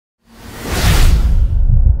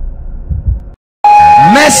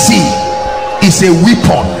Mercy is a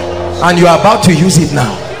weapon, and you are about to use it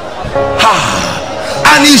now.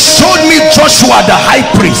 And he showed me Joshua the high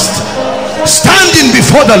priest standing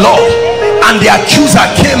before the Lord, and the accuser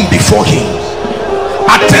came before him,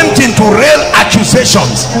 attempting to rail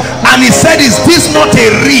accusations. And he said, is this not a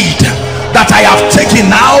reed that I have taken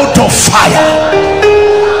out of fire?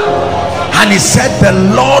 And he said, the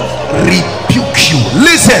Lord rebuke you.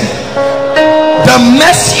 Listen, the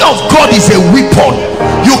mercy of God is a weapon.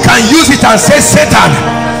 You can use it and say, Satan,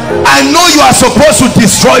 I know you are supposed to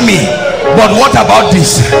destroy me, but what about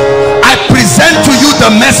this? I present to you the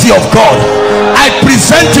mercy of God. I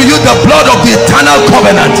present to you the blood of the eternal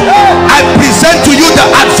covenant. I present to you the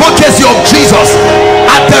advocacy of Jesus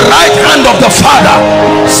at the right hand of the Father,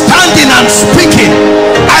 standing and speaking.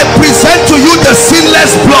 I present to you the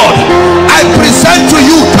sinless blood. I present to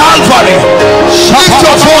you Calvary. Lift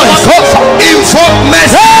your voice, invoke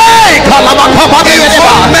mercy.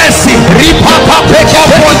 Invoke mercy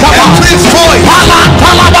upon every voice.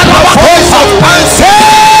 The voice of answer,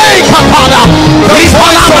 the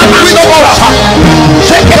voice of witchcraft, the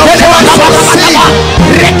voice of sin,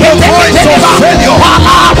 the voice of failure.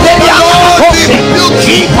 The Lord rebuke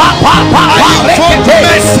you. I invoke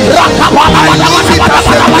mercy. I use it as a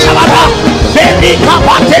weapon.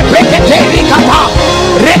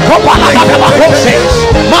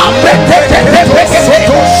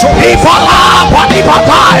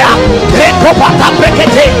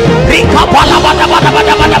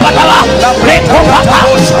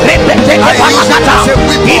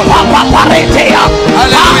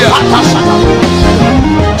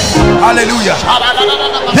 Hallelujah.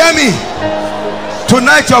 Hear me.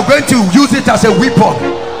 Tonight you are going to use it as a weapon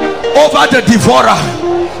over the devourer.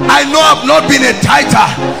 I know I've not been a tither.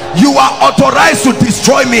 You are authorized to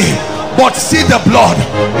destroy me, but see the blood.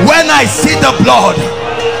 When I see the blood,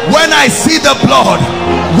 when I see the blood,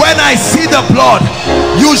 when I see the blood,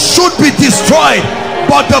 you should be destroyed,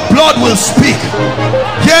 but the blood will speak.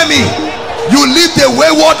 Hear me. You lived a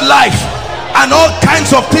wayward life and all kinds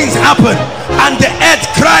of things happen, and the earth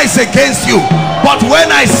cries against you. But when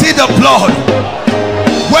I see the blood,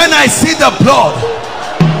 when I see the blood,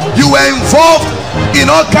 you were involved in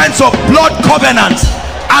all kinds of blood covenants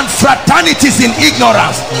and fraternities in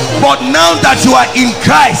ignorance, but now that you are in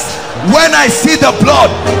Christ, when I see the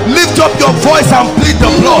blood, lift up your voice and plead the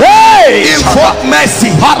blood. Invoke mercy.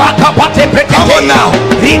 Come on now.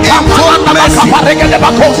 Invoke mercy.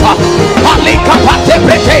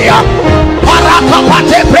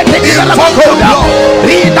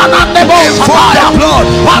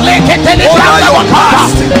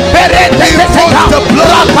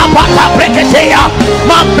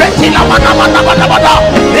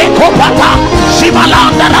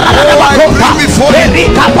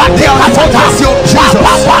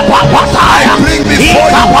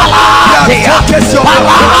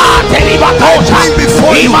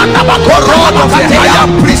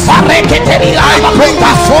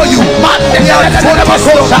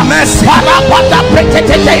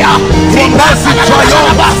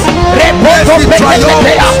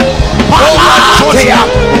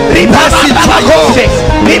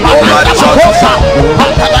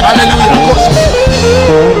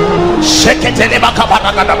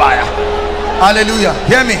 Hallelujah.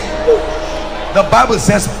 Hear me. The Bible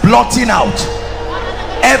says blotting out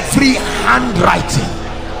every handwriting.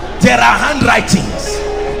 There are handwritings,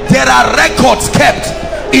 there are records kept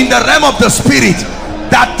in the realm of the spirit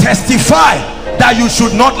that testify that you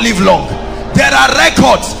should not live long. There are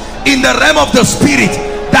records in the realm of the spirit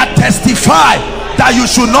that testify that you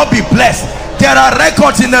should not be blessed. There are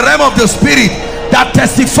records in the realm of the spirit that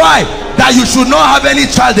testify that you should not have any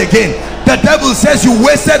child again. The devil says you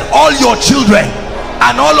wasted all your children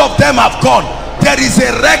and all of them have gone. There is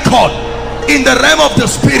a record in the realm of the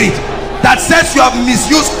spirit that says you have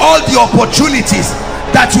misused all the opportunities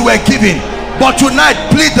that you were given. But tonight,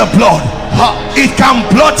 plead the blood. It can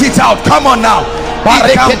blot it out. Come on now.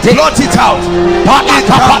 It can blot it out. It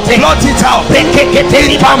can blot it out. It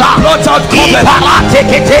can blot out covenant. It can blot out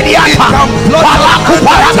handwriting.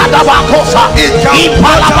 It can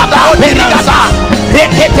blot out ordinance. I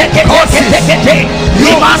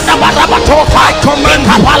command you, be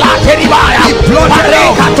blotted out in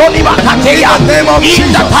the name of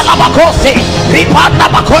Jesus.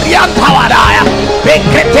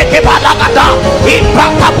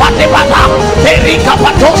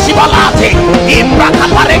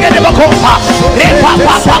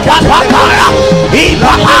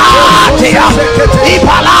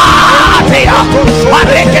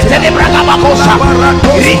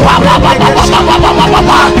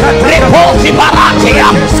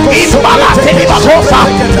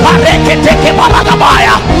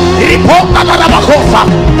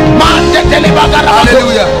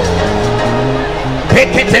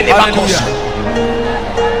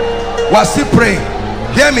 are still praying.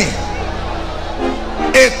 Hear me.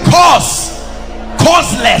 A cause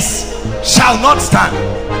causeless shall not stand.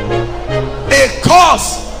 A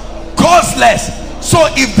cause causeless. So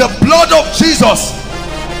if the blood of Jesus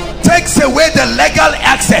takes away the legal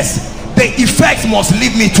access, the effect must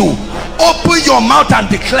leave me too. Open your mouth and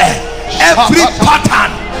declare, every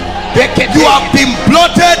pattern you have been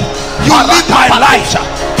blooded, you live my life.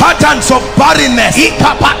 Patterns of barrenness,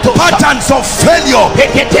 patterns of failure.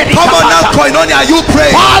 Come on now, Koinonia, are you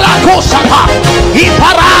praying?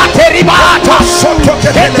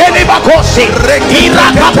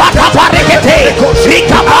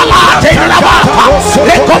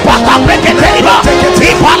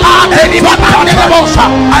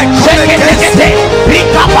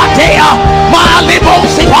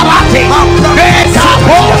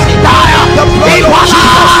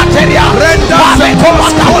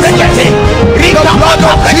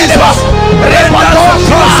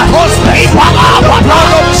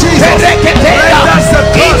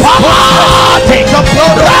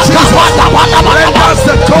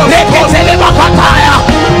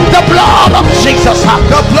 The blood of Jesus,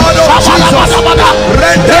 the blood of Jesus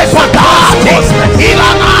renders the cause causeless.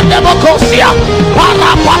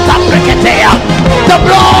 The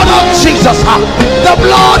blood of Jesus, the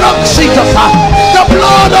blood of Jesus,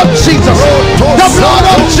 the blood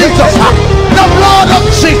of Jesus, the blood of Jesus, the blood of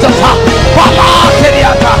Jesus.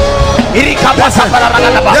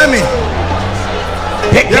 Hear me.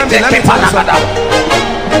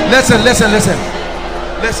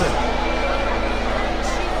 Listen.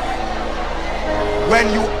 When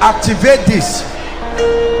you activate this,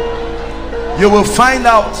 you will find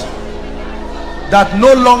out that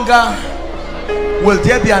no longer will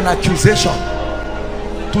there be an accusation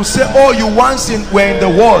to say, oh, you once were in the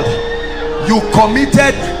world, you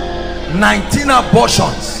committed 19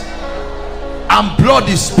 abortions and blood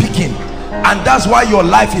is speaking, and that's why your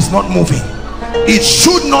life is not moving. It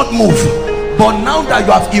should not move, but now that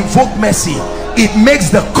you have invoked mercy, it makes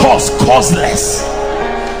the cause causeless.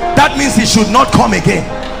 That means it should not come again.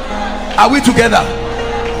 Are we together?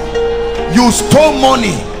 You stole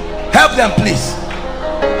money, help them please,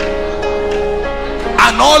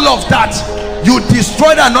 and all of that, you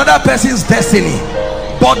destroyed another person's destiny.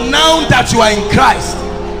 But now that you are in Christ,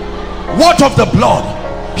 what of the blood?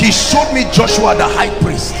 He showed me Joshua the high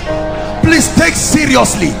priest. Please take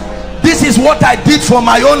seriously, this is what I did for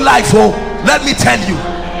my own life. Oh, let me tell you,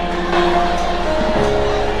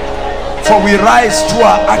 for we rise through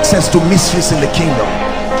our access to mysteries in the kingdom.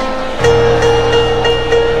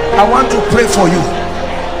 I want to pray for you,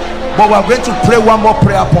 but we're going to pray one more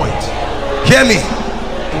prayer point. Hear me.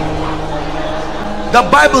 The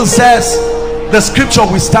Bible says, the scripture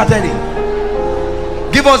we started in,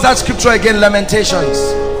 give us that scripture again,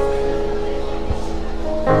 Lamentations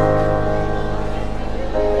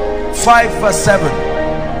 5 verse 7.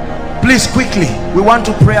 Please quickly, we want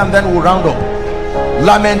to pray and then we'll round up.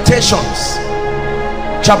 Lamentations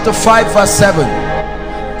chapter 5 verse 7.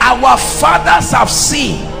 Our fathers have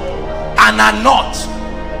seen and are not,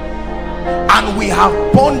 and we have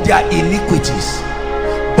borne their iniquities.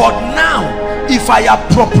 But now, if I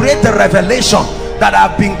appropriate the revelation that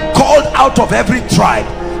I've been called out of every tribe,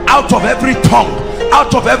 out of every tongue,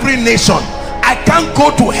 out of every nation, I can't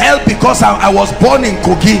go to hell because I was born in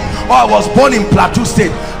Kogi or I was born in Plateau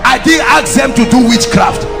State. I didn't ask them to do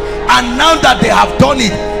witchcraft, and now that they have done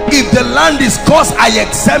it, if the land is cursed, I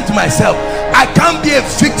exempt myself. I can't be a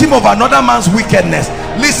victim of another man's wickedness.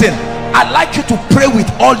 Listen, I'd like you to pray with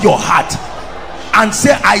all your heart and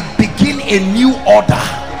say, I begin a new order,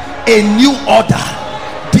 a new order,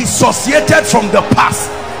 dissociated from the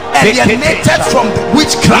past, alienated from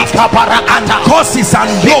witchcraft and curses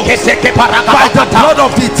and yokes by the blood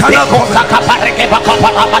of the eternal covenant.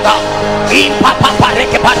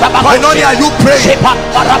 Are you praying?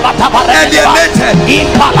 Alienated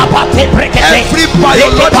every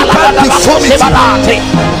biological deformity,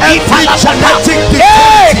 every genetic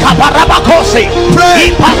deformity.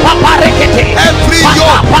 Pray. Every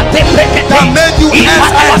yoke that made you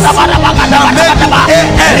SS, that made you AS,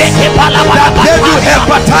 that gave you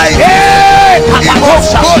hepatitis, it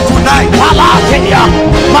must go tonight.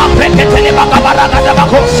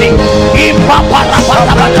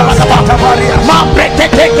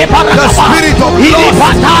 The spirit of loss, the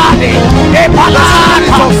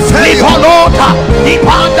spirit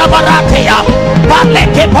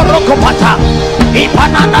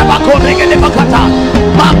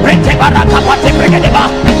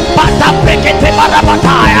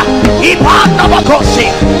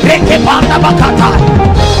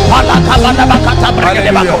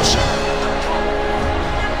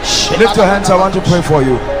Lift your hands, I want to pray for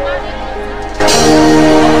you.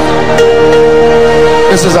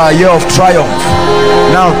 This is our year of triumph.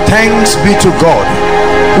 Now thanks be to God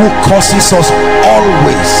who causes us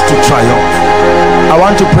always to triumph. I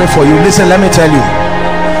want to pray for you. Listen, let me tell you,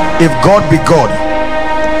 if God be God,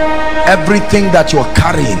 everything that you're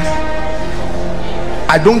carrying,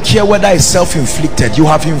 I don't care whether it's self-inflicted, you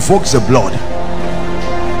have invoked the blood.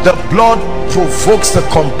 The blood provokes the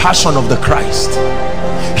compassion of the Christ.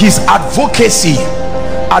 His advocacy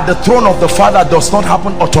at the throne of the Father does not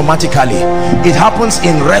happen automatically. It happens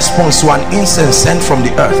in response to an incense sent from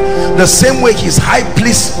the earth. The same way his high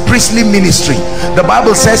priestly ministry, the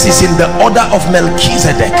Bible says, is in the order of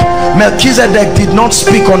Melchizedek. Melchizedek did not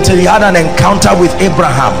speak until he had an encounter with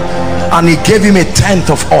Abraham, and he gave him a tenth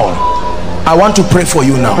of all. I want to pray for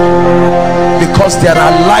you now, because there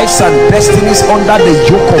are lives and destinies under the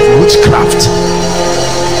yoke of witchcraft.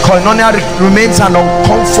 Koinonia remains an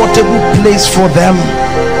uncomfortable place for them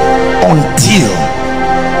until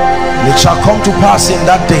it shall come to pass in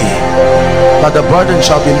that day that the burden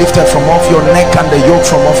shall be lifted from off your neck and the yoke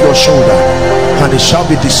from off your shoulder, and it shall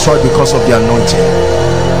be destroyed because of the anointing.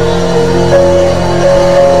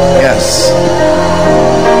 Yes.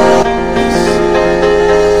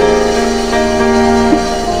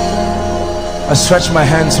 I stretch my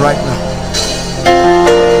hands right now.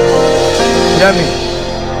 Hear me.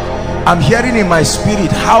 I'm hearing in my spirit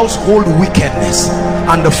household wickedness,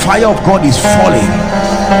 and the fire of God is falling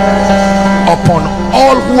upon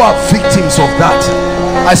all who are victims of that.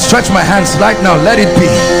 I stretch my hands right now. Let it be.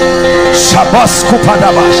 Shabbos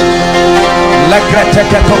kupadabash.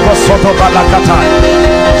 Legreteketoko soto balakata.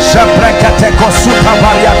 Shebreketeko suta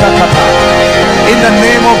bariatakata. In the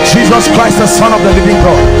name of Jesus Christ, the Son of the living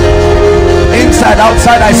God. Inside,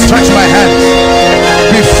 outside, I stretch my hands.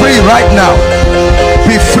 Be free right now.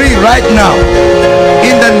 Be free right now.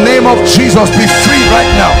 In the name of Jesus, be free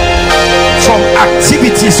right now from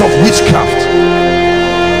activities of witchcraft.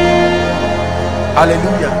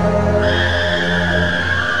 Hallelujah.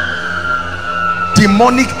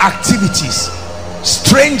 Demonic activities,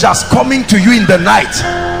 strangers coming to you in the night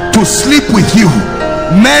to sleep with you,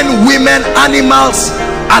 men, women, animals,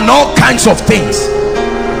 and all kinds of things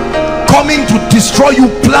coming to destroy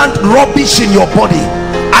you, plant rubbish in your body.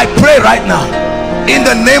 I pray right now in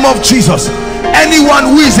the name of Jesus,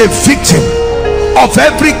 anyone who is a victim of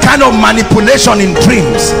every kind of manipulation in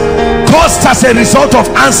dreams caused as a result of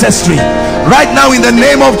ancestry, right now in the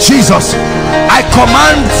name of Jesus, I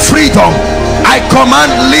command freedom, I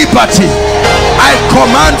command liberty, I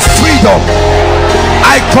command freedom,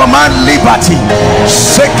 I command liberty.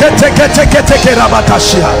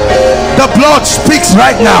 The blood speaks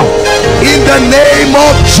right now in the name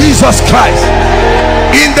of Jesus Christ.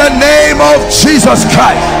 In the name of Jesus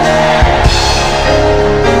Christ.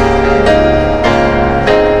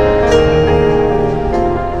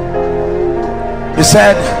 He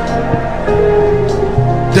said,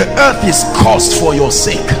 the earth is cursed for your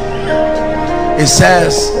sake. It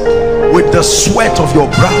says, with the sweat of your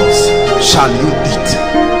brows shall you eat.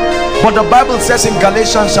 But the Bible says in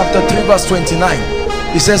Galatians chapter 3 verse 29,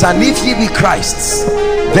 it says, and if ye be Christ's,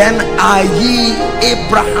 then are ye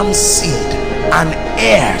Abraham's seed and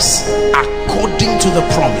heirs according to the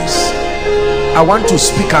promise. I want to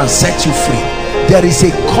speak and set you free. There is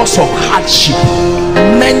a cause of hardship.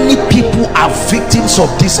 Many people are victims of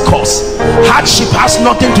this cause. Hardship has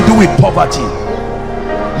nothing to do with poverty.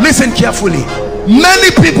 Listen carefully.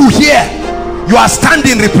 Many people here, you are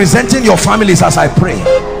standing representing your families as I pray,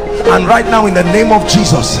 and right now in the name of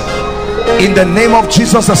Jesus, in the name of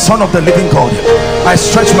Jesus, the Son of the living God, I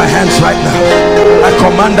stretch my hands right now. I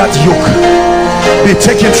command that yoke be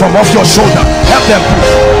taken from off your shoulder. Help them,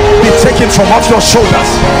 please. Be taken from off your shoulders.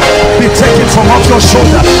 Be taken from off your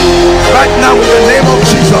shoulders right now in the name of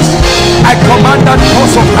Jesus. I command that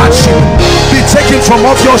cause of hardship be taken from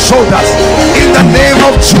off your shoulders in the name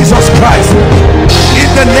of Jesus Christ. In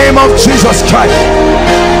the name of Jesus Christ.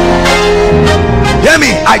 Hear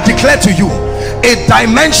me, I declare to you a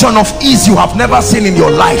dimension of ease you have never seen in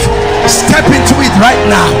your life. Step into it right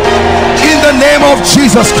now in the name of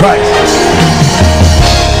Jesus Christ.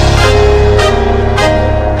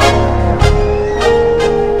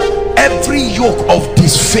 Every yoke of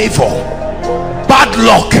disfavor, bad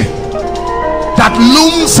luck that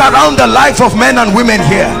looms around the life of men and women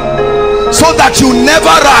here, so that you never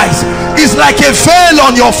rise, is like a veil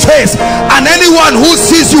on your face, and anyone who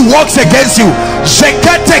sees you walks against you.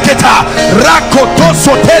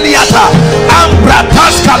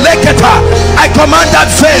 I command that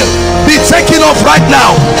veil be taken off right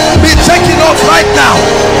now. Be taken off right now.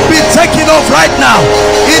 Be taken off right now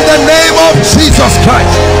in the name of Jesus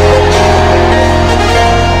Christ.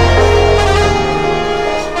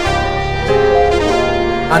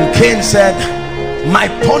 And Cain said, my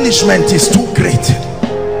punishment is too great.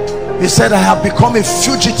 He said, I have become a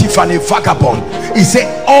fugitive and a vagabond. He said,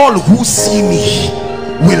 all who see me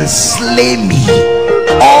will slay me.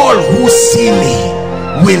 All who see me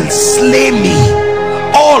will slay me.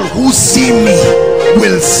 All who see me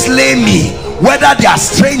will slay me. Whether they are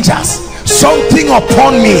strangers, something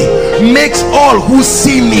upon me makes all who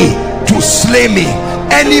see me to slay me.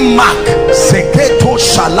 Any mark,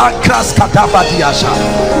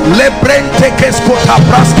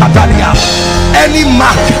 any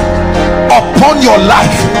mark upon your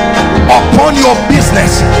life, upon your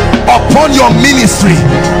business, upon your ministry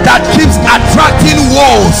that keeps attracting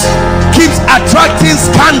woes, keeps attracting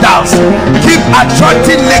scandals, keep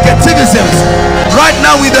attracting negativisms, right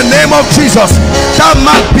now in the name of Jesus, that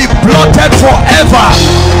mark be blotted forever.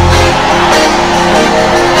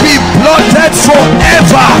 Be blotted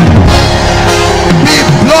forever. Be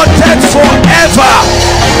blotted forever.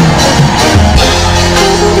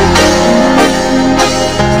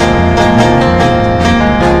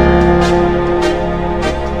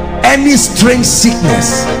 Any strange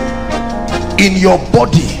sickness in your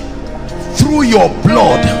body through your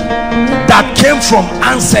blood that came from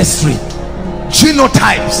ancestry,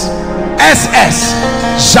 genotypes, SS,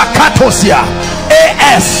 Shakatosia,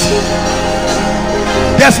 AS,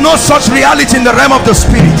 there's no such reality in the realm of the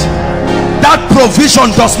spirit. That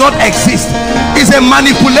provision does not exist. It's a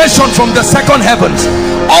manipulation from the second heavens,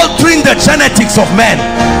 altering the genetics of men.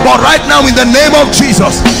 But right now in the name of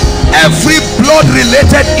Jesus, every blood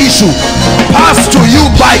related issue passed to you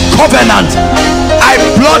by covenant, I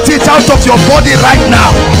blot it out of your body right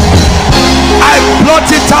now. I blot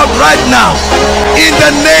it out right now in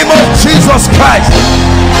the name of Jesus Christ.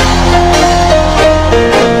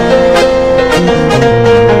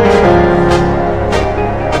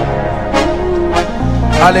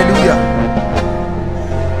 Hallelujah.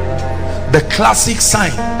 The classic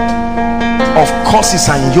sign of curses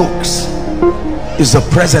and yokes is the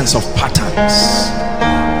presence of patterns.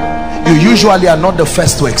 You usually are not the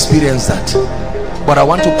first to experience that, but I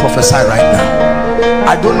want to prophesy right now.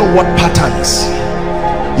 I don't know what patterns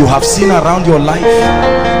you have seen around your life,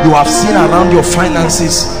 you have seen around your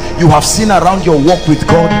finances, you have seen around your walk with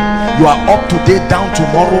God. You are up today, down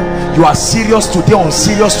tomorrow. You are serious today,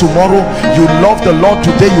 unserious tomorrow. You love the Lord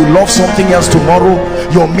today, you love something else tomorrow.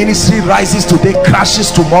 Your ministry rises today,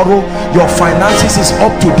 crashes tomorrow. Your finances is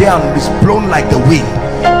up today and is blown like the wind.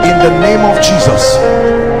 In the name of Jesus.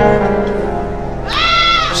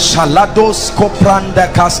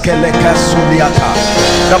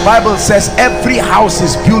 The Bible says every house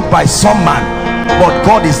is built by some man, but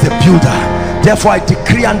God is the builder. Therefore I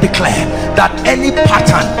decree and declare that any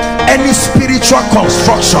pattern, any spiritual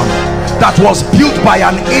construction that was built by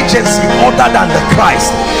an agency other than the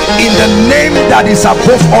Christ, in the name that is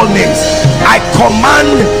above all names, I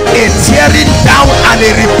command a tearing down and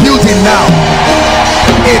a rebuilding now.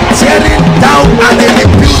 A tearing down and a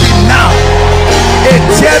rebuilding now. A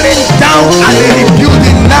tearing down and a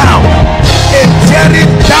rebuilding now. A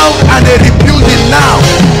tearing down and a rebuilding now.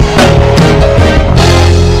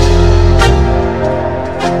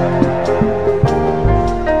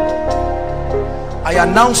 I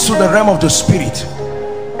announce to the realm of the spirit,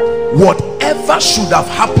 whatever should have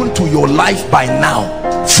happened to your life by now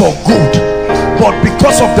for good, but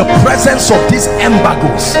because of the presence of these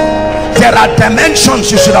embargoes, there are dimensions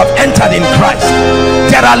you should have entered in Christ.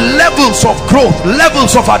 There are levels of growth,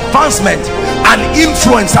 levels of advancement and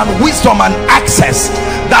influence and wisdom and access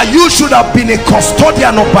that you should have been a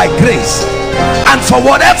custodian of by grace, and for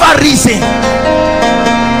whatever reason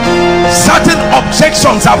certain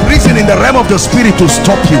objections have risen in the realm of the spirit to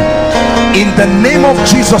stop you. In the name of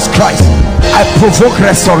Jesus Christ, I provoke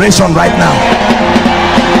restoration right now.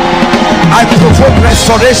 I provoke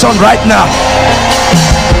restoration right now.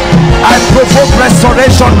 I provoke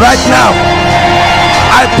restoration right now.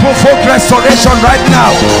 I provoke restoration right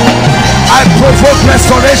now. I provoke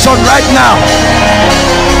restoration right now.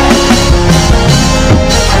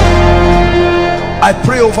 I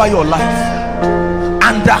pray over your life.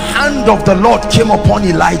 And the hand of the Lord came upon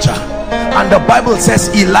Elijah, and the Bible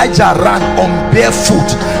says Elijah ran on barefoot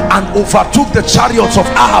and overtook the chariots of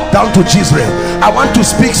Ahab down to Jezreel. I want to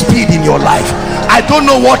speak speed in your life. I don't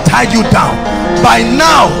know what tied you down. By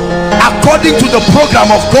now, according to the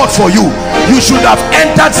program of God for you, you should have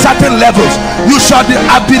entered certain levels. You should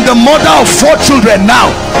have been the mother of 4 children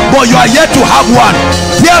now, but you are yet to have one.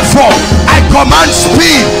 Therefore, I command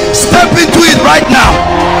speed. Step into it right now.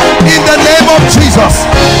 In the name of Jesus,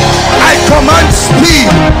 I command speed.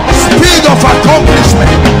 Speed of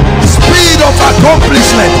accomplishment. Speed of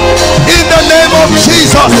accomplishment. In the name of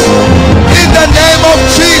Jesus. In the name of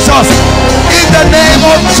Jesus. Jesus. In the name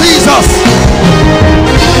of Jesus.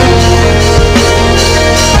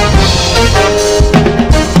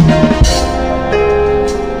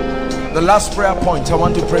 The last prayer point I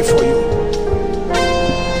want to pray for you.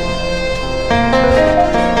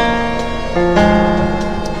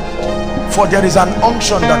 For there is an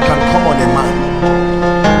unction that can come on a man.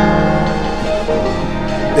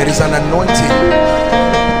 There is an anointing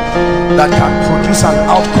that can produce an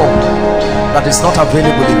outcome that is not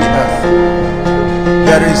available in the earth.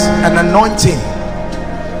 There is an anointing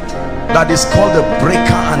that is called the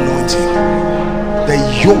breaker anointing, the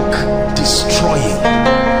yoke destroying.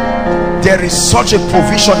 There is such a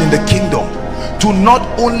provision in the kingdom to not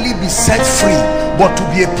only be set free, but to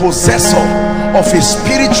be a possessor of a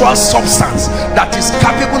spiritual substance that is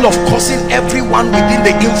capable of causing everyone within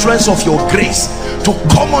the influence of your grace to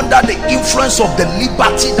come under the influence of the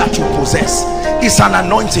liberty that you possess. It's an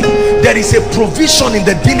anointing. There is a provision in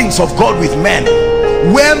the dealings of God with men,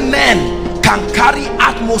 where men can carry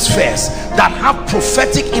atmospheres that have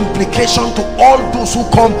prophetic implication to all those who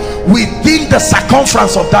come within the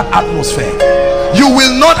circumference of that atmosphere. You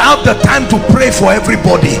will not have the time to pray for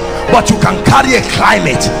everybody, but you can carry a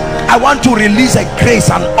climate. I want to release a grace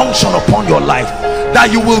and unction upon your life, that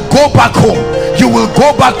you will go back home, you will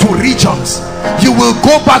go back to regions, you will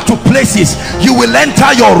go back to places, you will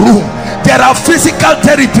enter your room. There are physical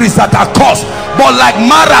territories that are cursed, but like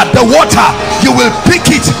Mara, the water, you will pick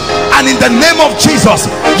it, and in the name of Jesus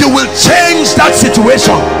you will change that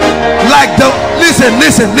situation. Like the listen,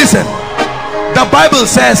 the Bible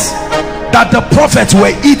says that the prophets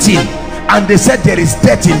were eating and they said, there is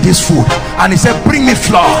death in this food, and he said, bring me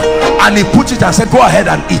flour, and he put it and said, go ahead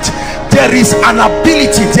and eat. There is an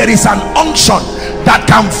ability, there is an unction that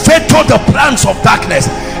can veto the plans of darkness.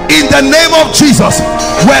 In the name of Jesus,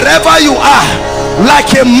 wherever you are, like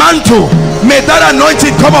a mantle, may that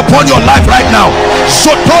anointing come upon your life right now. A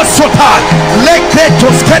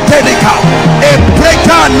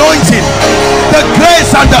breaker anointing, the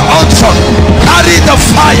grace and the unction. Carry the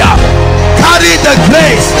fire, carry the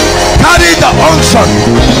grace, carry the unction,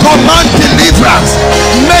 command deliverance,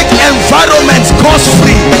 make environments cause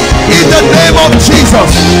free in the name of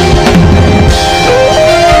Jesus.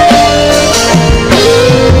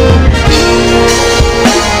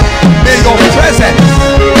 May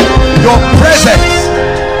your presence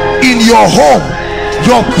in your home,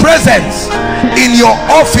 your presence in your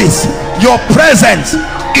office, your presence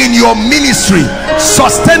in your ministry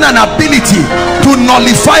sustain an ability to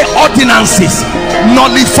nullify ordinances,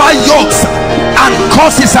 nullify yokes and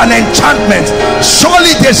causes and enchantment.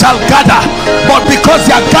 Surely they shall gather, but because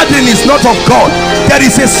their gathering is not of God, there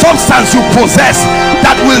is a substance you possess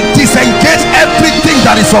that will disengage everything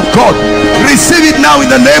that is of God. Receive it now in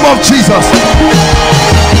the name of Jesus.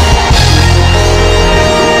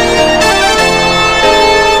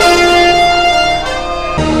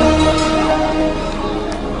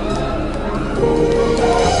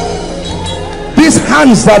 These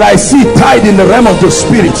hands that I see tied in the realm of the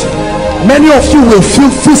spirit, many of you will feel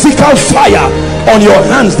physical fire on your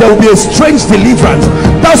hands. There will be a strange deliverance.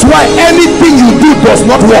 That's why anything you do does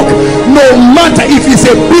not work. No matter if it's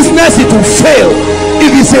a business, it will fail. If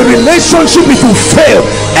it's a relationship, it will fail.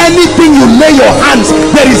 Anything you lay your hands,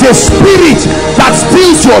 there is a spirit that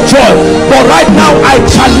steals your joy. But right now I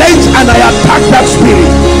challenge and I attack that spirit.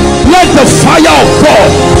 Let the fire of God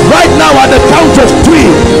right now at the count of 3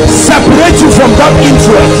 separate you from that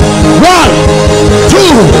influence. 1,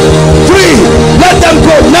 2, 3. Let them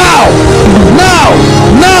go now, now,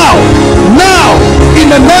 now, now, in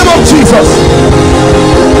the name of Jesus.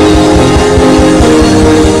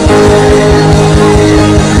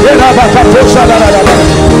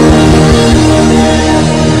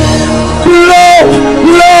 Blow,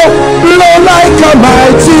 blow, blow like a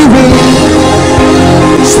mighty wind.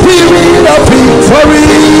 Spirit of victory,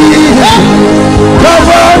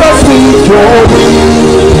 cover us with your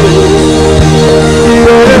wings.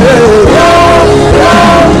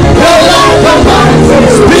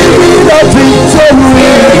 Spirit of victory,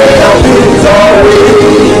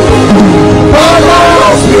 cover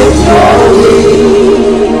us with your wings.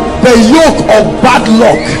 The yoke of bad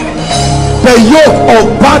luck, the yoke of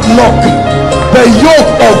bad luck, the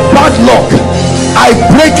yoke of bad luck, I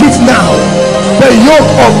break it now. The yoke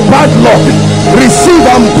of bad luck, receive.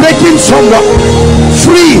 I'm breaking someone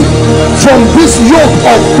free from this yoke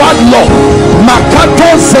of bad luck.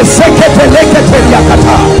 Makato sesekete lekete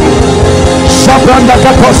yakata. Shabranda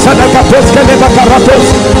katos sadakatos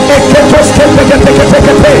kelebakaratos. Eketos kelekete.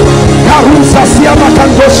 Karusa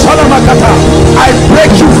siamakando salamakata. I break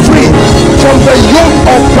you free from the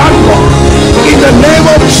yoke of bad luck in the name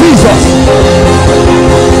of Jesus.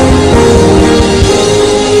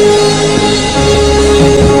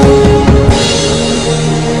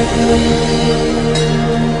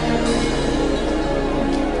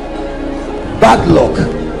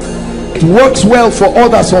 works well for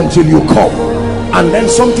others until you come, and then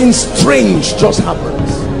something strange just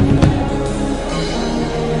happens.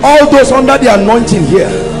 All those under the anointing here,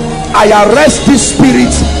 I arrest this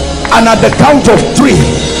spirit, and at the count of 3,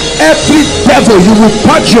 every devil, you will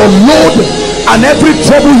pack your load and every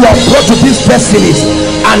trouble you have brought to these destinies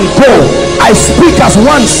and go. I speak as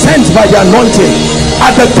one sent by the anointing.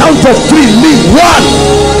 At the count of 3, leave. 1,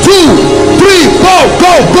 2, 3, go,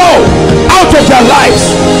 go, go, out of their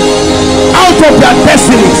lives, out of their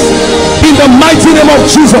destinies, in the mighty name of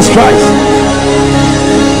Jesus Christ.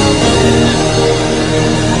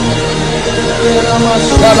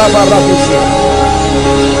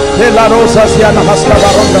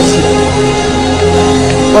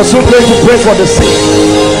 We're so going to pray for the sick.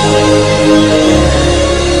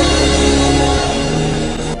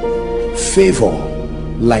 Favor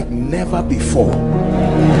like never before,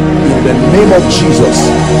 in the name of Jesus.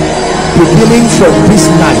 Beginning from this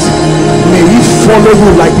night, may it follow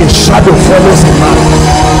you like a shadow follows a man.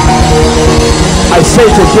 I say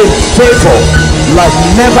it again, favor like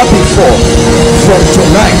never before. From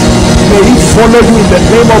tonight, may it follow you in the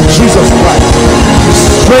name of Jesus Christ.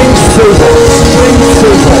 Strange favor,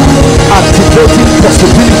 activating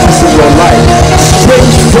possibilities in your life.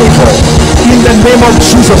 Strange favor in the name of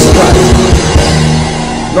Jesus Christ.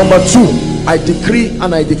 Number 2, I decree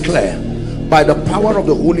and I declare, by the power of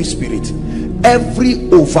the Holy Spirit, every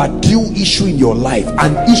overdue issue in your life,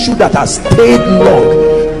 an issue that has stayed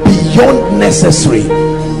long beyond necessary,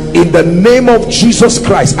 in the name of Jesus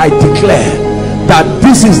Christ, I declare that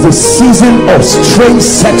this is the season of strange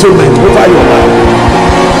settlement over your life.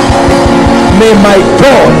 May my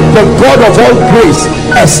God, the God of all grace,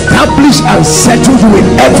 establish and settle you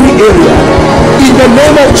in every area in the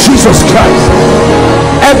name of Jesus Christ.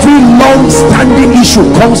 Every long-standing issue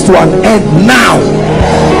comes to an end now.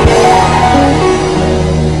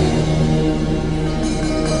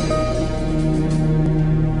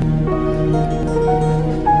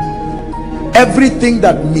 Everything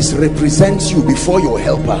that misrepresents you before your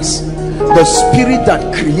helpers, the spirit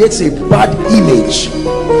that creates a bad image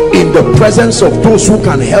in the presence of those who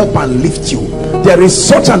can help and lift you, there is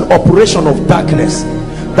such an operation of darkness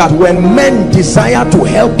that when men desire to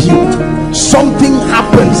help you, something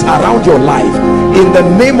happens around your life. In the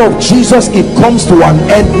name of Jesus, it comes to an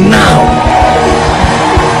end now.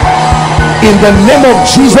 In the name of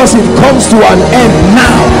Jesus, it comes to an end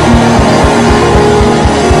now.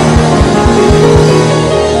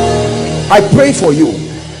 I pray for you.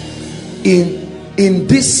 In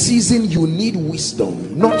this season, you need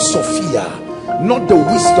wisdom, not Sophia, not the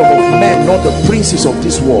wisdom of men, not the princes of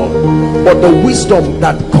this world, but the wisdom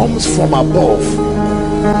that comes from above,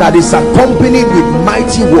 that is accompanied with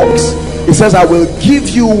mighty works. It says, I will give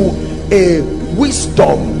you a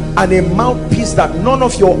wisdom and a mouthpiece that none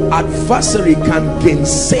of your adversary can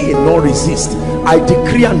gainsay nor resist. I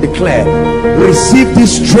decree and declare, receive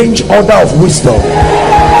this strange order of wisdom.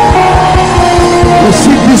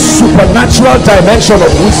 Receive this supernatural dimension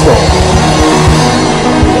of wisdom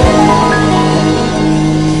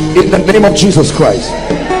in the name of Jesus Christ.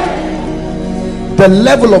 The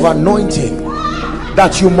level of anointing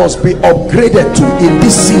that you must be upgraded to in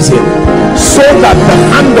this season, so that the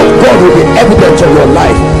hand of God will be evident in your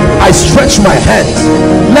life. I stretch my hands.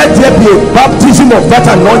 Let there be a baptism of that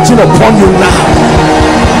anointing upon you now.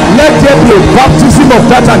 Let there be a baptism of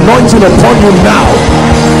that anointing upon you now.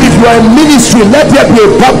 If you are in ministry, let there be a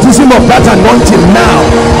baptism of that anointing now.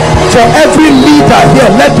 For every leader here,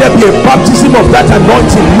 let there be a baptism of that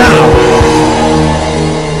anointing now.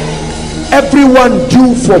 Everyone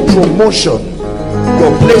due for promotion,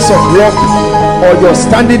 your place of work, or you're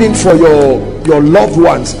standing in for your loved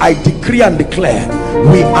ones, I decree and declare,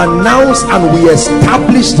 we announce and we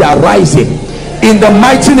establish their rising in the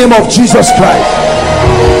mighty name of Jesus Christ.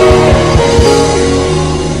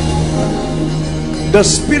 The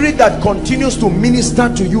spirit that continues to minister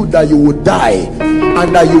to you that you will die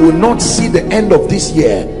and that you will not see the end of this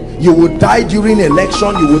year, you will die during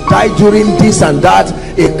election, you will die during this and that,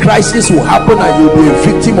 a crisis will happen and you'll be a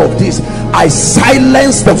victim of this. I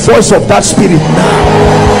silence the voice of that spirit now.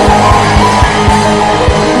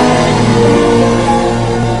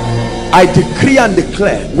 I decree and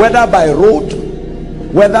declare, whether by road,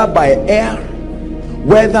 whether by air,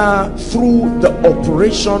 whether through the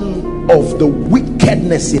operation of the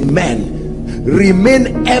wickedness in men,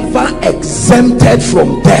 remain ever exempted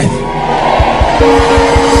from death.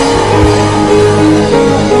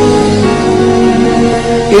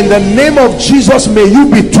 In the name of Jesus, may you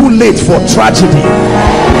be too late for tragedy.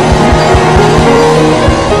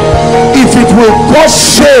 If it will cause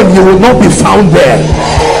shame, you will not be found there.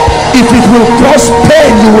 If it will cause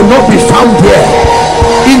pain, you will not be found there.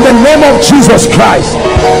 In the name of Jesus Christ,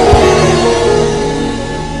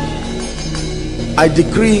 I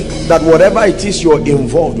decree that whatever it is you're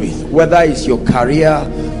involved with, whether it's your career,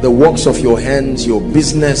 the works of your hands, your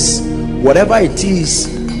business, whatever it is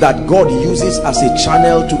that God uses as a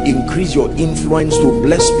channel to increase your influence, to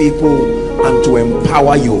bless people and to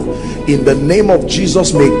empower you, in the name of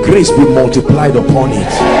Jesus, may grace be multiplied upon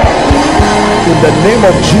it. In the name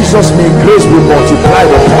of Jesus, may grace be multiplied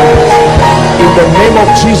upon it. In the name of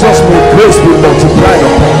Jesus, may grace be multiplied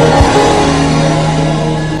upon it.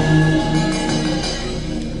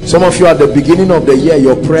 Some of you at the beginning of the year,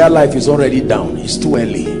 your prayer life is already down. It's too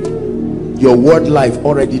early. Your word life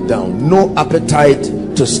already down. No appetite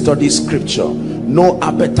to study scripture, no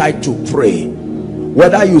appetite to pray.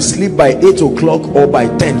 Whether you sleep by 8 o'clock or by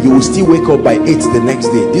 10, you will still wake up by 8 the next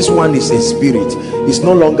day. This one is a spirit. It's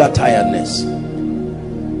no longer tiredness.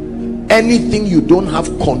 Anything you don't have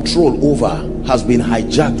control over has been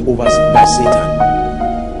hijacked over by Satan.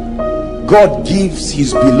 God gives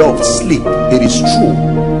his beloved sleep, it is true,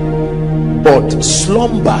 but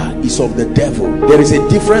slumber is of the devil. There is a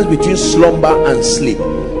difference between slumber and sleep.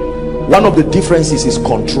 One of the differences is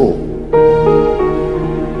control.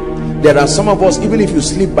 There are some of us, even if you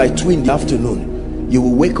sleep by 2 in the afternoon, you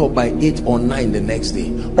will wake up by 8 or 9 the next day,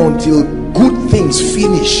 until good things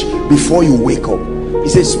finish before you wake up.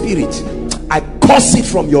 It's a spirit. I curse it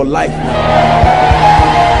from your life now.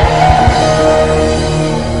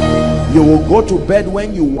 You will go to bed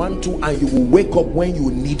when you want to, and you will wake up when you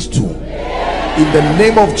need to. In the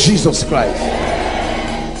name of Jesus Christ.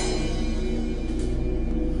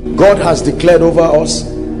 God has declared over us,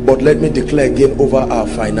 but let me declare again over our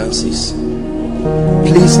finances.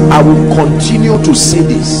 Please, I will continue to say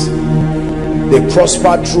this. They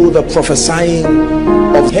prospered through the prophesying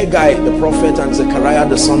of Haggai the prophet and Zechariah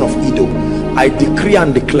the son of Iddo. I decree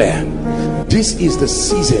and declare, this is the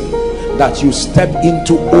season that you step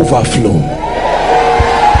into overflow.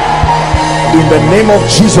 In the name of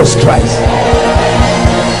Jesus Christ.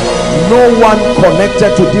 No one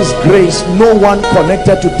connected to this grace, no one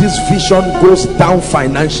connected to this vision goes down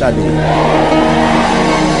financially.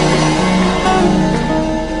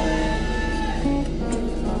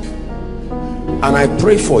 And I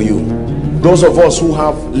pray for you, those of us who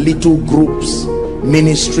have little groups,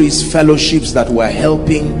 ministries, fellowships that we're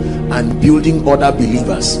helping and building other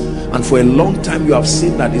believers, and for a long time you have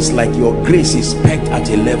seen that it's like your grace is pegged at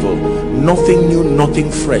a level, nothing new, nothing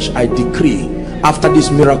fresh. I decree, after this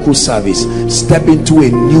miracle service, step into a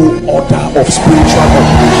new order of spiritual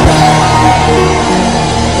operation.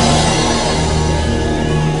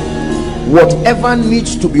 Whatever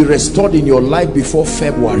needs to be restored in your life before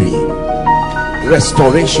February,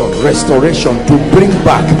 restoration to bring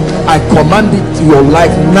back, I command it to your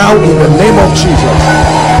life now in the name of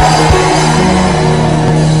Jesus.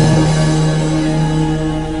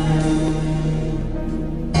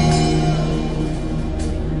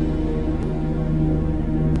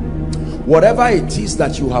 Whatever it is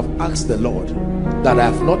that you have asked the Lord that I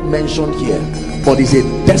have not mentioned here, but is a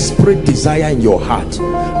desperate desire in your heart,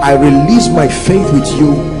 I release my faith with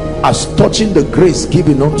you as touching the grace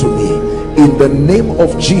given unto me. In the name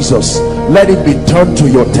of Jesus, let it be turned to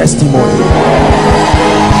your testimony.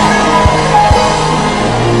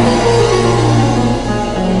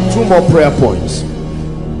 Two more prayer points.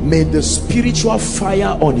 May the spiritual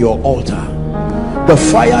fire on your altar, the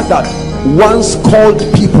fire that once called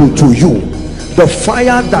people to you, the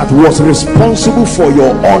fire that was responsible for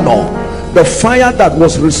your honor, the fire that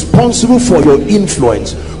was responsible for your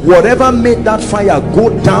influence, whatever made that fire go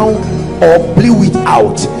down or blew it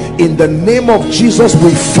out, in the name of Jesus,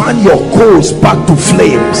 we fan your coals back to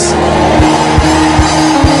flames.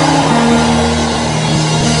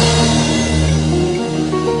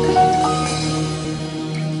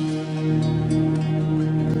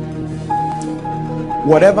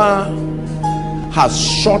 Whatever has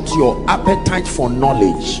shut your appetite for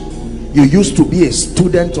knowledge, you used to be a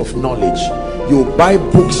student of knowledge, you buy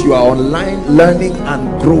books, you are online learning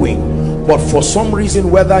and growing, but for some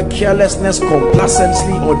reason, whether carelessness,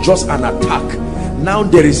 complacency, or just an attack, now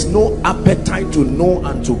there is no appetite to know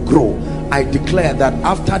and to grow. I declare that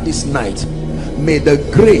after this night, may the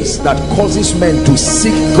grace that causes men to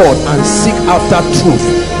seek God and seek after truth,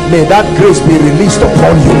 may that grace be released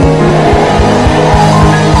upon you.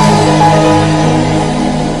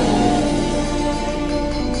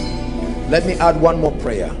 Let me add one more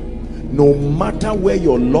prayer. No matter where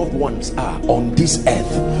your loved ones are on this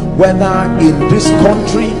earth, whether in this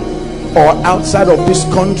country or outside of this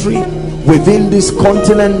country, within this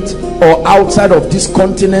continent or outside of this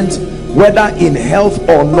continent, whether in health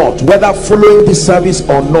or not, whether following this service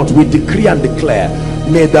or not, we decree and declare,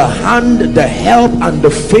 may the hand, the help and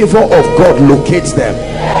the favor of God locate them.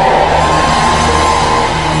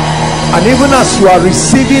 And even as you are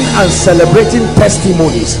receiving and celebrating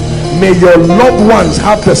testimonies, may your loved ones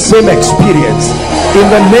have the same experience in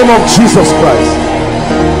the name of Jesus Christ.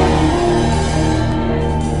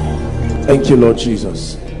 Thank you, Lord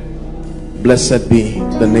Jesus. Blessed be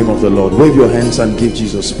the name of the Lord. Wave your hands and give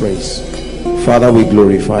Jesus praise. Father, we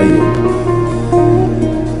glorify you.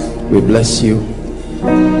 We bless you.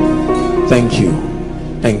 Thank you.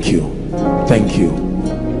 Thank you. Thank you.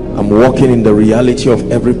 I'm walking in the reality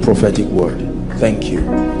of every prophetic word. Thank you.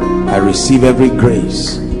 I receive every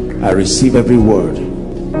grace. I receive every word.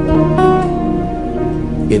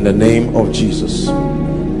 In the name of Jesus.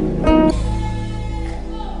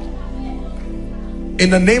 In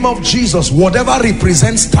the name of Jesus, whatever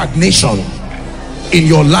represents stagnation in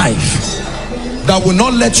your life that will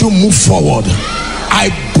not let you move forward, I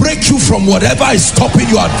break you from whatever is stopping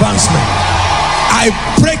your advancement. I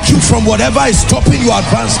break you from whatever is stopping your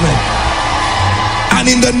advancement. And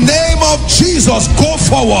in the name of Jesus, go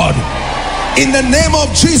forward. In the name of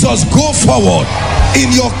Jesus, go forward. In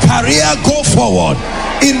your career, go forward.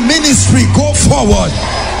 In ministry, go forward.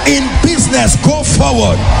 In business, go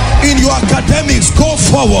forward. In your academics, go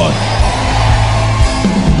forward.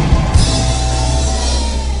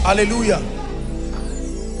 Hallelujah.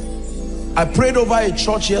 I prayed over a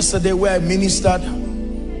church yesterday where I ministered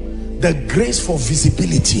the grace for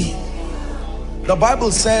visibility. The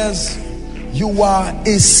Bible says you are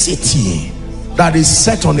a city that is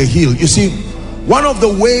set on a hill. You see, one of the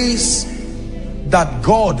ways that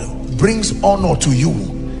God brings honor to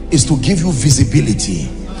you is to give you visibility.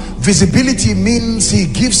 Visibility means he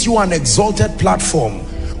gives you an exalted platform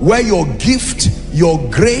where your gift, your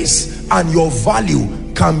grace and your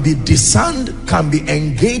value can be discerned, can be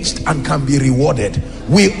engaged and can be rewarded.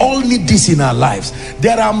 We all need this in our lives.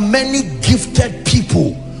 There are many gifted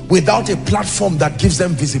people without a platform that gives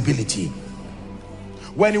them visibility.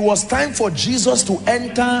 When it was time for Jesus to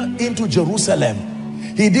enter into Jerusalem,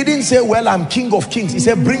 he didn't say, well, I'm King of Kings. He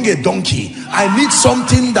said, bring a donkey. I need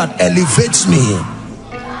something that elevates me,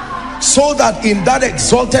 so that in that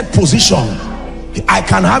exalted position I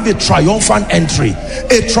can have a triumphant entry.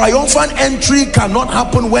 A triumphant entry cannot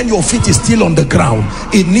happen when your feet is still on the ground.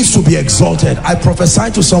 It needs to be exalted. I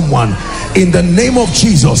prophesy to someone in the name of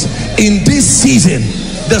Jesus, in this season,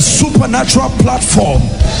 the supernatural platform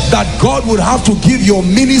that God would have to give your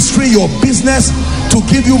ministry, your business, to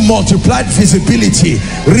give you multiplied visibility,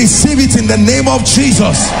 receive it in the name of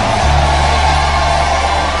Jesus.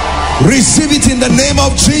 Receive it in the name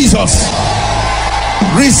of Jesus.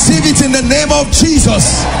 Receive it in the name of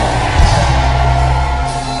Jesus.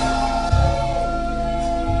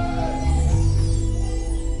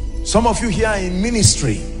 Some of you here are in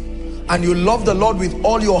ministry and you love the Lord with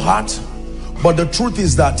all your heart, but the truth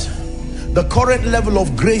is that the current level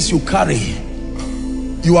of grace you carry,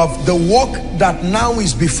 you have the work that now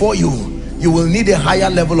is before you. You will need a higher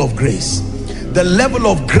level of grace. The level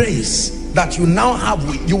of grace that you now have,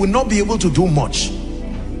 you will not be able to do much.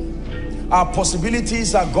 Our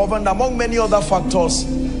possibilities are governed, among many other factors,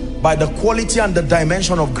 by the quality and the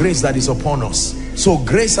dimension of grace that is upon us. So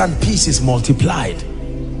grace and peace is multiplied.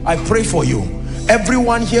 I pray for you,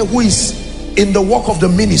 everyone here who is in the work of the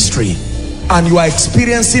ministry and you are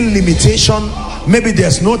experiencing limitation. Maybe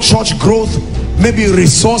there's no church growth, maybe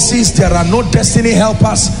resources, there are no destiny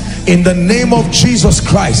helpers. In the name of Jesus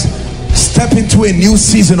Christ, step into a new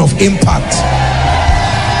season of impact.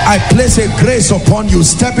 I place a grace upon you.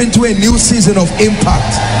 Step into a new season of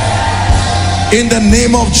impact in the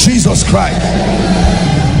name of Jesus Christ.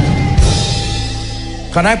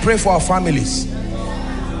 Can I pray for our families?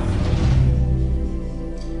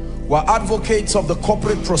 We're advocates of the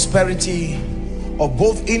corporate prosperity of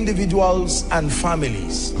both individuals and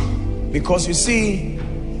families, because you see,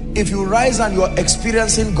 if you rise and you are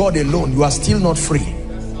experiencing God alone, you are still not free.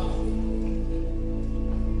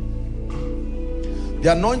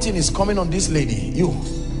 The anointing is coming on this lady, you.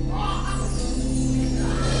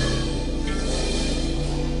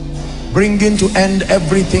 Bringing to end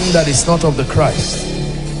everything that is not of the Christ.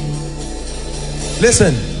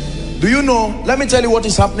 Listen, do you know, let me tell you what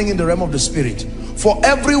is happening in the realm of the spirit. For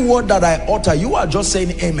every word that I utter, you are just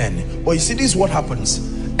saying amen. But you see, this is what happens.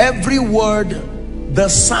 Every word, the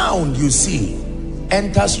sound you see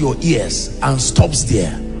enters your ears and stops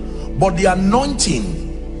there. But the anointing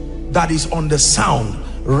that is on the sound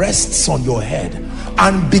rests on your head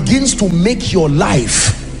and begins to make your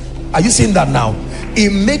life, are you seeing that now? It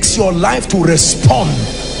makes your life to respond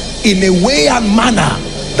in a way and manner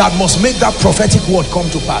that must make that prophetic word come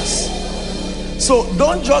to pass. So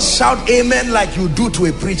don't just shout amen like you do to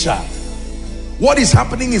a preacher. What is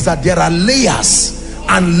happening is that there are layers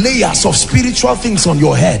and layers of spiritual things on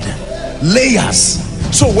your head. Layers.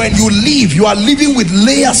 So when you leave, you are living with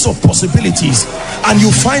layers of possibilities, and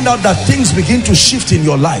you find out that things begin to shift in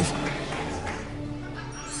your life.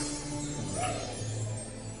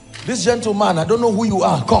 This gentleman, I don't know who you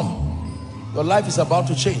are. Come, your life is about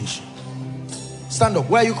to change. Stand up.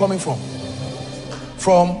 Where are you coming from?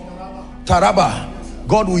 From Taraba.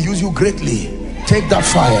 God will use you greatly. Take that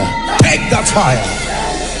fire. Take that fire.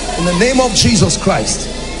 In the name of Jesus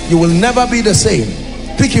Christ, you will never be the same.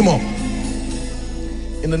 Pick him up.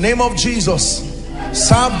 In the name of Jesus,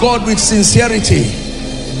 serve God with sincerity.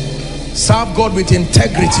 Serve God with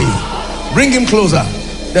integrity. Bring him closer.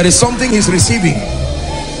 There is something he's receiving.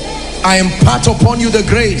 I impart upon you the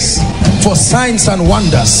grace for signs and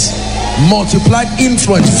wonders, multiplied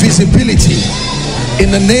influence, visibility.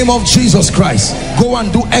 In the name of Jesus Christ, go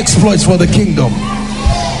and do exploits for the kingdom.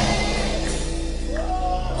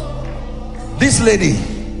 This lady,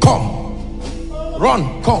 come.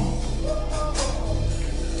 Run, come.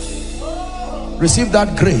 Receive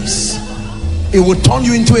that grace. It will turn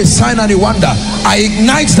you into a sign and a wonder. I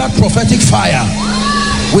ignite that prophetic fire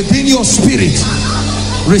within your spirit.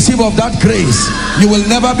 Receive of that grace. You will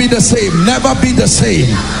never be the same. Never be the same.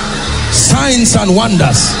 Signs and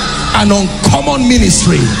wonders, an uncommon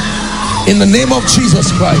ministry in the name of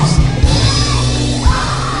Jesus Christ.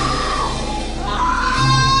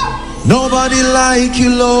 Nobody like you,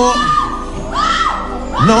 Lord.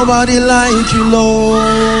 Nobody like you,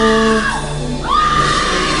 Lord.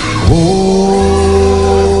 Oh,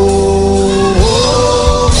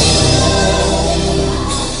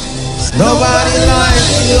 nobody like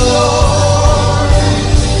you, Lord.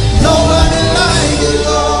 Nobody like you,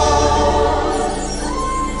 Lord.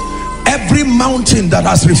 Every mountain that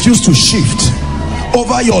has refused to shift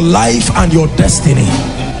over your life and your destiny,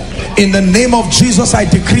 in the name of Jesus, I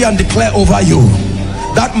decree and declare over you,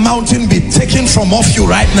 that mountain be taken from off you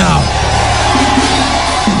right now.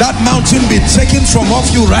 That mountain be taken from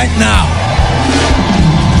off you right now.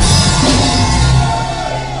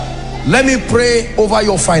 Let me pray over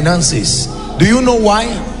your finances. Do you know why?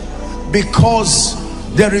 Because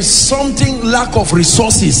there is something lack of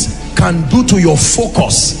resources can do to your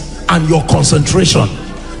focus and your concentration.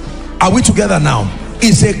 Are we together now?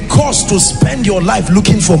 It's a cost to spend your life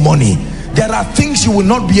looking for money. There are things you will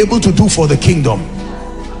not be able to do for the kingdom.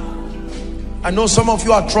 I know some of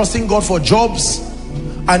you are trusting God for jobs.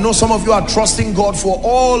 I know some of you are trusting God for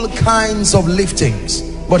all kinds of liftings.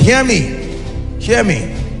 But hear me. Hear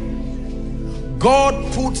me. God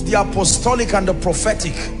put the apostolic and the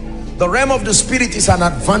prophetic. The realm of the spirit is an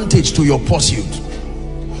advantage to your pursuit.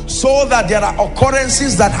 So that there are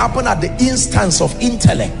occurrences that happen at the instance of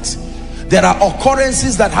intellect. There are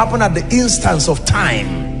occurrences that happen at the instance of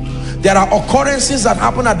time. There are occurrences that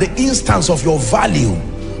happen at the instance of your value.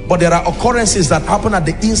 But there are occurrences that happen at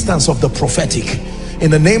the instance of the prophetic. In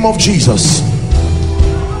the name of Jesus,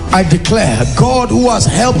 I declare, God who has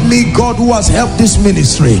helped me, God who has helped this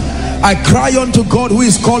ministry, I cry unto God who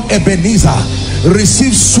is called Ebenezer,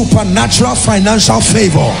 receive supernatural financial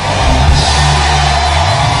favor.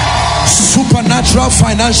 Supernatural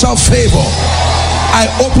financial favor. I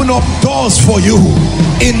open up doors for you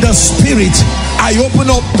in the spirit. I open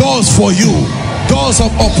up doors for you, doors of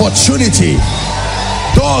opportunity,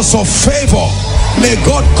 doors of favor. May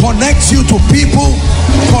God connect you to people,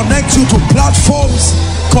 connect you to platforms,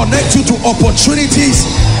 connect you to opportunities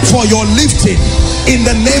for your lifting in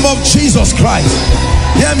the name of Jesus Christ.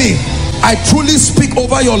 Hear me. I truly speak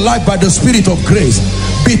over your life by the Spirit of grace.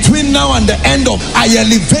 Between now and the end of, I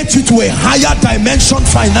elevate you to a higher dimension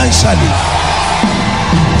financially.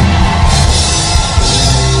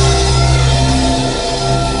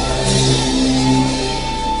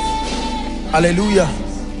 Hallelujah.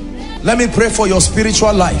 Let me pray for your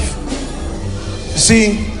spiritual life.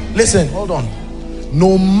 See, listen, hold on.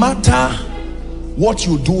 No matter what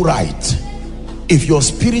you do right, if your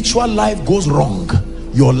spiritual life goes wrong,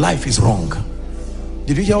 your life is wrong.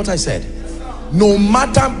 Did you hear what I said? No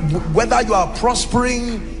matter whether you are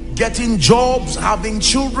prospering, getting jobs, having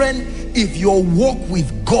children, if your walk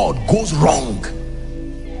with God goes wrong,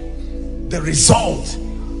 the result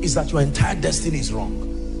is that your entire destiny is wrong.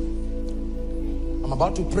 I'm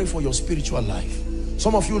about to pray for your spiritual life.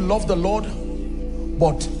 Some of you love the Lord,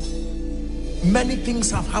 but many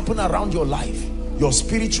things have happened around your life, your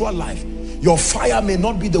spiritual life. Your fire may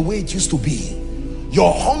not be the way it used to be.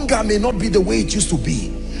 Your hunger may not be the way it used to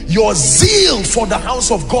be. Your zeal for the house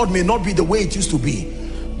of God may not be the way it used to be.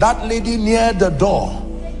 That lady near the door,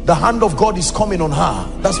 The hand of God is coming on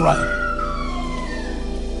her. That's right.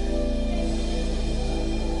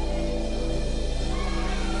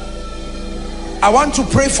 I want to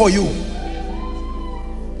pray for you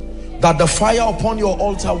that the fire upon your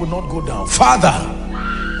altar will not go down. Father,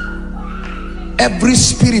 every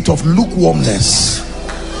spirit of lukewarmness,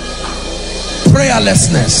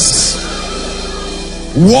 prayerlessness,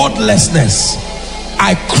 wordlessness,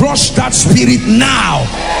 I crush that spirit now.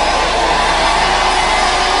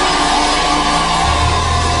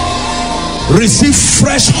 Receive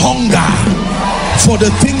fresh hunger for the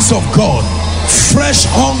things of God, fresh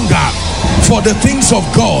hunger for the things of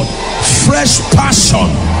God, fresh passion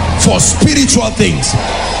for spiritual things.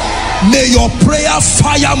 May your prayer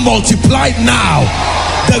fire multiply now.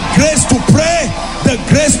 The grace to pray, the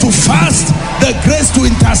grace to fast, the grace to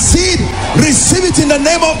intercede, receive it in the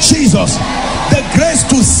name of Jesus. The grace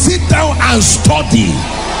to sit down and study,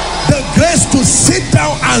 the grace to sit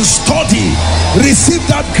down and study, receive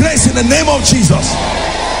that grace in the name of Jesus.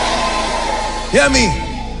 Hear me.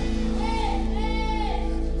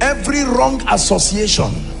 Every wrong association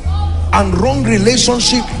and wrong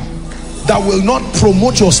relationship that will not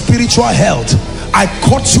promote your spiritual health, I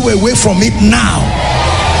cut you away from it now.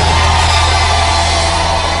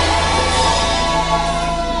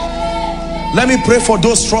 Let me pray for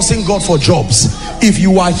those trusting God for jobs. If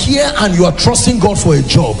you are here and you are trusting God for a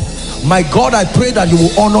job, my God, I pray that you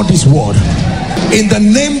will honor this word in the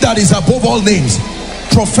name that is above all names.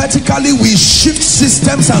 Prophetically, we shift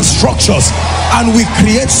systems and structures and we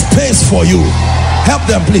create space for you. Help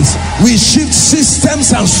them, please. We shift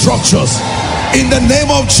systems and structures in the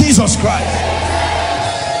name of Jesus Christ.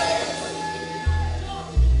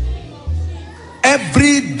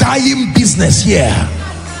 Every dying business here,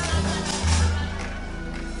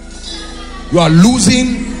 you are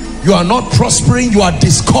losing, you are not prospering, you are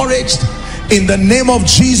discouraged, in the name of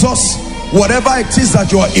Jesus, whatever it is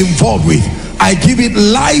that you are involved with, I give it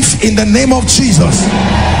life in the name of Jesus.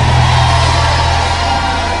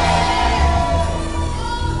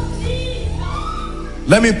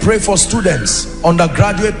 Let me pray for students,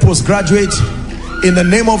 undergraduate, postgraduate, in the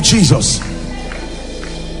name of Jesus.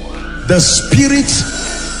 The spirit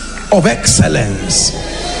of excellence,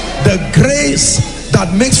 the grace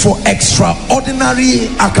that makes for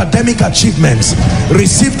extraordinary academic achievements,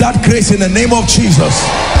 receive that grace in the name of Jesus.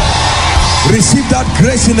 Receive that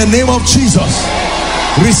grace in the name of Jesus.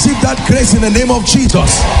 Receive that grace in the name of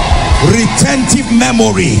Jesus. Retentive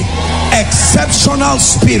memory, exceptional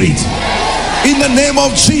spirit, in the name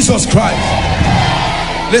of Jesus Christ.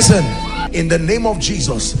 Listen, in the name of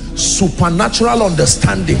Jesus, supernatural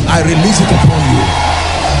understanding, I release it upon you.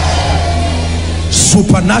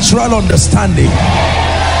 Supernatural understanding.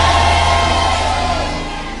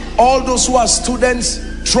 All those who are students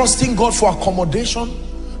trusting God for accommodation,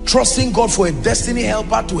 trusting God for a destiny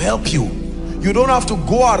helper to help you. You don't have to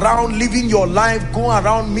go around living your life, go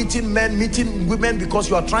around meeting men, meeting women because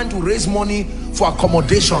you are trying to raise money for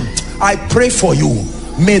accommodation. I pray for you.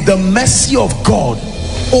 May the mercy of God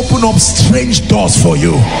open up strange doors for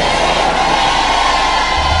you.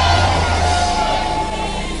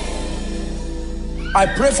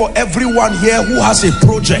 I pray for everyone here who has a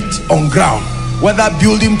project on ground, whether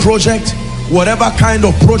building project, whatever kind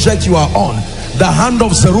of project you are on. The hand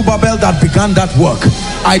of Zerubbabel that began that work,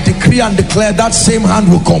 I decree and declare that same hand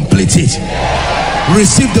will complete it.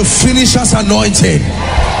 Receive the finisher's anointing.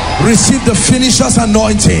 Receive the finisher's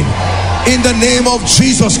anointing in the name of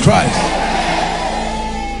Jesus Christ.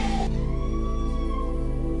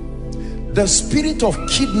 The spirit of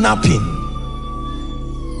kidnapping,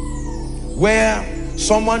 where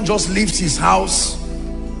someone just leaves his house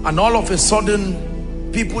and all of a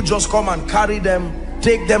sudden people just come and carry them,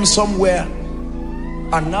 take them somewhere,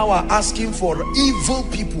 and now are asking for, evil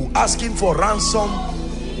people asking for ransom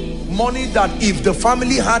money that if the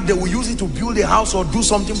family had, they will use it to build a house or do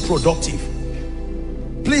something productive.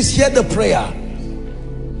 Please hear the prayer.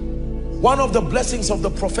 One of the blessings of the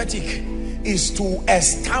prophetic is to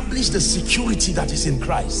establish the security that is in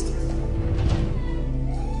Christ.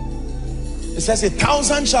 It says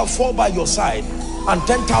 1,000 shall fall by your side and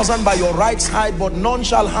 10,000 by your right side, but none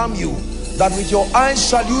shall harm you. That with your eyes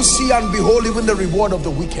shall you see and behold even the reward of the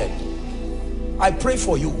wicked. I pray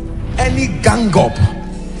for you. Any gang up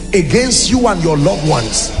against you and your loved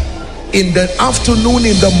ones, in the afternoon,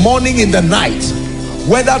 in the morning, in the night,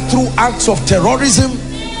 whether through acts of terrorism,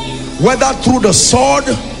 whether through the sword,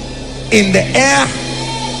 in the air,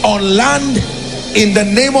 on land, in the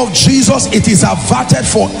name of Jesus, it is averted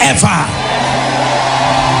forever.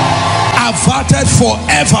 Averted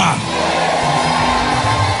forever.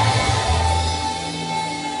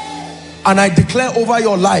 And I declare over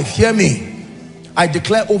your life, hear me, I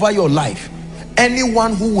declare over your life,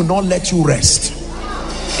 anyone who will not let you rest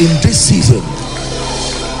in this season,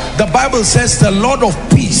 the Bible says the Lord of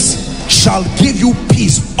peace shall give you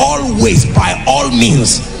peace always, by all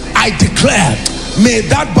means. I declare, may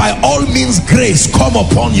that by all means grace come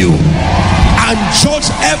upon you and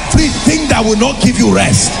judge everything that will not give you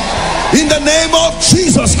rest in the name of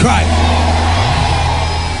Jesus Christ.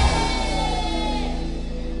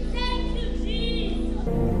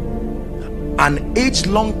 An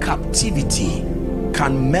age-long captivity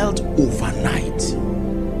can melt overnight.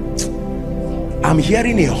 I'm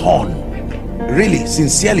hearing a horn, really,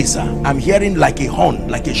 sincerely, sir. I'm hearing like a horn,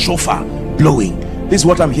 like a shofar blowing. This is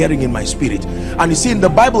what I'm hearing in my spirit. And you see, in the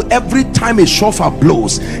Bible, every time a shofar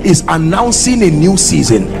blows is announcing a new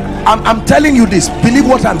season. I'm telling you this, believe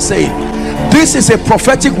what I'm saying. This is a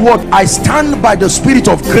prophetic word. I stand by the spirit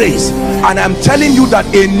of grace, and I'm telling you that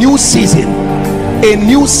a new season, a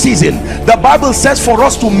new season. The Bible says for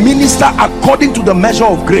us to minister according to the measure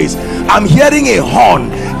of grace. I'm hearing a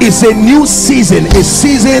horn. It's a new season, a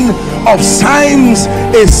season of signs,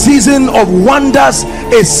 a season of wonders,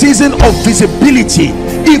 a season of visibility,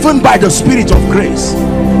 even by the spirit of grace.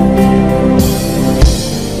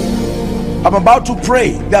 I'm about to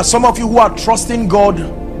pray. There are some of you who are trusting God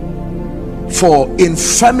for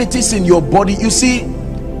infirmities in your body. You see,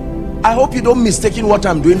 I hope you don't mistake what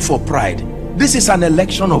I'm doing for pride. This is an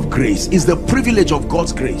election of grace. It's the privilege of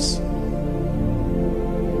God's grace.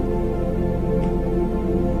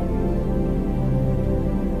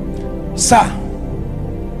 Sir,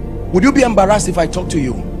 would you be embarrassed if I talk to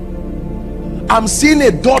you? I'm seeing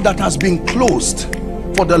a door that has been closed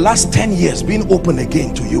for the last 10 years being opened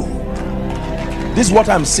again to you. This is what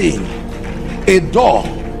I'm seeing. A door.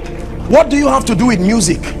 What do you have to do with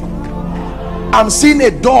music? I'm seeing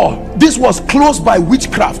a door. This was closed by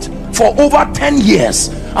witchcraft for over 10 years,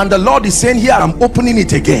 and the Lord is saying, here, I'm opening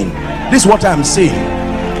it again. This is what I'm saying.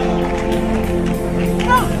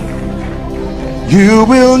 You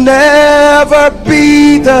will never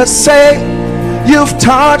be the same. You've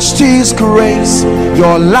touched His grace.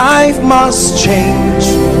 Your life must change.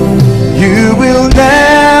 You will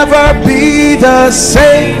never be the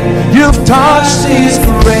same. You've touched His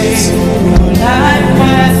grace. Your life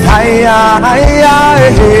must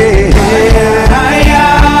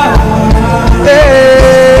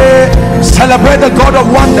celebrate the God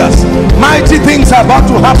of wonders. Mighty things are about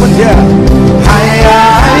to happen here.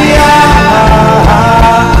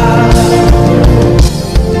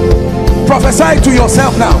 Prophesy to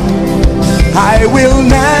yourself now. I will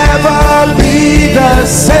never be the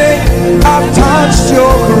same. I've touched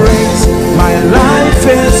your grace. My life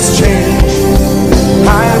is changed.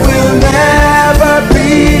 I will never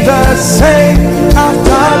be the same. I've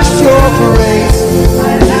touched your grace.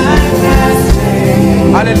 My life has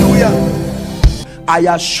changed. Hallelujah. I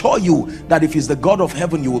assure you that if He's the God of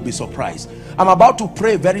heaven, you will be surprised. I'm about to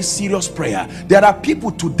pray a very serious prayer. There are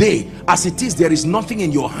people today, as it is, there is nothing in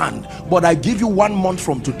your hand, but I give you 1 month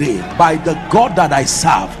from today, by the God that I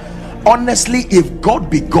serve, honestly, if God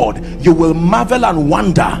be God, you will marvel and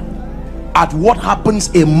wonder at what happens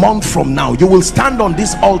a month from now. You will stand on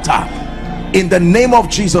this altar in the name of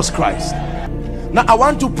Jesus Christ. Now I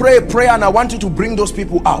want to pray a prayer, and I want you to bring those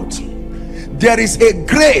people out. There is a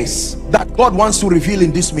grace that God wants to reveal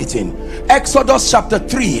in this meeting. Exodus chapter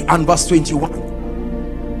 3 and verse 21.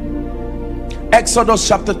 Exodus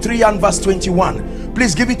chapter 3 and verse 21.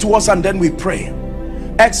 Please give it to us and then we pray.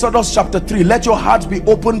 Exodus chapter 3. Let your hearts be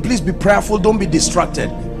open. Please be prayerful. Don't be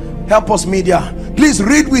distracted. Help us, media. Please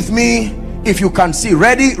read with me if you can see.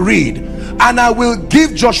 Ready? Read. And I will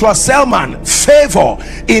give Joshua Selman favor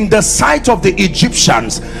in the sight of the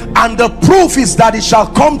Egyptians, and the proof is that it shall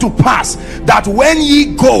come to pass that when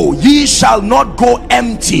ye go, ye shall not go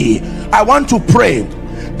empty. I want to pray.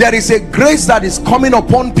 There is a grace that is coming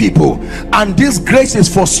upon people, and this grace is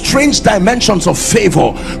for strange dimensions of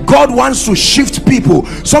favor. God wants to shift people.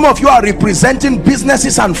 Some of you are representing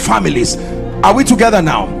businesses and families. Are we together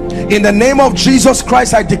now? In the name of Jesus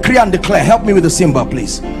Christ, I decree and declare. Help me with the symbol,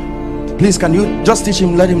 please. Please, can you just teach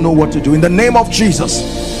him, let him know what to do. In the name of Jesus,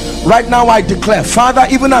 right now I declare, Father,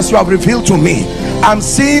 even as you have revealed to me, I'm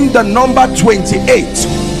seeing the number 28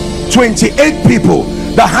 people.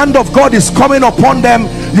 The hand of God is coming upon them.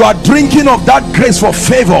 You are drinking of that grace for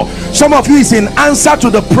favor. Some of you is in answer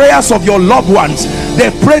to the prayers of your loved ones.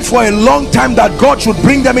 They prayed for a long time that God should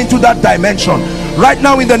bring them into that dimension. Right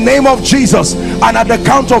now, in the name of Jesus, and at the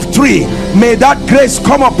count of 3, may that grace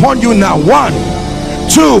come upon you now. 1,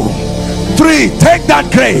 2, 3. Take that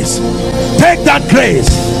grace. Take that grace.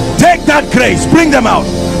 Take that grace. Bring them out.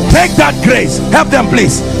 Take that grace. Help them,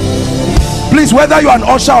 please. Please, whether you're an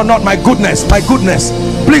usher or not, my goodness,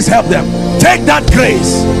 please help them. Take that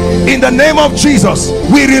grace in the name of Jesus.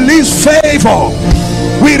 We release favor.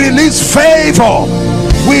 We release favor.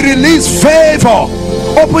 We release favor.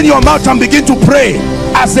 Open your mouth and begin to pray.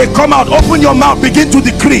 As they come out, open your mouth, begin to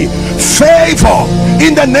decree favor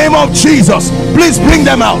in the name of Jesus. Please bring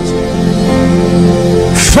them out.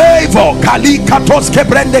 Favor.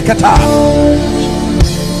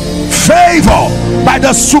 Favor by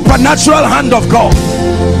the supernatural hand of God.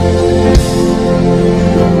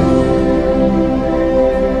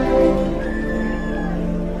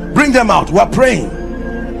 Bring them out. We're praying.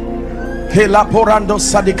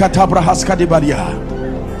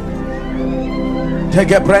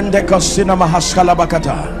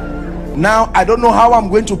 Now, I don't know how I'm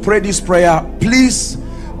going to pray this prayer. Please,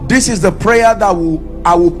 this is the prayer that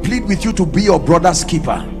I will plead with you to be your brother's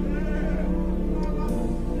keeper.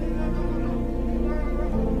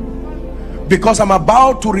 Because I'm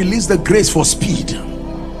about to release the grace for speed.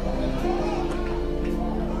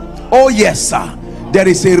 Oh yes, sir. There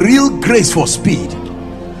is a real grace for speed.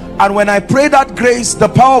 And when I pray that grace, the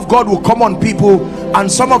power of God will come on people,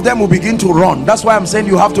 and some of them will begin to run. That's why I'm saying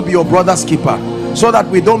you have to be your brother's keeper, so that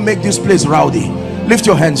we don't make this place rowdy. Lift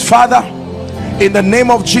your hands. Father, in the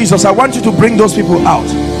name of Jesus, I want you to bring those people out.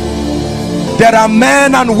 There are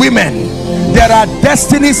men and women, there are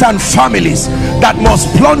destinies and families that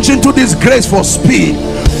must plunge into this grace for speed.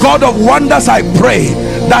 God of wonders, I pray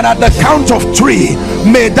that at the count of 3,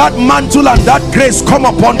 may that mantle and that grace come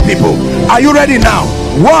upon people. Are you ready now?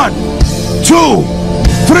 1, 2,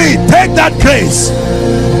 3. Take that grace.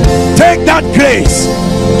 Take that grace.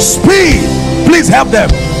 Speed. Please help them.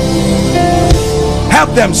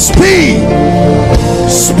 Help them. Speed.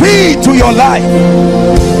 Speed to your life.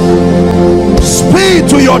 Speed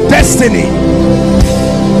to your destiny.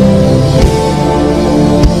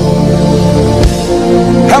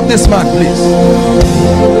 Help this man, please.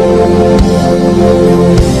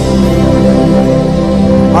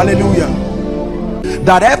 Hallelujah.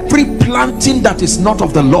 That every planting that is not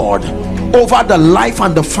of the Lord over the life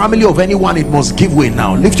and the family of anyone, it must give way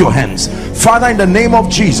now. Lift your hands. Father, in the name of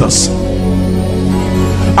Jesus,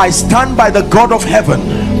 I stand by the God of heaven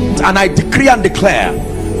and I decree and declare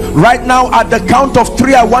right now, at the count of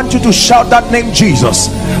 3, I want you to shout that name, Jesus.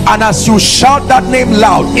 And as you shout that name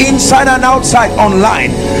loud, inside and outside,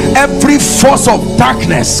 online, every force of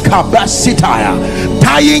darkness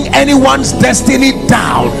tying anyone's destiny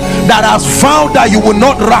down, that has vowed that you will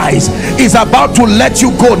not rise, is about to let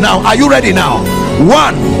you go now. Are you ready now?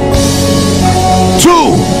 1,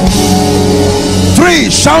 2, 3.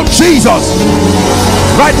 Shout Jesus.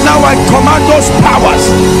 Right now I command those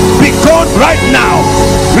powers, be gone right now.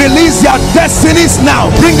 Release their destinies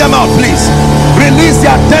now. Bring them out, please. Release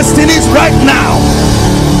their destinies right now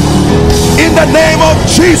in the name of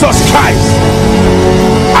Jesus Christ.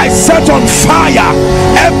 I set on fire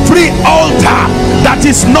every altar that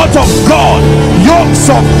is not of God.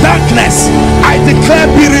 Yokes of darkness, I declare,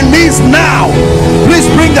 be released now. Please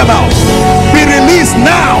bring them out. Be released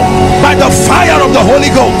now by the fire of the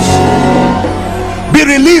Holy Ghost. Be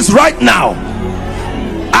released right now.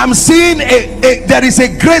 I'm seeing there is a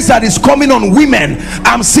grace that is coming on women.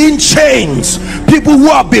 I'm seeing chains, people who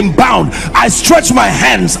have been bound. I stretch my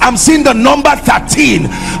hands. I'm seeing the number 13.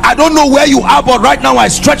 I don't know where you are, but right now I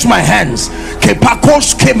stretch my hands. In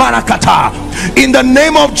the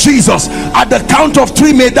name of Jesus, at the count of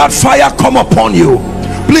 3, may that fire come upon you.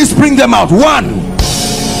 Please bring them out. 1,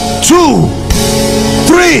 2,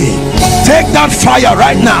 3. Take that fire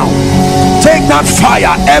right now. Take that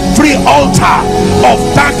fire. Every altar of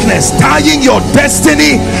darkness tying your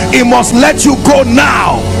destiny, it must let you go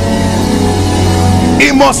now.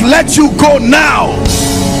 It must let you go now.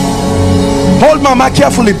 Hold mama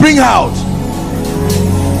carefully. Bring out.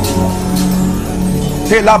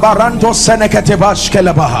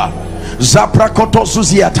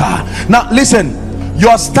 Now listen,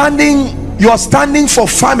 you're standing for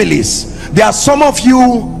families. There are some of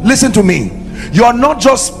you, listen to me, you are not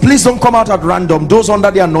just, please don't come out at random. Those under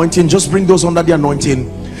the anointing, just bring those under the anointing.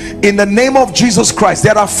 In the name of Jesus Christ,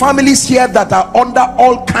 there are families here that are under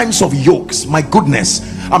all kinds of yokes. My goodness,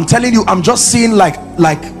 I'm telling you, I'm just seeing like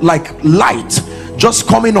light just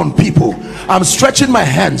coming on people. I'm stretching my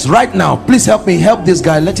hands right now. Please help me, help this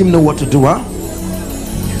guy, let him know what to do.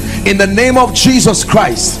 In the name of Jesus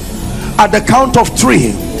Christ, at the count of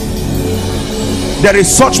 3, there is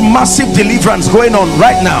such massive deliverance going on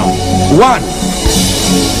right now. 1,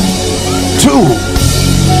 2,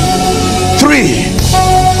 3.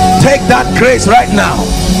 Take that grace right now.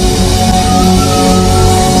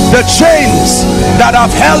 The chains that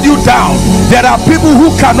have held you down, there are people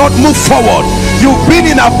who cannot move forward. You've been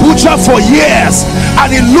in Abuja for years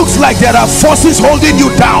and it looks like there are forces holding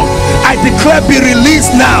you down. I declare, be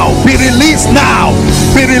released now, be released now,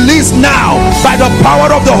 be released now by the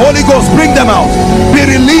power of the Holy Ghost. Bring them out. Be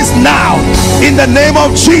released now in the name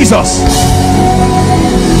of Jesus.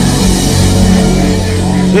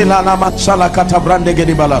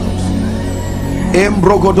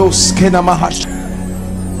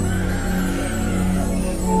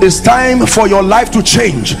 It's time for your life to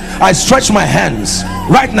change. I stretch my hands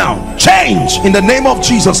right now. Change in the name of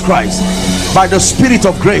Jesus Christ by the Spirit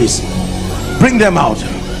of grace. Bring them out.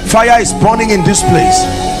 Fire is burning in this place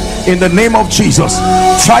in the name of Jesus.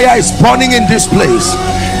 Fire is burning in this place.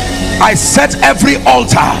 I set every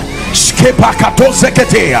altar.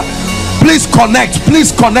 Please connect,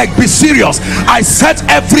 please connect, be serious. I set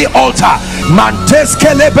every altar.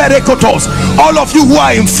 All of you who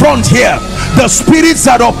are in front here, the spirits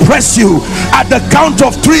that oppress you, at the count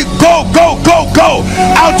of 3, go, go, go, go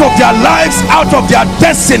out of their lives, out of their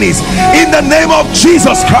destinies, in the name of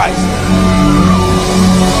Jesus Christ.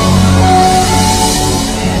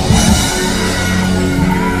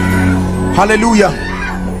 Hallelujah.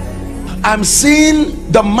 I'm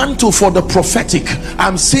seeing the mantle for the prophetic.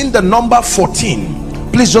 I'm seeing the number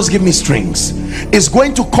 14. Please just give me strings. It's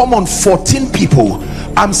going to come on 14 people.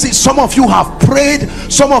 I'm seeing some of you have prayed,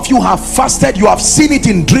 some of you have fasted, you have seen it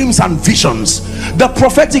in dreams and visions. The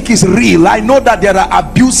prophetic is real. I know that there are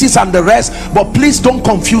abuses and the rest, but please don't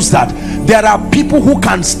confuse that. There are people who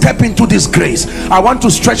can step into this grace. I want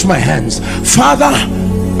to stretch my hands. Father,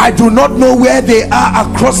 I do not know where they are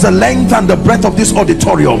across the length and the breadth of this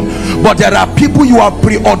auditorium, but there are people you are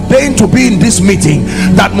preordained to be in this meeting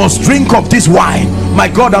that must drink of this wine. My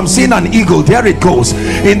God, I'm seeing an eagle. There it goes.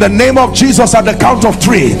 In the name of Jesus, at the count of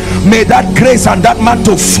 3, may that grace and that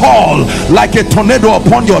mantle fall like a tornado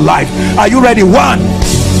upon your life. Are you ready? 1,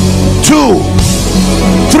 2,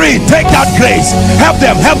 3. Take that grace. Help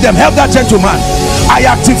them, help them, help that gentleman. I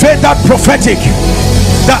activate that prophetic.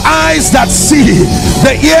 The eyes that see,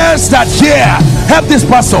 the ears that hear. Help this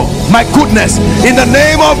pastor. My goodness, in the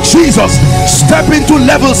name of Jesus, step into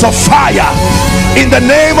levels of fire. In the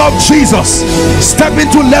name of Jesus, step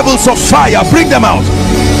into levels of fire. Bring them out.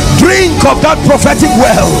 Drink of that prophetic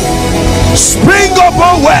well. Spring up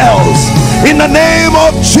our wells in the name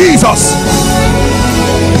of Jesus.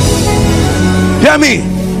 Hear me.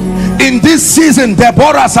 In this season,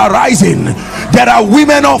 Deborahs are rising. There are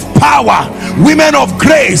women of power, women of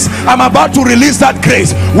grace. I'm about to release that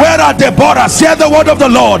grace. Where are Deborahs? Hear the word of the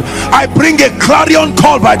Lord. I bring a clarion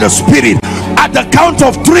call by the Spirit. At the count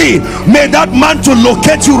of 3, may that mantle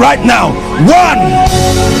locate you right now.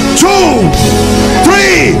 1, 2,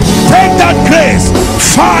 3. Take that grace.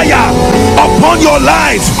 Fire upon your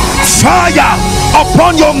life. Fire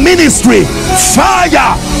upon your ministry.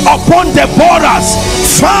 Fire upon Deborahs.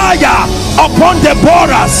 Fire upon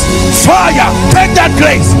Deborahs. Fire. Take that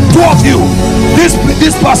grace. 2 of you.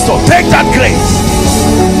 This pastor, take that grace.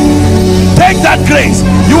 Take that grace.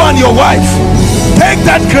 You and your wife, take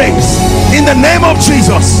that grace in the name of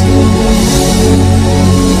Jesus.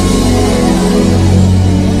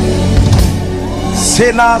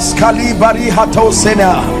 Senas kalibari hato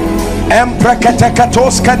sena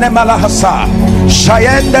empreketekatos kanemalahasa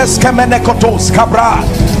shayendes kemenekotos kabra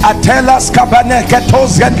atelas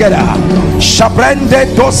kabaneketos gengera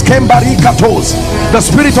shabrende dos kembarikatos. The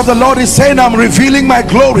Spirit of the Lord is saying, I'm revealing my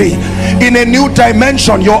glory in a new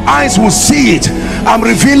dimension. Your eyes will see it. I'm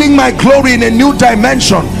revealing my glory in a new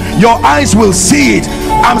dimension. Your eyes will see it.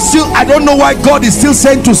 I don't know why God is still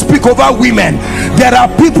saying to speak over women. There are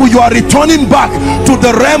people, you are returning back to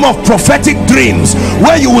the realm of prophetic dreams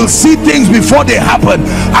where you will see things before they happen.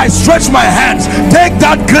 I stretch my hands. Take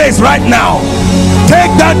that grace right now.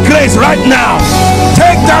 Take that grace right now.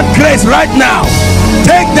 Take that grace right now.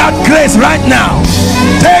 Take that grace right now.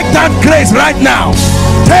 Take that grace right now.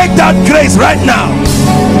 Take that grace right now.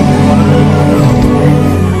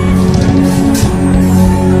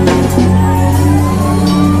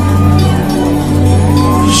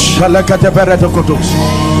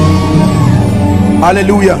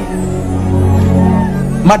 Hallelujah.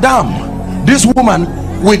 Madam, this woman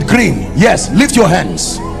with green, yes, lift your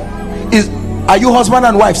hands. Are you husband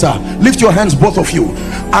and wife, sir? Lift your hands, both of you.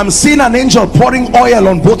 I'm seeing an angel pouring oil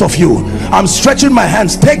on both of you. I'm stretching my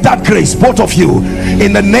hands. Take that grace, both of you,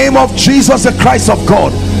 in the name of Jesus the Christ of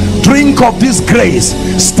God. Drink of this grace.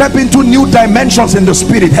 Step into new dimensions in the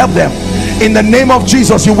Spirit. Help them in the name of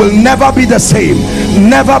Jesus. You will never be the same.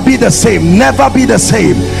 Never be the same. Never be the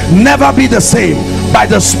same. Never be the same. By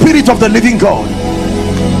the Spirit of the living God.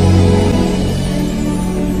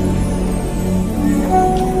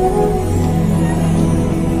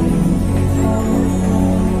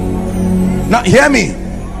 Now hear me.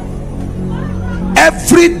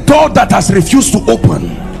 Every door that has refused to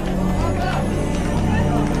open,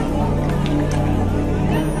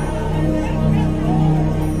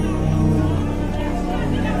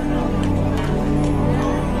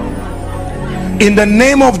 in the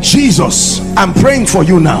name of Jesus, I'm praying for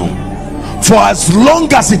you now. For as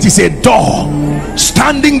long as it is a door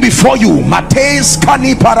standing before you, Mateus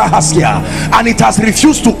Kani Parahaskia, and it has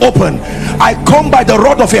refused to open, I come by the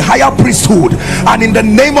rod of a higher priesthood, and in the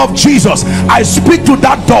name of Jesus I speak to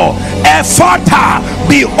that door. Ephata,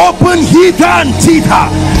 be open hither and thither.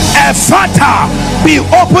 Ephata, be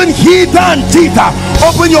open hither and thither.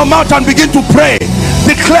 Open your mouth and begin to pray.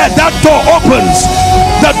 Declare that door opens,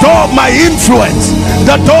 the door of my influence,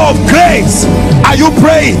 the door of grace. Are you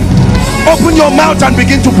praying? Open your mouth and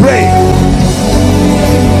begin to pray.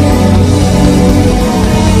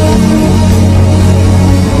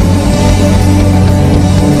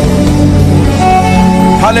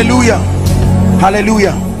 Hallelujah,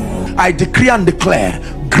 hallelujah. I decree and declare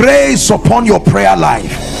grace upon your prayer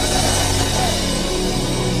life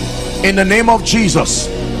in the name of Jesus.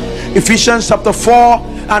 Ephesians chapter 4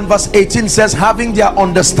 and verse 18 says, having their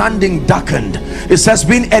understanding darkened, it says,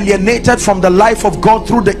 being alienated from the life of God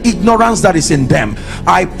through the ignorance that is in them.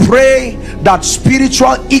 I pray that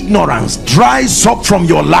spiritual ignorance dries up from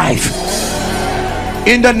your life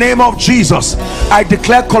in the name of Jesus. I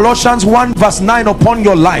declare Colossians 1 verse 9 upon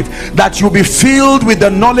your life, that you be filled with the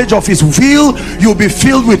knowledge of his will, you'll be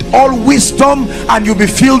filled with all wisdom, and you'll be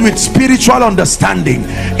filled with spiritual understanding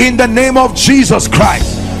in the name of Jesus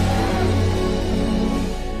Christ.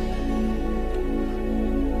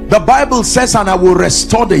 The Bible says, and I will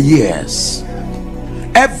restore the years,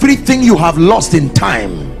 everything you have lost in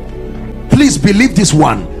time. Please believe this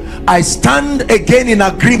one. I stand again in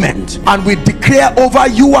agreement, and we declare over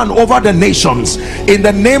you and over the nations, in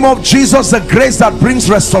the name of Jesus, the grace that brings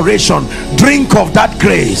restoration. Drink of that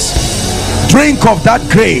grace, drink of that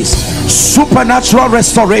grace, supernatural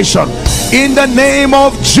restoration in the name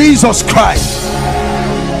of Jesus Christ.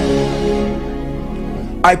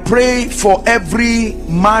 I pray for every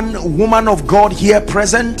man, woman of God here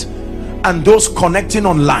present and those connecting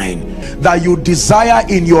online, that you desire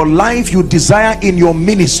in your life, you desire in your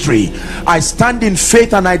ministry. I stand in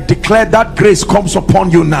faith and I declare that grace comes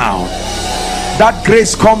upon you now. That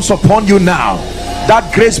grace comes upon you now.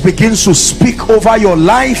 That grace begins to speak over your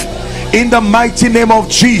life in the mighty name of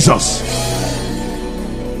Jesus.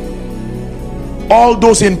 All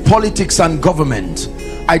those in politics and government,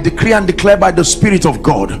 I decree and declare by the Spirit of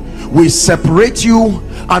God, we separate you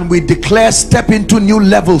and we declare step into new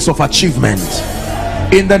levels of achievement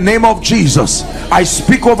in the name of Jesus. I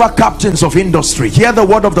speak over captains of industry. Hear the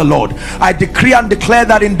word of the Lord. I decree and declare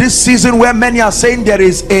that in this season where many are saying there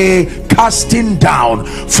is a casting down,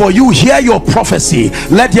 for you, hear your prophecy.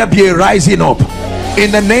 Let there be a rising up in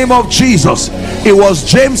the name of Jesus. It was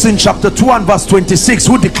James in chapter 2 and verse 26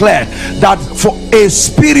 who declared that for a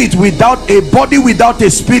spirit without a body, without a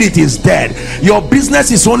spirit is dead. Your business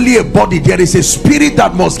is only a body. There is a spirit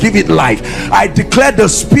that must give it life. I declare the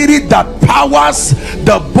spirit that powers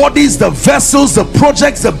the bodies, the vessels, the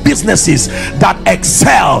projects, the businesses that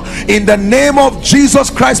excel, in the name of Jesus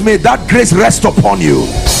Christ, may that grace rest upon you.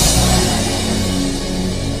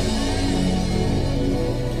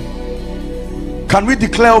 Can we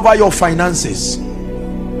declare over your finances?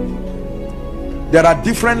 There are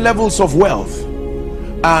different levels of wealth,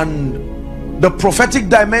 and the prophetic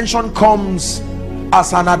dimension comes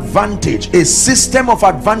as an advantage, a system of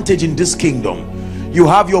advantage in this kingdom. You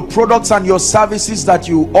have your products and your services that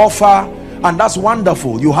you offer, and that's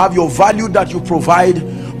wonderful. You have your value that you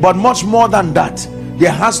provide, but much more than that,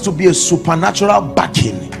 there has to be a supernatural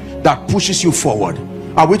backing that pushes you forward.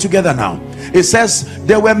 Are we together now? It says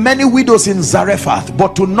there were many widows in Zarephath,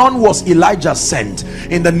 but to none was Elijah sent.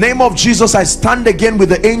 In the name of Jesus, I stand again with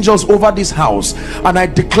the angels over this house, and I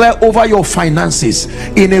declare over your finances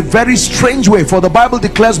in a very strange way. For the Bible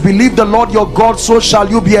declares, believe the Lord your God, so shall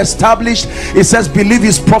you be established. It says, believe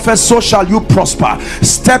his prophets, so shall you prosper.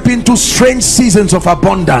 Step into strange seasons of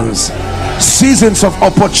abundance, seasons of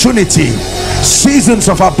opportunity, seasons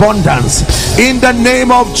of abundance in the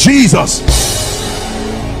name of Jesus.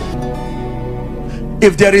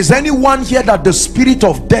 If there is anyone here that the spirit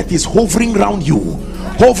of death is hovering around you,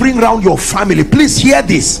 hovering around your family, please hear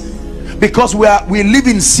this, because we live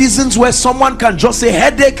in seasons where someone can just say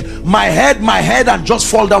headache, my head, and just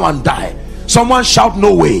fall down and die. Someone shout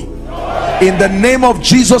no way. In the name of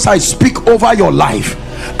Jesus, I speak over your life.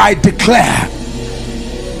 I declare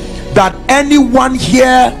that anyone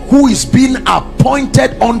here who is being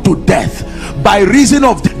appointed unto death by reason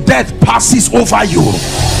of the death passes over you.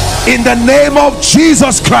 In the name of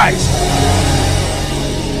Jesus Christ.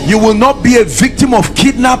 You will not be a victim of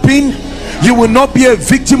kidnapping. You will not be a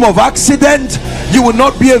victim of accident. You will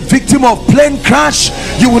not be a victim of plane crash.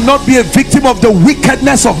 You will not be a victim of the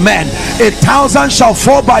wickedness of men. 1,000 shall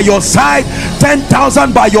fall by your side,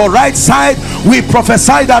 10,000 by your right side. We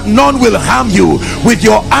prophesy that none will harm you. With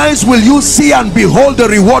your eyes will you see and behold the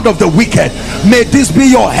reward of the wicked. May this be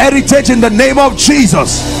your heritage in the name of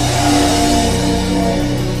Jesus.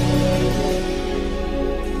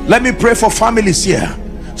 Let me pray for families here.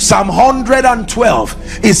 Psalm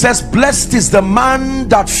 112, it says, blessed is the man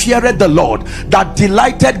that feareth the Lord, that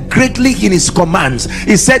delighted greatly in his commands.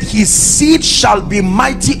 He said his seed shall be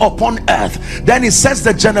mighty upon earth. Then it says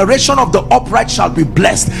the generation of the upright shall be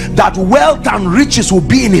blessed, that wealth and riches will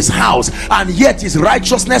be in his house, and yet his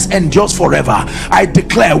righteousness endures forever. I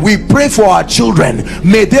declare, we pray for our children,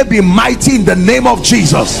 may they be mighty in the name of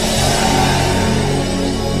Jesus.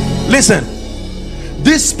 Listen,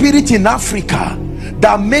 this spirit in Africa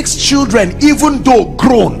that makes children, even though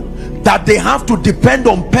grown, that they have to depend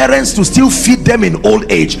on parents to still feed them in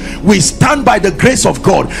old age, we stand by the grace of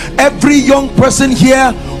God. Every young person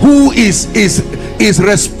here who is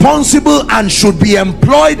responsible and should be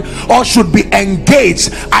employed or should be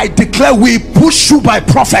engaged, I declare we push you by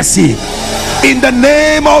prophecy in the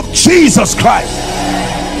name of Jesus Christ.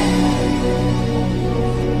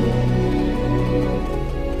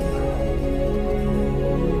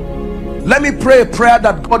 Let me pray a prayer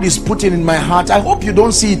that God is putting in my heart. I hope you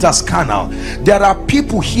don't see it as carnal. There are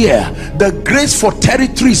people here, the grace for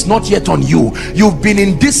territory is not yet on you. You've been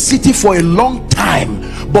in this city for a long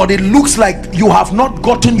time, but it looks like you have not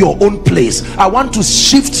gotten your own place. I want to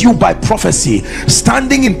shift you by prophecy,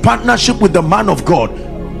 standing in partnership with the man of God.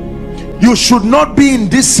 You should not be in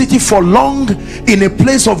this city for long, in a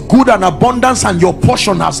place of good and abundance, and your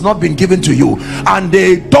portion has not been given to you. And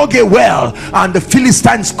they dug a well and the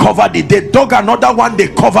Philistines covered it. They dug another one, they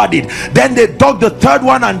covered it. Then they dug the third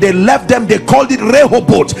one and they left them. They called it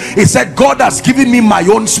Rehoboth. He said, God has given me my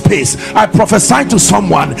own space. I prophesy to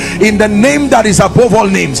someone in the name that is above all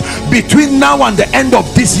names, between now and the end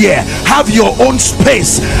of this year, have your own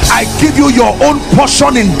space. I give you your own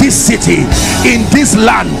portion in this city, in this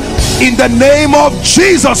land, in the name of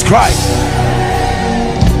Jesus Christ.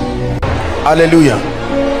 Hallelujah.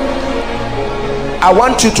 I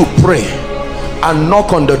want you to pray and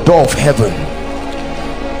knock on the door of heaven.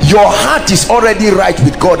 Your heart is already right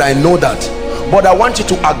with God, I know that, but I want you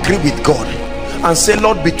to agree with God and say,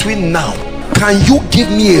 Lord, between now, can you give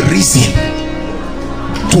me a reason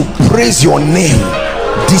to praise your name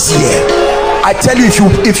this year? I tell you,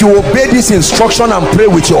 if you obey this instruction and pray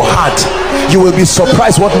with your heart, you will be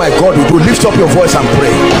surprised what my God will do. Lift up your voice and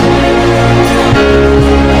pray.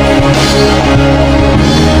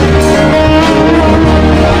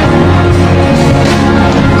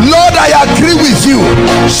 Lord, I agree with you.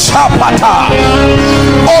 Shapata.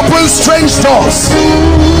 Open strange doors.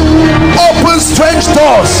 Open strange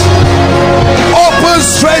doors. Open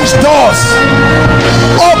strange doors.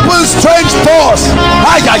 Open strange doors.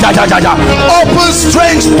 Open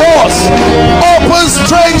strange doors. Open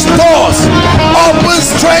strange doors. Open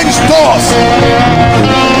strange doors.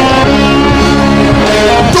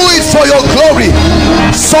 Do it for your glory.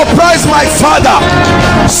 Surprise my father.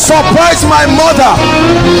 Surprise my mother.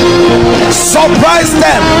 Surprise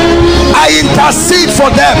them. I intercede for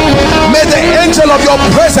them. May the angel of your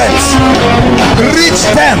presence reach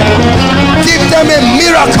them. Give them a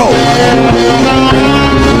miracle.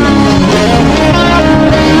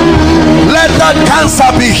 Let that cancer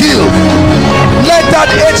be healed. Let that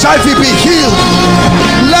HIV be healed.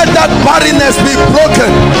 Let that barrenness be broken.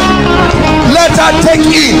 Let her take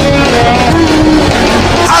in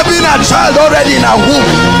having a child already in her womb.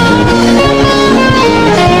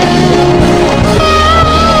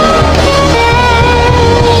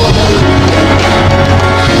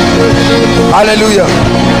 Hallelujah.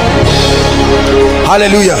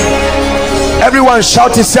 Hallelujah. Everyone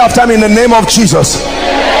shout it after me in the name of Jesus.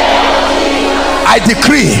 I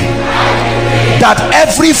decree that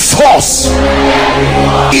every force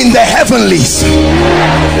in the heavenlies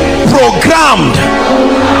programmed,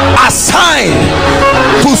 assigned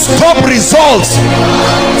to stop results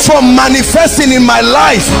from manifesting in my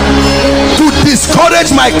life, to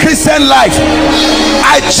discourage my Christian life,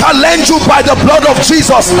 I challenge you by the blood of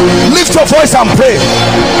Jesus. Lift your voice and pray.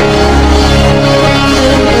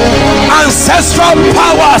 Ancestral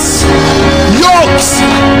powers, yokes,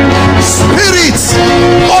 spirits,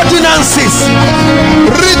 ordinances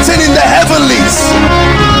written in the heavenlies,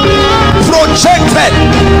 projected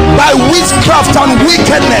by witchcraft and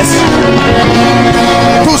wickedness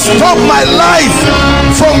to stop my life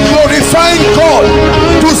from glorifying God,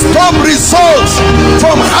 to stop results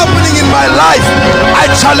from happening in my life, I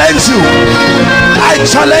challenge you. I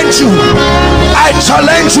challenge you. I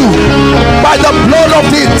challenge you by the blood of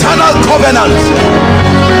the eternal covenant.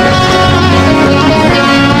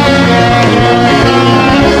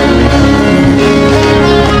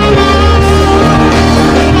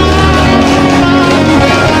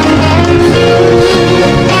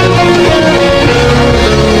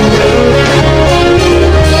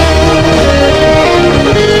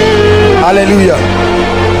 Hallelujah.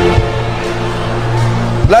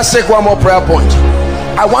 Let's take one more prayer point.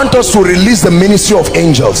 I want us to release the ministry of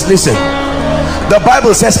angels. Listen, the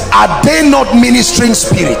Bible says, are they not ministering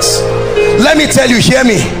spirits? Let me tell you, hear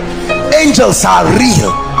me, angels are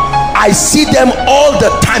real. I see them all the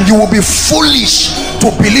time. You will be foolish to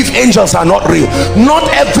believe angels are not real. Not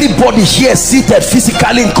everybody here seated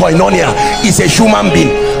physically in koinonia is a human being.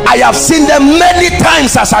 I have seen them many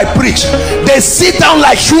times as I preach. They sit down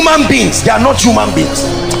like human beings. They are not human beings.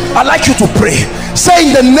 I'd like you to pray. Say,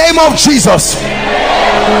 in the name of Jesus.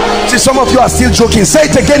 See, some of you are still joking. Say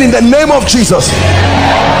it again, in the name of Jesus.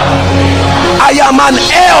 I am an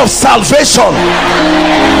heir of salvation.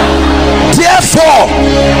 Therefore,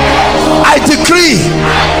 I decree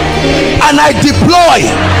and I deploy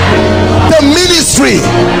the ministry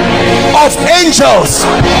of angels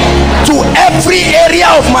to every area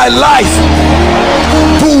of my life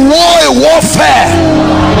to war a warfare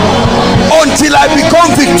until I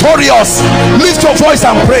become victorious. Lift your voice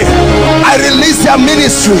and pray. I release their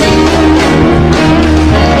ministry.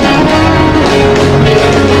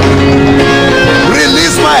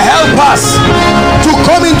 Release my helpers to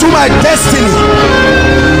come into my destiny.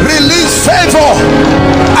 Release favor.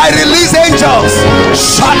 I release angels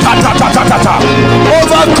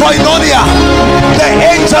over koinonia. The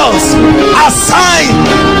angels assigned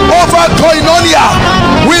over koinonia,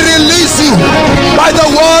 we release you by the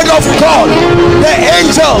word of God. The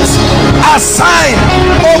angels assigned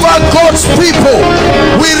over God's people,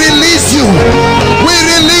 we release you. We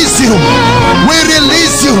release you. We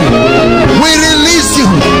release you. We release you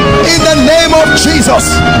in the name of Jesus.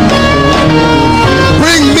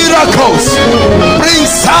 Bring miracles, bring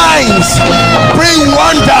signs, bring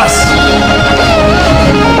wonders.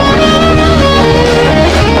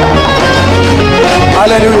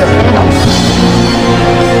 Hallelujah.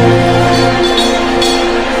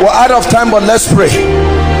 We're out of time, but let's pray.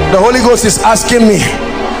 The Holy Ghost is asking me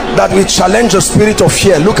that we challenge the spirit of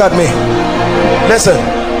fear. Look at me. Listen,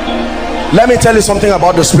 let me tell you something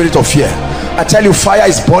about the spirit of fear. I tell you, fire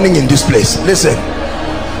is burning in this place. Listen,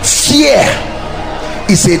 fear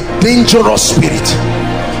is a dangerous spirit.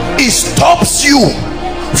 It stops you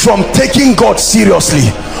from taking God seriously.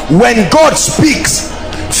 When God speaks,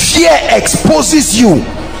 fear exposes you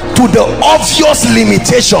to the obvious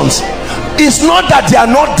limitations. It's not that they are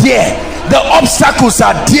not there, the obstacles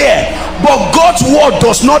are there, but God's word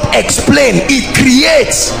does not explain, it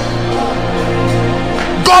creates.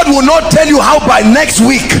 God will not tell you how by next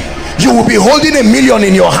week you will be holding $1 million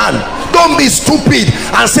in your hand. Don't be stupid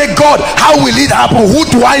and say, God, how will it happen? Who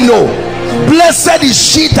do I know? Blessed is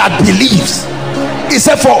she that believes. He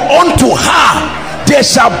said, for unto her there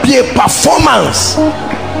shall be a performance.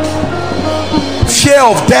 Fear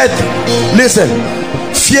of death, listen,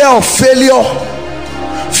 fear of failure,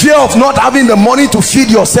 fear of not having the money to feed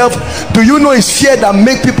yourself. Do you know it's fear that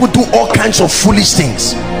make people do all kinds of foolish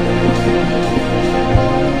things?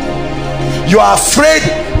 You are afraid,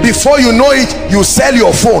 before you know it, you sell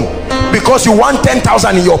your phone because you want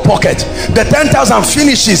 10,000 in your pocket. The 10,000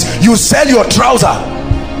 finishes, you sell your trouser.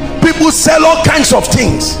 People sell all kinds of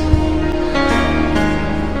things.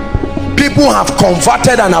 People have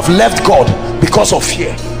converted and have left God because of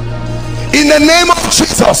fear. In the name of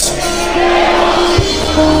Jesus,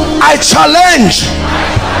 I challenge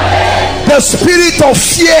the spirit of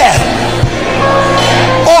fear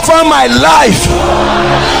over my life,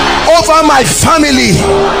 over my family,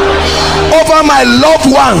 over my loved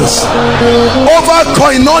ones, over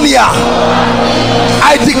koinonia.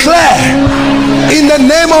 I declare in the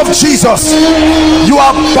name of Jesus, you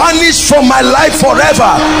are banished from my life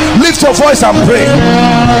forever. Lift your voice and pray.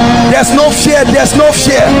 There's no fear, there's no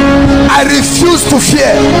fear. I refuse to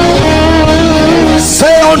fear.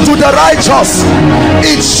 Say unto the righteous,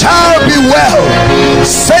 it shall be well.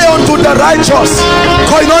 Say unto the righteous,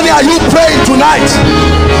 koinonia, are you praying tonight?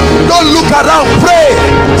 Don't look around, pray.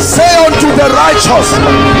 Say unto the righteous,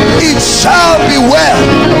 it shall be well.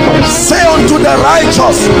 Say unto the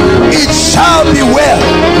righteous, it shall be well.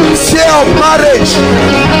 Fear of marriage,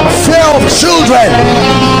 fear of children,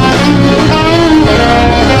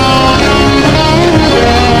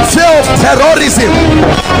 fear of terrorism.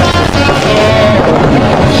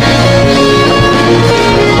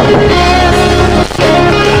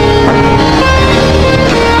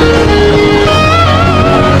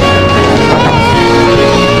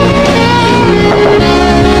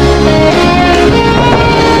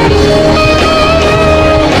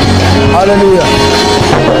 Hallelujah.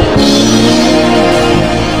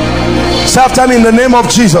 Say after me in the name of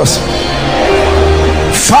Jesus.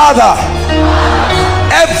 Father,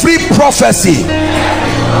 every prophecy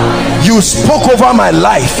you spoke over my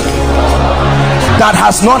life that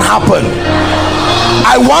has not happened,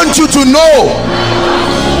 I want you to know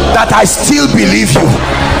that I still believe you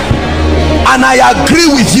and I agree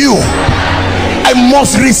with you. I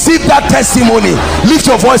must receive that testimony. Lift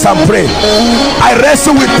your voice and pray. I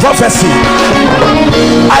wrestle with prophecy.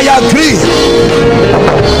 I agree.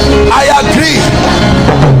 I agree.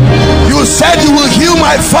 You said you will heal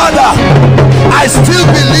my father. I still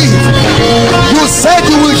believe. You said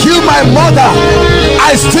you will heal my mother.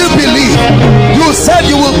 I still believe. You said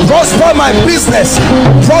you will prosper my business,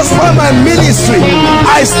 prosper my ministry.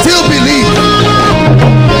 I still believe.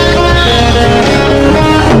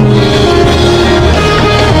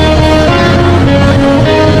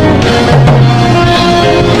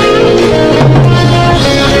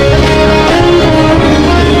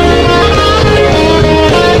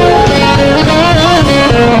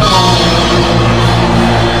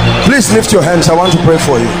 Please lift your hands. I want to pray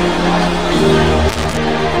for you.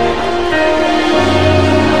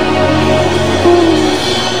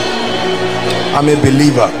 I'm a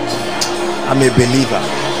believer. I'm a believer.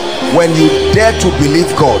 When you dare to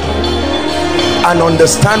believe God and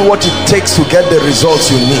understand what it takes to get the results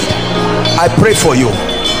you need, I pray for you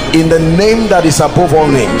in the name that is above all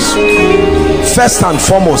names. First and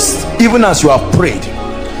foremost, even as you have prayed,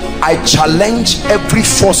 I challenge every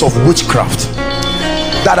force of witchcraft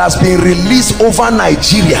that has been released over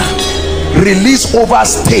Nigeria, released over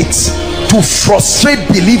states to frustrate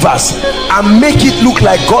believers and make it look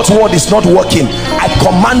like God's word is not working. I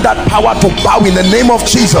command that power to bow in the name of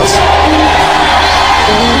Jesus.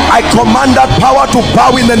 I command that power to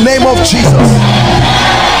bow in the name of Jesus.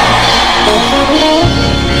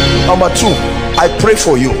 Number two, I pray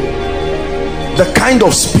for you the kind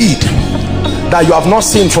of speed that you have not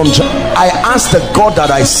seen from I ask the God that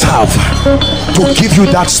I serve to give you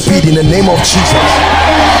that speed in the name of Jesus.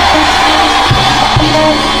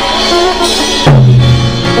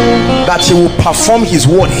 That he will perform his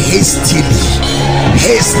word hastily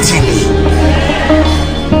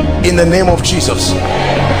in the name of Jesus.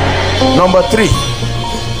 Number three,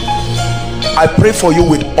 I pray for you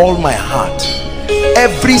with all my heart.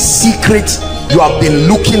 Every secret you have been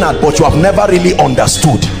looking at but you have never really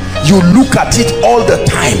understood, you look at it all the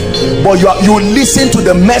time, but you listen to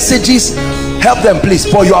the messages, help them please,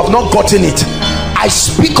 but you have not gotten it. I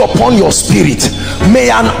speak upon your spirit.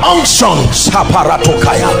 May an unction,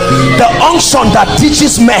 the unction that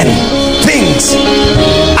teaches men things,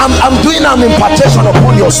 I'm doing an impartation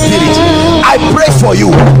upon your spirit. I pray for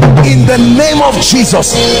you in the name of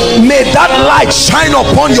Jesus. May that light shine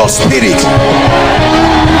upon your spirit.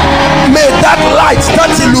 May that light,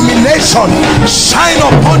 that illumination shine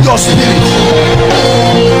upon your spirit.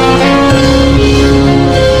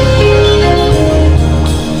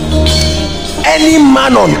 Any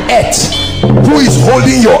man on earth who is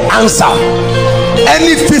holding your answer,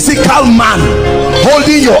 any physical man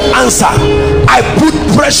holding your answer, I put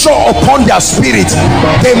pressure upon their spirit.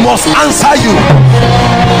 They must answer you.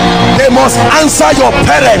 They must answer your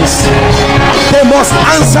parents. They must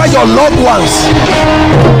answer your loved ones.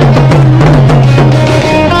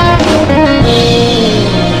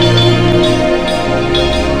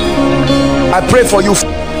 I pray for you.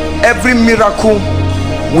 Every miracle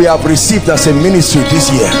we have received as a ministry this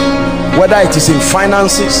year, whether it is in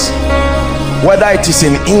finances, whether it is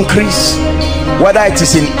in increase, whether it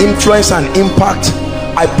is in influence and impact,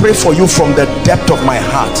 I pray for you from the depth of my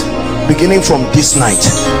heart, beginning from this night.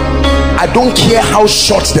 I don't care how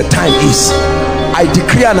short the time is. I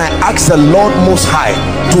decree and I ask the Lord Most High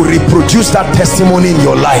to reproduce that testimony in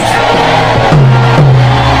your life.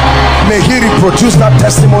 May he reproduce that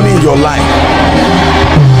testimony in your life.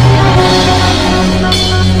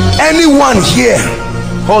 Anyone here,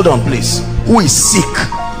 hold on please, who is sick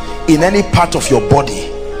in any part of your body,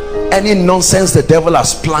 any nonsense the devil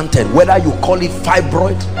has planted, whether you call it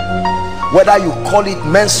fibroid, whether you call it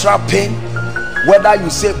menstrual pain, whether you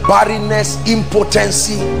say barrenness,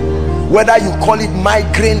 impotency, whether you call it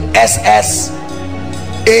migraine, SS,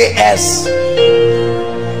 AS,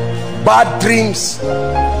 bad dreams,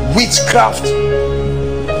 witchcraft,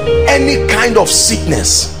 any kind of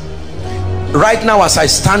sickness, right now as I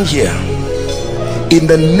stand here, in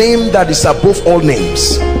the name that is above all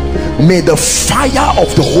names, may the fire of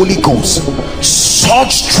the Holy Ghost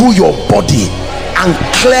surge through your body and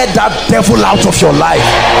clear that devil out of your life.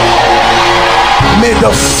 May the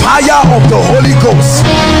fire of the Holy Ghost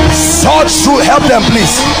surge through. Help them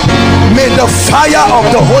please. May the fire of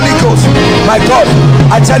the Holy Ghost, my God,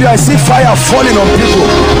 I tell you, I see fire falling on people.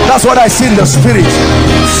 That's what I see in the spirit.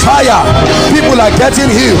 Fire. People are getting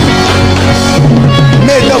healed.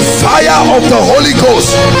 May the fire of the Holy Ghost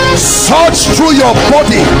surge through your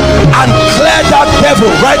body and clear that devil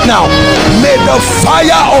right now. May the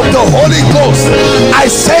fire of the Holy Ghost, I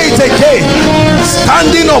say it again,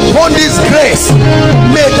 standing upon this grace,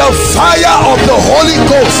 may the fire of the Holy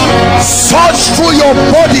Ghost surge through your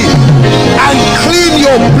body and clean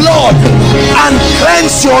your blood and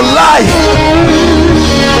cleanse your life.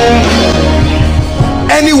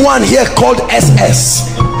 Anyone here called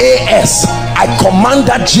SS, AS, I command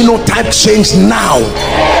that genotype change now.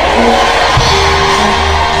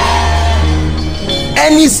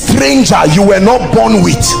 Any stranger you were not born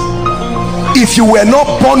with, if you were not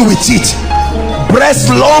born with it, breast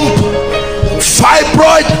lump,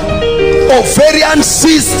 fibroid, ovarian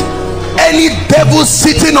cyst, any devil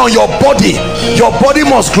sitting on your body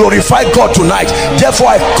must glorify God tonight.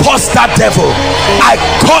 Therefore I curse that devil, I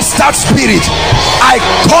curse that spirit, I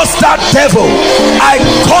curse that devil, I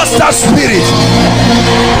curse that spirit.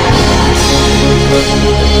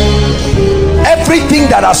 Everything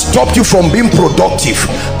that has stopped you from being productive,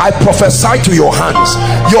 I prophesy to your hands.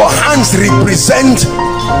 Your hands represent,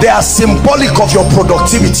 they are symbolic of your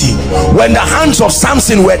productivity. When the hands of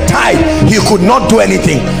Samson were tied, he could not do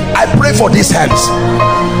anything. I pray for these hands.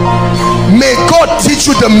 May God teach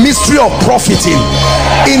you the mystery of profiting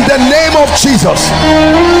in the name of Jesus.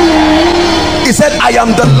 He said, I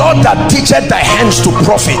am the Lord that teacheth thy hands to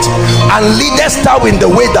profit, and leadest thou in the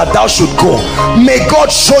way that thou should go. May God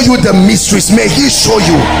show you the mysteries. May he show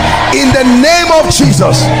you in the name of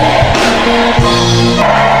Jesus.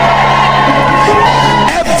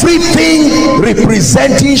 Everything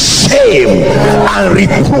representing shame and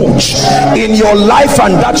reproach in your life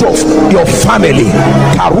and that of your family,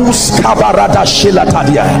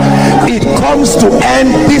 it comes to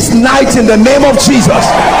end this night in the name of Jesus.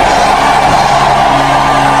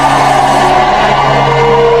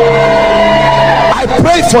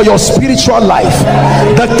 Pray for your spiritual life,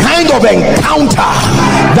 the kind of encounter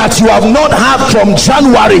that you have not had from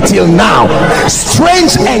January till now.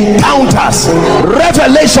 Strange encounters,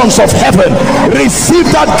 revelations of heaven. Receive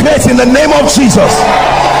that grace in the name of Jesus.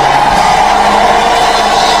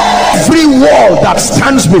 Every wall that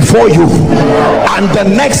stands before you and the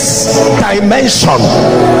next dimension,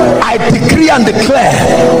 I decree and declare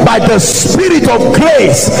by the spirit of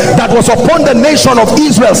grace that was upon the nation of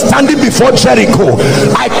Israel standing before Jericho,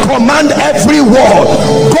 I command every wall,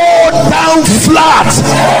 go down flat,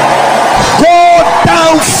 go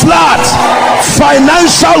down flat.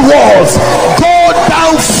 Financial walls, go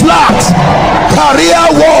down flat. Career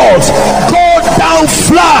walls, go down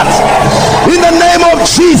flat in the name of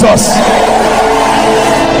Jesus.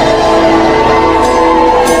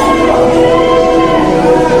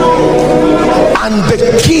 And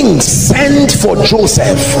the king sent for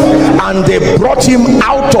Joseph, and they brought him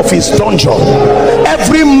out of his dungeon.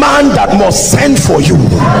 Every man that must send for you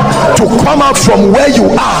to come out from where you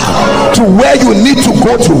are to where you need to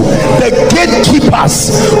go to, the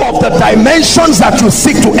gatekeepers of the dimensions that you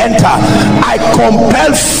seek to enter, I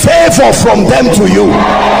compel favor from them to you.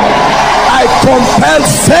 I compel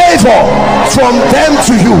favor from them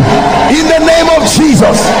to you in the name of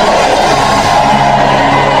Jesus.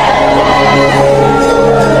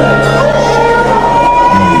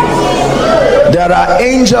 There are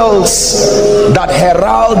angels that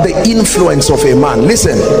herald the influence of a man.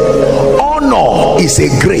 Listen, honor is a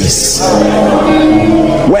grace.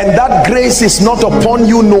 When that grace is not upon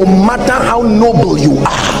you, no matter how noble you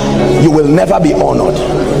are, you will never be honored.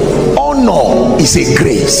 Honor is a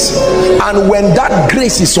grace, and when that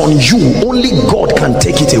grace is on you, only God can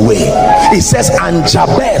take it away. It says, and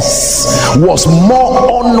Jabez was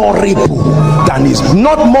more honorable than his,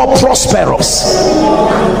 not more prosperous,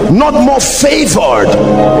 not more favored,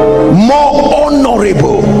 more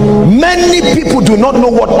honorable. Many people do not know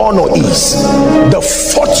what honor is. The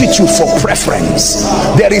fortitude for preference.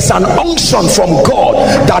 There is an unction from God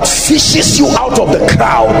that fishes you out of the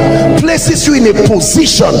crowd, places you in a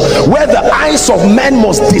position where the eyes of men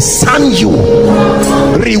must discern you,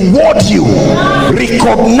 reward you,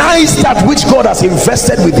 recognize that which God has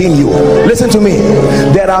invested within you. Listen to me,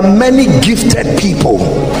 there are many gifted people.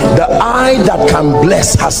 The eye that can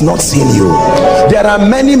bless has not seen you. There are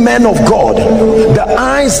many men of God, the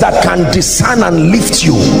eyes that that can discern and lift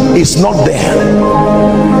you is not there.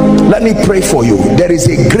 Let me pray for you. There is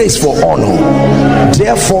a grace for honor.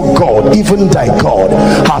 Therefore God, even thy God,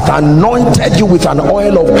 hath anointed you with an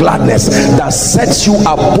oil of gladness that sets you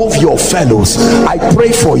above your fellows. I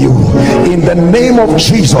pray for you in the name of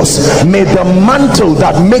Jesus. May the mantle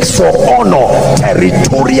that makes for honor,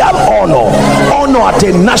 territorial honor, honor at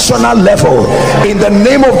a national level, in the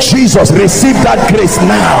name of Jesus, receive that grace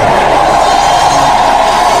now.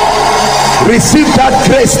 Receive that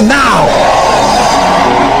grace now.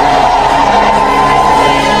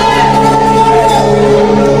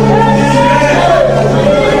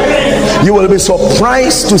 You will be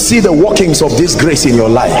surprised to see the workings of this grace in your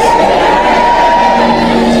life.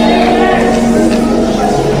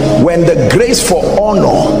 When the grace for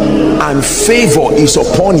honor and favor is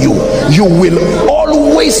upon you, you will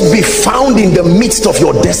always be found in the midst of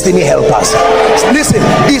your destiny helpers. Listen,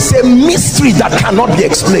 it's a mystery that cannot be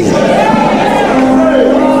explained.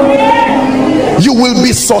 You will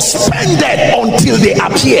be suspended until they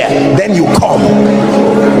appear, then you come.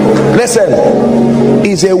 Listen,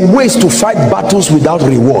 it's a waste to fight battles without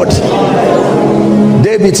reward.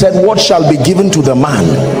 David said, what shall be given to the man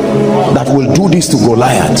that will do this to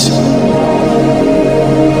Goliath?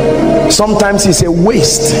 Sometimes it's a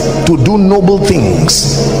waste to do noble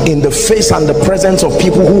things in the face and the presence of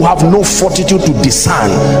people who have no fortitude to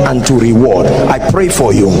discern and to reward. I pray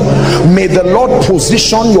for you. May the Lord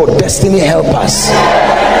position your destiny helpers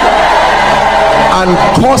and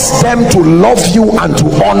cause them to love you and to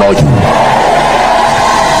honor you.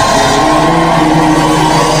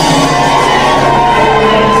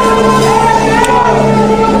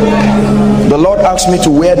 The Lord asked me to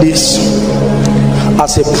wear this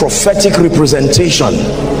as a prophetic representation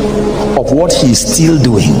of what he is still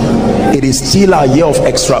doing. It is still a year of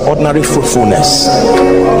extraordinary fruitfulness.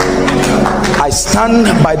 I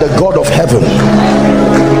stand by the God of heaven.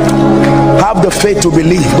 Have the faith to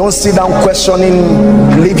believe. Don't sit down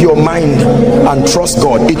questioning. Leave your mind and trust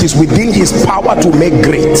God. It is within his power to make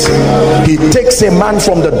great. He takes a man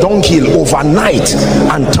from the dunghill overnight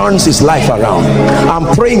and turns his life around.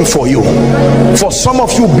 I'm praying for you. For some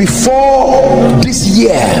of you, before this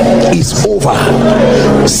year is over,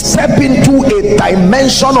 step into a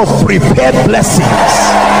dimension of prepared blessings.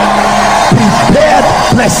 Prepared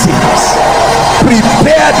blessings.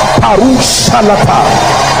 Prepared parushalata.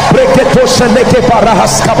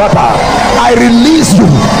 I release you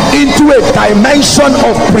into a dimension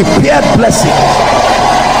of prepared blessing.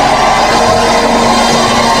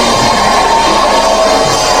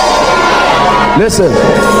 Listen,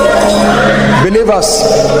 believers,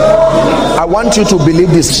 I want you to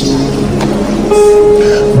believe this.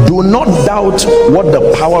 Do not doubt what the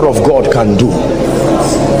power of God can do.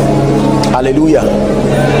 Hallelujah.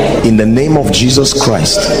 In the name of Jesus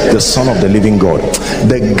Christ, the Son of the living God,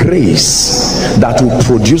 the grace that will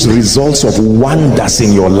produce results of wonders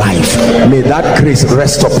in your life, may that grace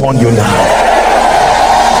rest upon you now.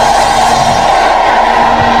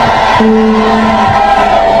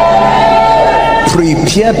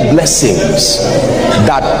 Prepared blessings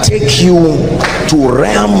that take you to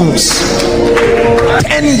realms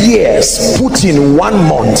 10 years put in 1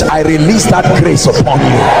 month. I release that grace upon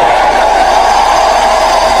you.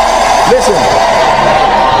 Listen,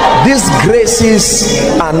 these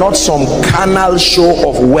graces are not some carnal show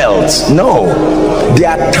of wealth. No, they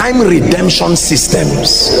are time redemption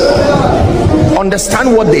systems.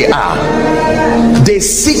 Understand what they are. They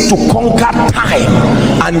seek to conquer time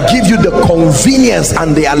and give you the convenience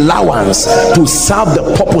and the allowance to serve the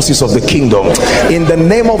purposes of the kingdom. In the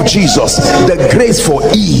name of Jesus, the grace for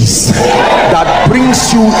ease that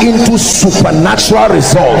brings you into supernatural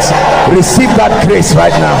results, receive that grace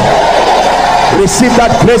right now. Receive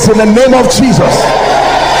that grace in the name of Jesus.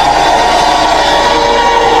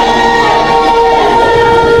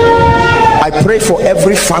 I pray for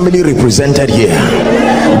every family represented here.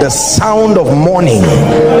 The sound of mourning,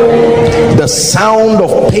 the sound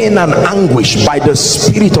of pain and anguish by the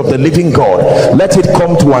Spirit of the living God, let it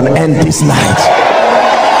come to an end this night.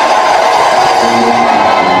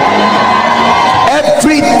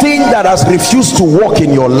 Everything that has refused to walk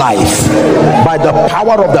in your life, by the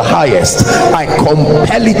power of the highest, I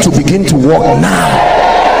compel it to begin to walk now.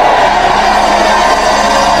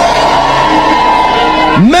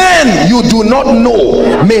 Men you do not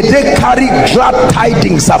know, may they carry glad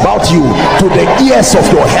tidings about you to the ears of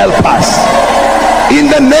your helpers. In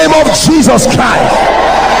the name of Jesus Christ,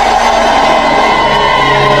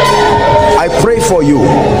 I pray for you.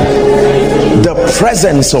 The the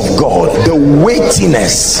presence of God, the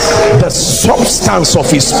weightiness, the substance of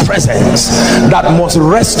his presence that must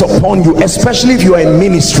rest upon you, especially if you are in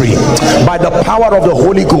ministry, by the power of the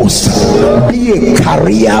Holy Ghost. Be a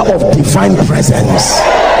carrier of divine presence.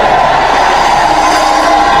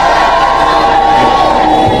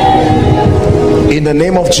 In the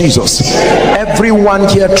name of Jesus, everyone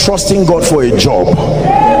here trusting God for a job,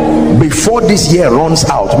 before this year runs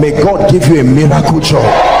out, may God give you a miracle job.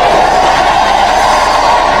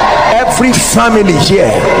 Every family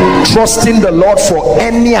here trusting the Lord for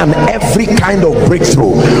any and every kind of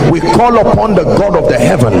breakthrough, we call upon the God of the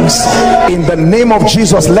heavens. In the name of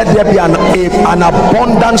Jesus, let there be an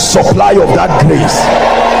abundant supply of that grace.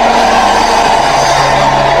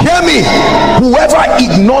 Hear me, whoever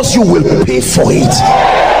ignores you will pay for it.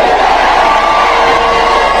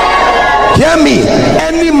 Hear me,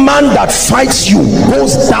 any man that fights you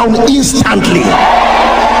goes down instantly.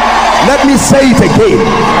 Let me say it again,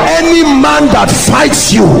 any man that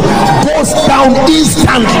fights you goes down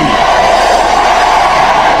instantly.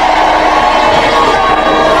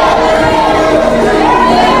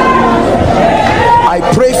 I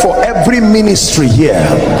pray for every ministry here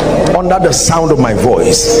under the sound of my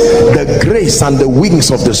voice, the grace and the wings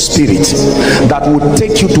of the Spirit that would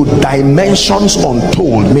take you to dimensions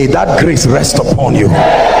untold. May that grace rest upon you.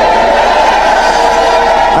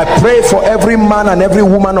 I pray for every man and every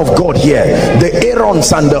woman of God here, the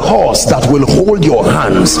Aarons and the horse that will hold your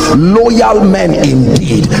hands, loyal men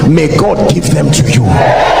indeed. May God give them to you.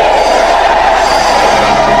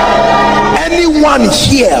 Anyone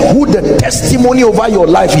here who the testimony over your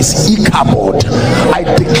life is Ichabod, I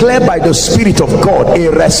declare by the Spirit of God, a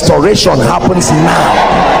restoration happens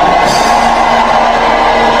now.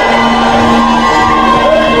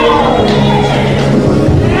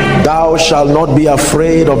 Thou shalt not be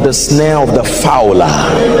afraid of the snare of the fowler,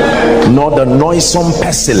 nor the noisome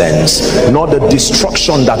pestilence, nor the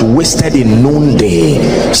destruction that wasted in noonday.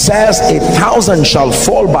 Says 1,000 shall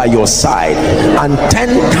fall by your side, and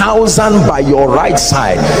 10,000 by your right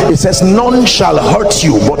side. It says none shall hurt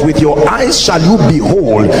you, but with your eyes shall you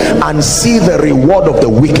behold and see the reward of the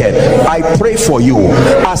wicked. I pray for you,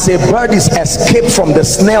 as a bird is escaped from the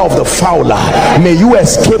snare of the fowler, may you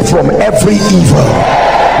escape from every evil.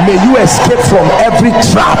 May you escape from every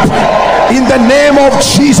trap. In the name of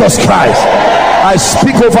Jesus Christ, I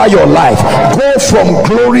speak over your life. Go from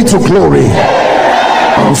glory to glory.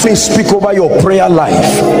 Speak over your prayer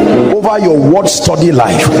life, over your word study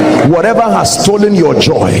life. Whatever has stolen your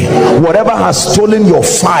joy, whatever has stolen your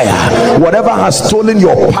fire, whatever has stolen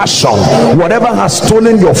your passion, whatever has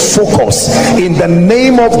stolen your focus, in the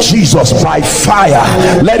name of Jesus, by fire,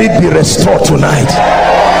 let it be restored tonight.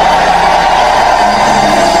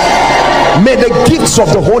 May the gifts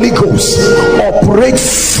of the Holy Ghost operate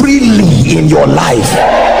freely in your life.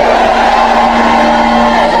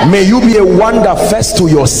 May you be a wonder first to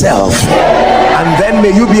yourself, and then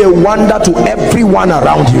may you be a wonder to everyone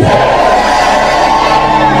around you.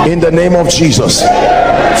 In the name of Jesus.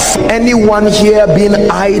 Anyone here being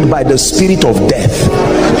eyed by the spirit of death,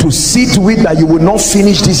 to see to it that you will not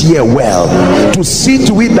finish this year well, to see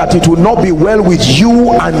to it that it will not be well with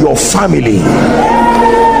you and your family.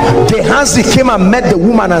 Gehazi came and met the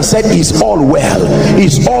woman and said, "It's all well.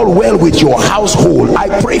 It's all well with your household." I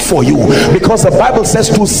pray for you, because the Bible says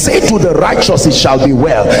to say to the righteous, "It shall be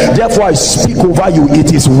well." Therefore I speak over you,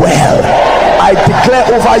 it is well. I declare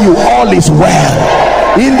over you, all is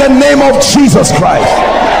well. In the name of Jesus Christ.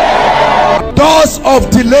 Doors of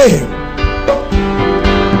delay,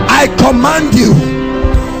 I command you,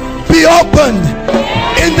 be opened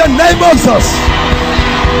in the name of Jesus.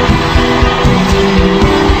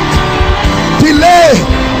 Delay,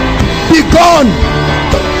 be gone.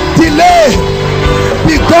 Delay,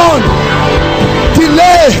 be gone.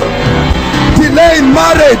 Delay, delay in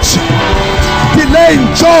marriage, delay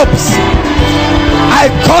in jobs, I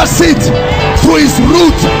curse it to its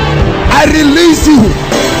root. I release you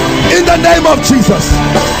in the name of Jesus.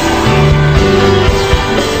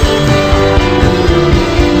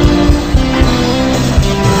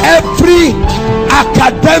 Every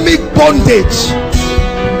academic bondage,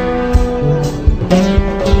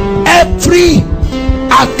 every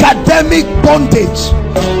academic bondage,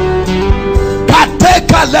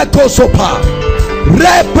 kateka leto sopa,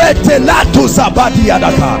 repete lato zabadi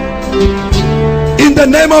adaka. In the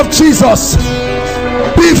name of Jesus,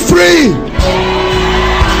 be free,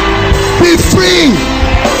 be free,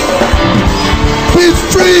 be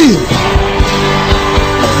free.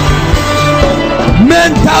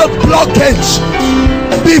 Mental blockage,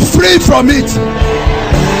 be free from it.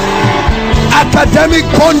 Academic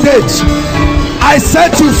bondage, I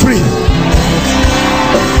set you free.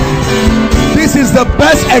 is the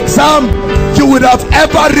best exam you would have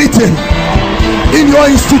ever written in your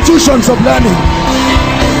institutions of learning.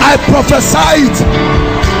 I prophesy it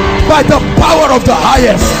by the power of the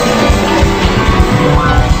highest.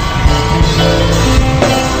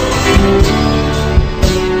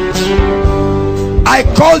 I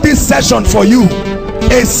call this session for you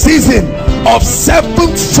a season of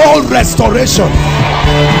sevenfold restoration.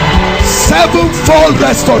 Sevenfold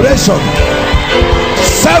restoration.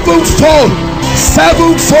 Sevenfold.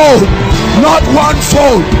 Sevenfold. Not one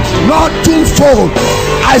fold, not twofold.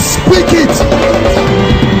 I speak it.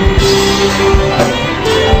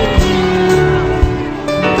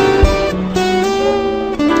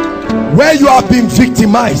 Where you have been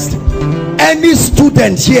victimized, any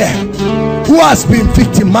student here who has been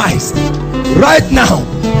victimized right now,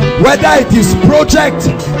 whether it is project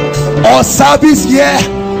or service year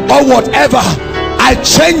or whatever, I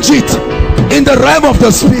change it in the realm of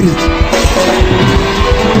the spirit.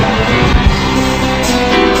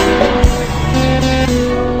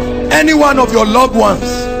 Any one of your loved ones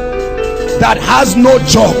that has no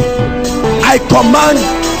job, I command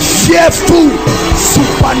fearful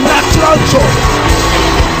supernatural joy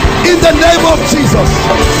in the name of Jesus.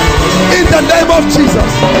 In the name of Jesus.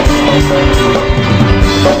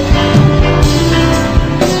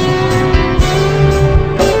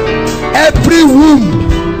 Every womb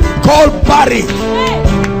called barren,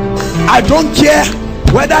 I don't care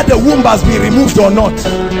whether the womb has been removed or not,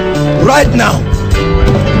 right now,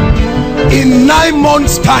 in 9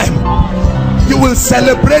 months time, you will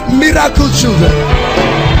celebrate miracle children.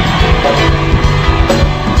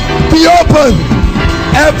 Be open.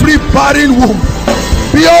 Every barren womb,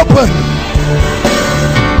 be open.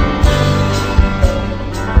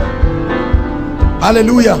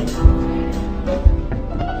 Hallelujah.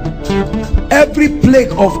 Every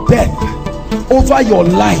plague of death over your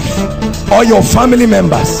life or your family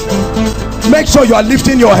members, make sure you are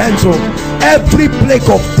lifting your hands. Every plague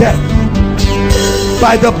of death,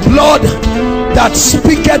 by the blood that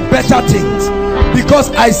speaketh better things, because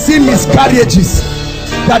I see miscarriages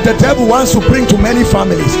that the devil wants to bring to many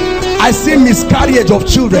families. I see miscarriage of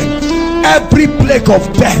children. Every plague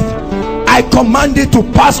of death, I command it to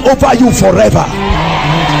pass over you forever.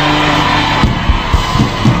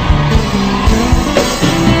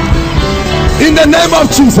 In the name of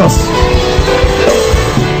Jesus.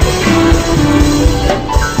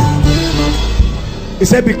 He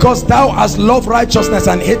said, because thou hast loved righteousness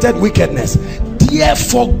and hated wickedness,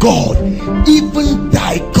 therefore God, even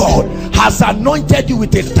thy God, has anointed you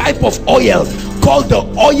with a type of oil called the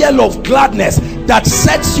oil of gladness that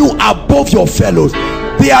sets you above your fellows.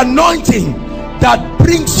 The anointing that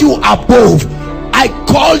brings you above, I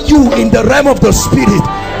call you in the realm of the spirit.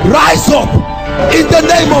 Rise up in the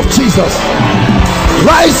name of Jesus.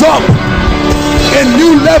 Rise up. A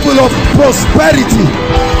new level of prosperity,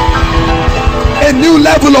 a new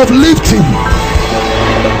level of lifting,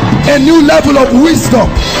 a new level of wisdom.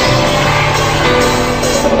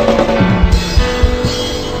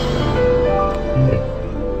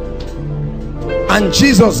 And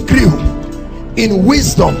Jesus grew in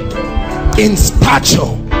wisdom, in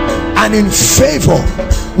stature, and in favor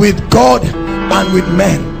with God and with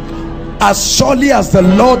men. As surely as the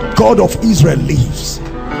Lord God of Israel lives,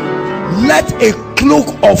 let a cloak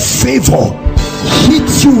of favor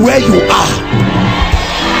hit you where you are.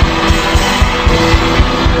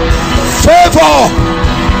 Favor,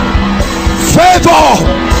 favor,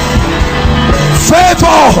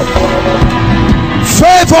 favor,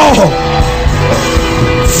 favor,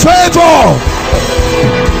 favor,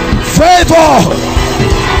 favor.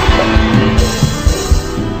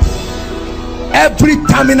 Every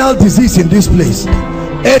terminal disease in this place,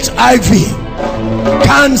 HIV,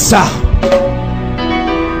 cancer,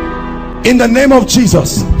 in the name of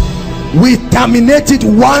Jesus, we terminate it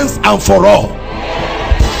once and for all.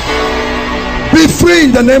 Be free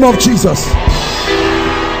in the name of Jesus.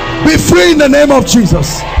 Be free in the name of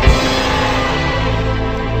Jesus.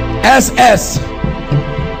 SS,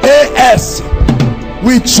 AS,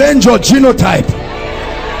 we change your genotype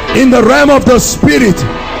in the realm of the spirit,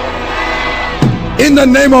 in the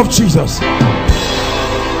name of Jesus.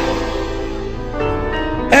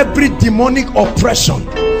 Every demonic oppression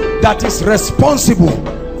that is responsible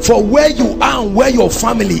for where you are and where your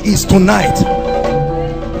family is tonight,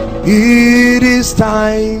 it is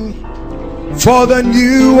time for the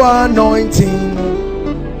new anointing.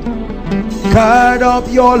 Gird up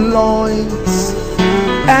your loins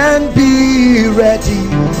and be ready.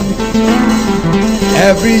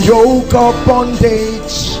 Every yoke of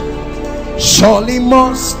bondage surely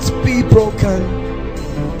must be broken.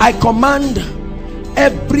 I command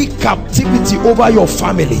every captivity over your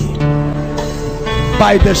family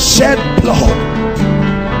by the shed blood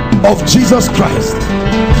of Jesus Christ.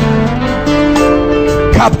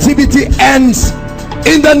 Captivity ends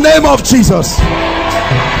in the name of Jesus.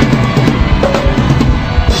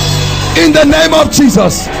 In the name of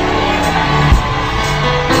Jesus.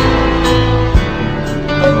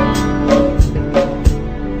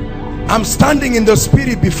 I'm standing in the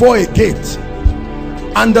spirit before a gate,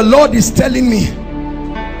 and the Lord is telling me,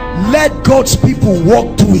 let God's people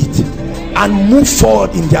walk through it and move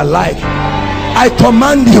forward in their life. I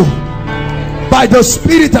command you by the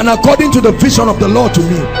spirit and according to the vision of the Lord to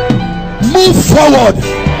me, move forward,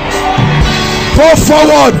 go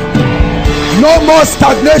forward. No more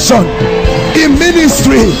stagnation in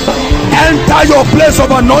ministry. Enter your place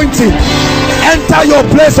of anointing, enter your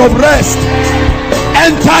place of rest,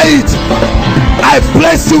 enter it. I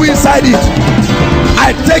place you inside it.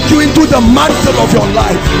 I take you into the mantle of your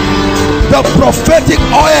life, the prophetic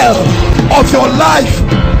oil of your life.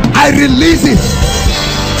 I release it.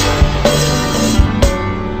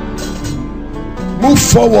 Move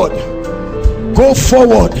forward, go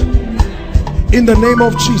forward in the name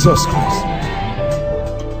of Jesus Christ.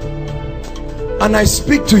 And I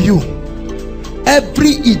speak to you, every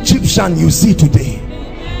Egyptian you see today,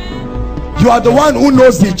 you are the one who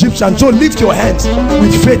knows the Egyptian, so lift your hands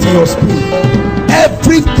with faith in your spirit.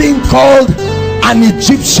 Everything called an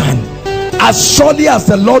Egyptian, as surely as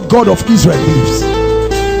the Lord God of Israel lives,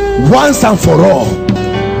 once and for all,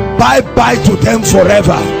 bye bye to them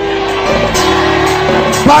forever.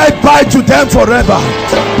 Bye bye to them forever.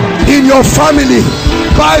 In your family,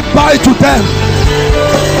 bye bye to them.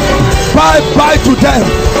 Bye bye to them.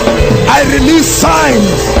 I release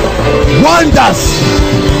signs, wonders.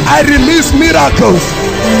 I release miracles.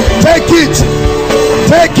 Take it,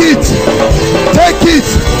 take it, take it,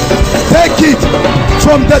 take it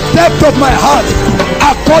from the depth of my heart,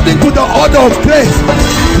 according to the order of grace.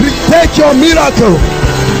 Take your miracle,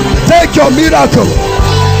 take your miracle,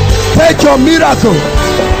 take your miracle.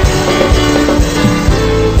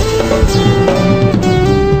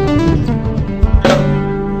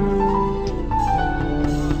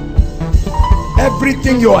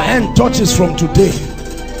 Everything your hand touches from today,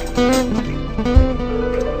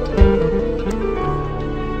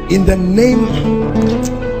 in the name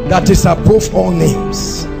that is above all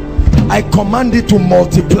names, I command it to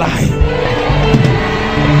multiply.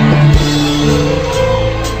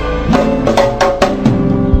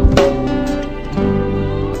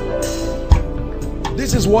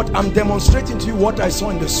 This is what I'm demonstrating to you, what I saw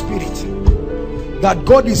in the spirit, that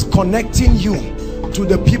God is connecting you to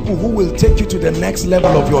the people who will take you to the next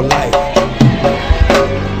level of your life.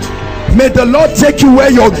 May the Lord take you where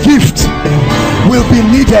your gift will be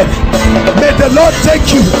needed. May the Lord take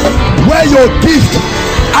you where your gift,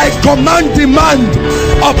 I command demand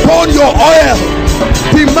upon your oil.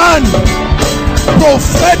 Demand,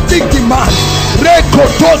 prophetic demand.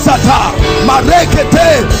 Rekotosata,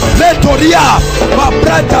 marekete, letoria,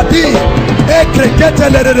 mabratadi, ekrekete.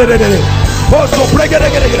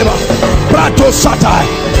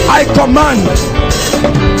 I command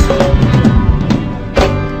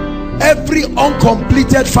every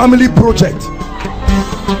uncompleted family project,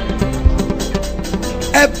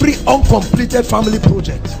 every uncompleted family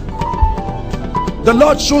project. The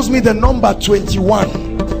Lord shows me the number 21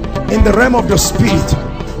 in the realm of the spirit,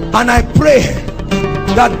 and I pray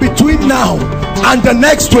that between now and the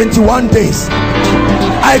next 21 days,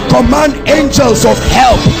 I command angels of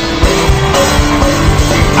help.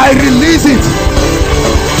 I release it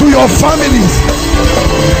to your families.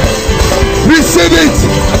 Receive it,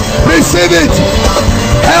 receive it.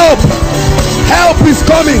 Help, help is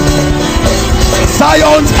coming.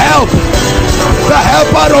 Zion's help, the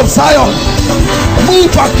helper of Zion. Move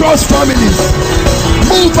across families,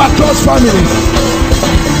 move across families.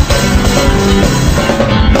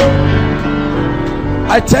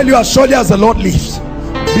 I tell you, as surely as the Lord lives,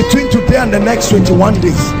 between today and the next 21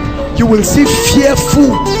 days, you will see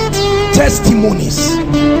fearful testimonies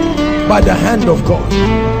by the hand of God.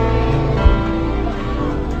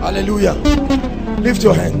 Hallelujah. Lift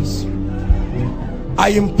your hands. I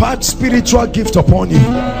impart spiritual gift upon you.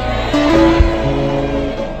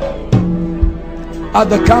 At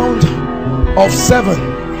the count of 7,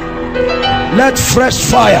 let fresh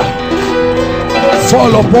fire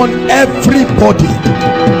fall upon everybody.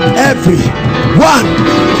 Every 1,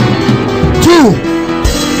 2,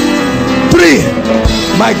 3.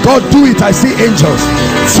 My God, do it. I see angels.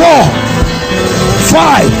 4,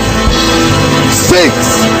 5, 6.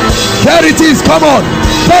 There it is. Come on,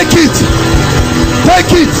 take it,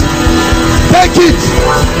 take it, Take it.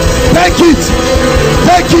 Take it.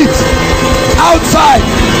 Take it. Outside.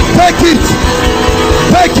 Take it.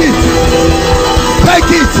 Take it.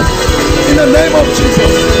 Take it. In the name of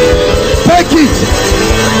Jesus. Take it.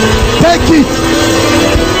 Take it.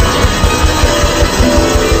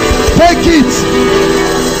 Take it.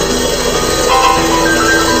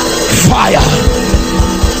 Fire.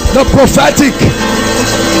 The prophetic,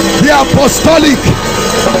 the apostolic,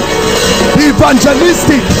 the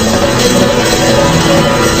evangelistic,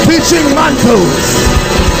 teaching mantles,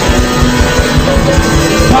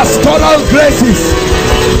 pastoral graces,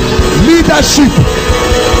 leadership,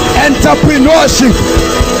 entrepreneurship.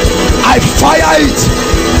 I fire it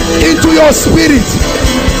into your spirit.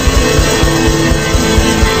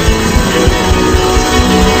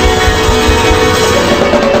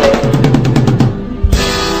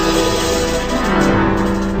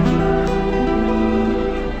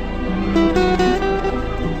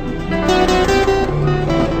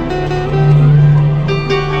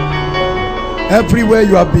 Everywhere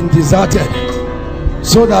you have been deserted,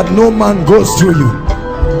 so that no man goes through you,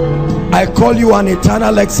 I call you an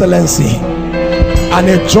eternal excellency and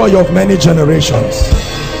a joy of many generations.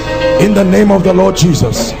 In the name of the Lord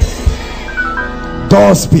Jesus,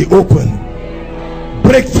 doors be open.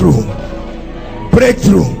 Breakthrough.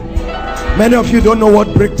 Breakthrough. Many of you don't know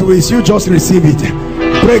what breakthrough is. You just receive it.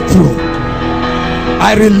 Breakthrough.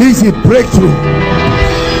 I release it. Breakthrough.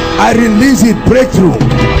 I release it. Breakthrough.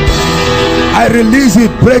 I release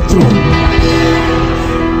it. Breakthrough.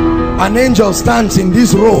 An angel stands in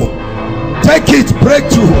this row. Take it.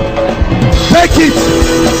 Breakthrough. Take it.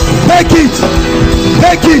 Take it.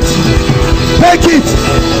 Take it. Take it.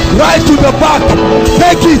 Right to the back.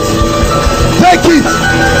 Take it. Take it.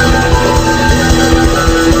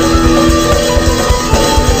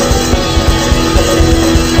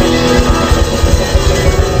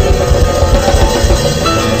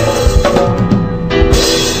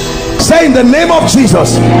 Say in the name of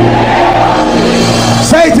Jesus.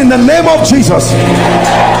 Say it in the name of Jesus.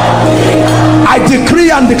 I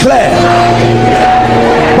decree and declare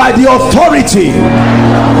by the authority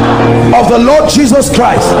of the Lord Jesus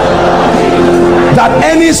Christ that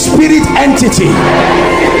any spirit entity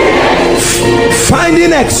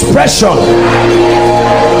finding expression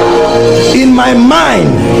in my mind,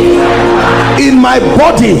 in my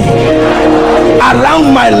body,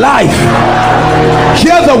 around my life,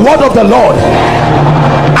 hear the word of the Lord.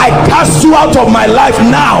 I cast you out of my life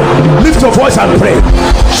now. Lift your voice and pray.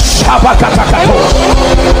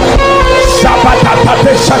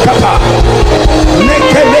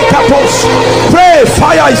 Pray,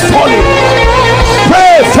 fire is falling.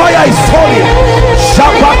 Pray, fire is falling.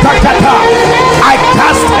 I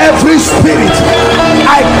cast every spirit,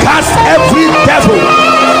 I cast every devil,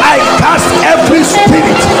 I cast every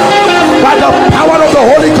spirit by the power of the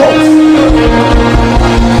Holy Ghost.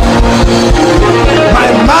 My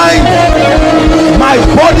mind, my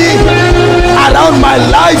body, around my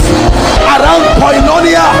life, around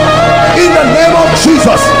koinonia, in the name of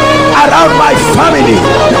Jesus, around my family.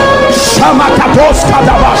 Shamakapos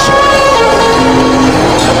Kadabash.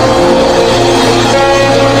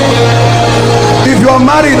 If you are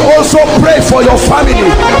married, also pray for your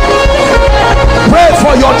family. Pray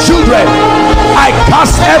for your children. I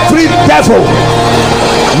cast every devil.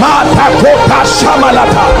 Matakota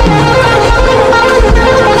Shamalata.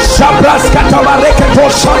 Shabraskata Mareketo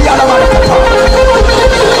Shayala Marekata.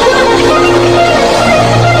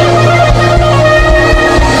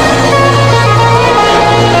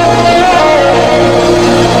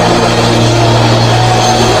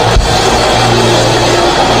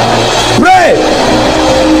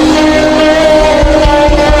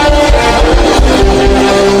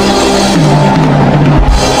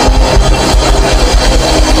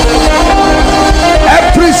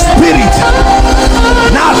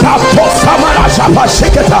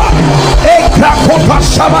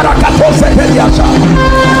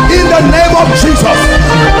 In the name of Jesus,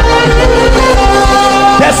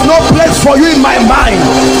 there's no place for you in my mind,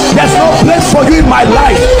 there's no place for you in my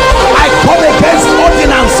life. I come against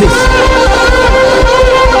ordinances.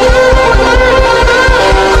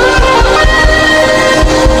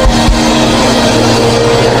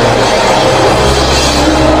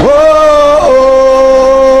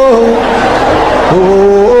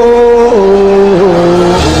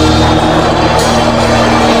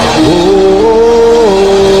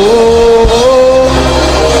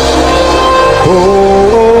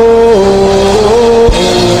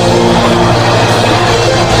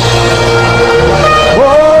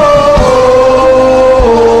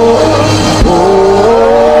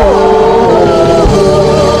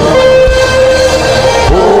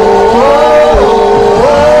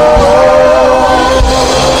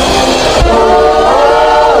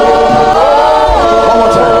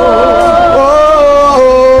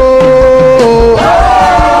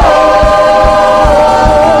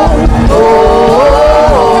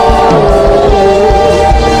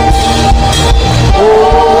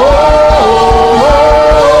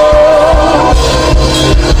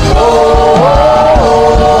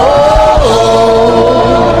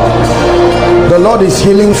 is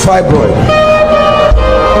healing fibroid.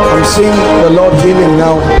 I'm seeing the Lord healing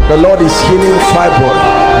now. The Lord is healing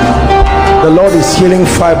fibroid. The Lord is healing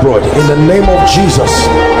fibroid in the name of Jesus.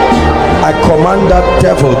 I command that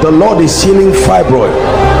devil. The Lord is healing fibroid.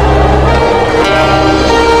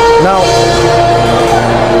 Now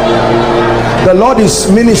the Lord is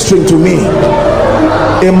ministering to me.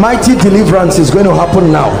 A mighty deliverance is going to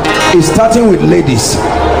happen now. It's starting with ladies.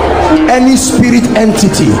 Any spirit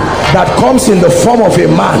entity that comes in the form of a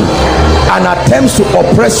man and attempts to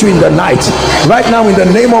oppress you in the night, right now in the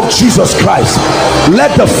name of Jesus Christ,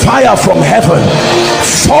 let the fire from heaven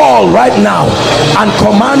fall right now and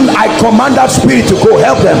I command that spirit to go.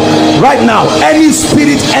 Help them right now. Any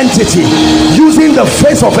spirit entity using the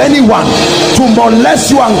face of anyone to molest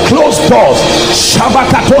you and close doors,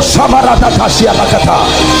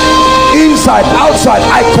 inside, outside,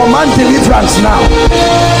 I command deliverance now.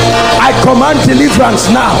 I command deliverance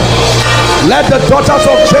now. Let the daughters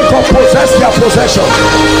of Jacob possess their possession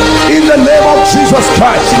in the name of Jesus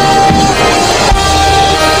Christ.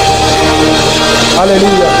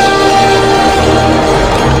 Hallelujah.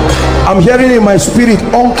 I'm hearing in my spirit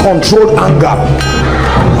uncontrolled anger.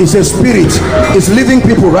 It's a spirit. It's leaving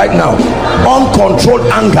people right now. Uncontrolled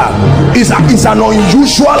anger is an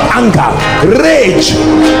unusual anger. Rage.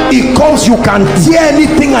 It comes, you can tear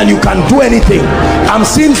anything and you can do anything. I'm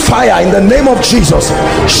seeing fire in the name of Jesus.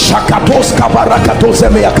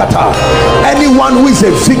 Anyone who is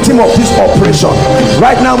a victim of this operation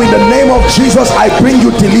right now, in the name of Jesus, I bring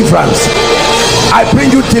you deliverance. I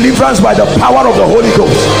bring you deliverance by the power of the Holy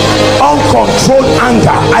Ghost. Uncontrolled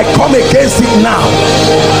anger, I come against it now.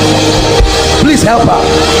 Please help her.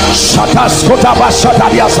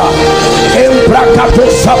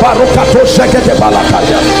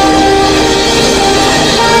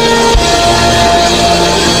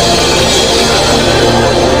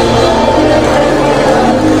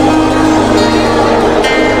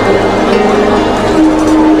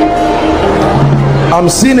 I'm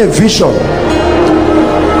seeing a vision,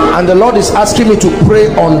 and the Lord is asking me to pray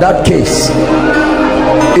on that case.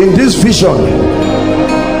 In this vision,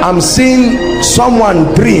 I'm seeing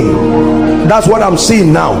someone dream. That's what I'm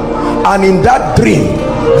seeing now. And in that dream,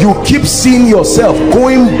 you keep seeing yourself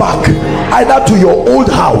going back either to your old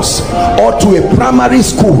house or to a primary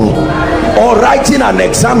school, or writing an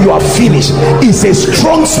exam you have finished. It's a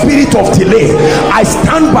strong spirit of delay. I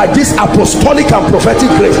stand by this apostolic and prophetic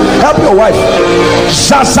grace. Help your wife.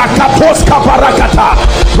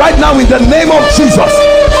 Right now in the name of Jesus,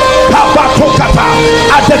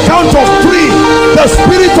 at the count of 3, the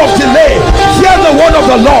spirit of delay, hear the word of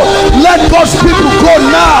the Lord. Let God's people go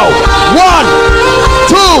now. 1,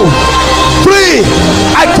 2, 3.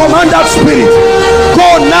 I command that spirit,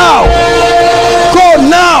 go now. Go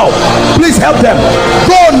now. Please help them.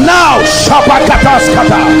 Go now.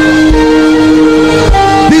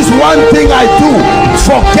 This one thing I do,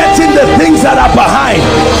 forgetting the things that are behind.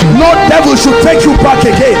 No devil should take you back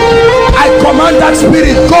again. I command that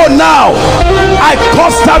spirit, go now. I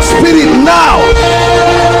curse that spirit now.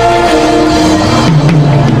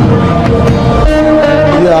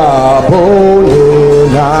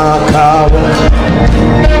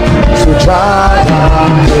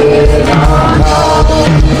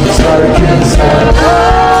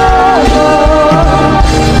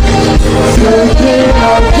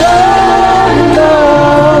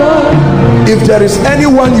 If there is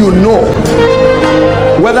anyone you know,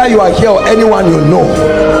 whether you are here or anyone you know,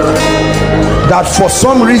 that for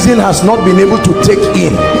some reason has not been able to take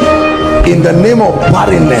in the name of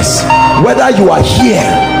barrenness, whether you are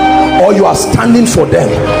here or you are standing for them,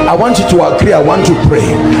 I want you to agree. I want to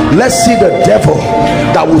pray. Let's see the devil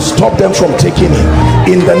that will stop them from taking it.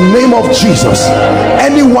 In the name of Jesus,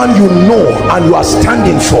 anyone you know and you are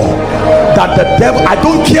standing for, that the devil, I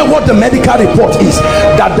don't care what the medical report is,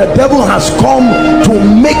 that the devil has come to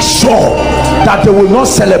make sure that they will not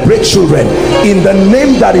celebrate children. In the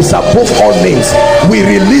name that is above all names, we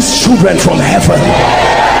release children from heaven.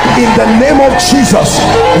 In the name of Jesus,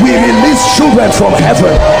 we release children from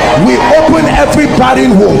heaven. We open every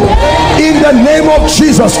barren womb in the name of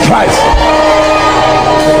Jesus Christ.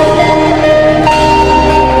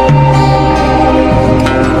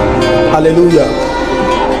 Hallelujah.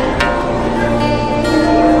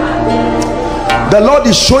 The Lord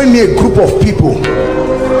is showing me a group of people.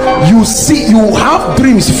 You see, you have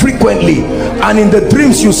dreams frequently, and in the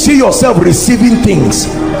dreams you see yourself receiving things.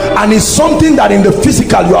 and it's something that in the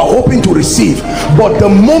physical you are hoping to receive, but the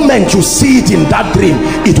moment you see it in that dream,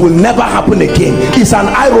 it will never happen again. It's an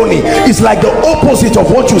irony. It's like the opposite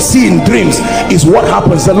of what you see in dreams is what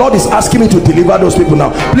happens. The Lord is asking me to deliver those people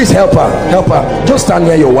now. Please help her, help her. Just stand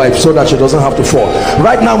near your wife so that she doesn't have to fall.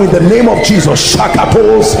 Right now, in the name of Jesus,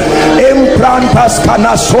 Shakatos Emprantas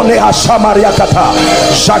Kanasone Ashamariakata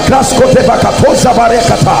Shakraskote Bakatoza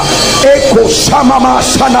Barekata Eko Shamama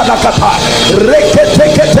Shanadakata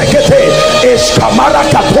Reketekete Eskamara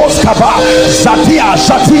Katos Kaba Zatia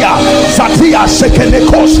Shatia Zatia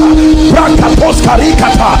Shekenekosha Brakatos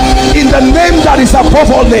Karikata. In the name that is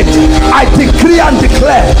above all names, I decree and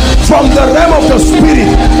declare from the realm of the spirit,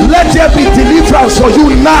 let there be deliverance for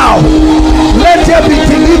you now. Let there be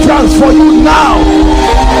deliverance for you now.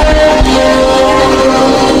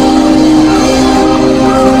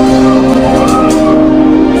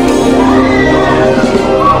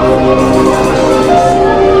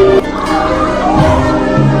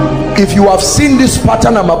 If you have seen this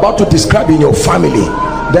pattern I'm about to describe in your family,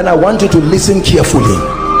 then I want you to listen carefully.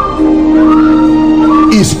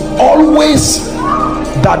 It's always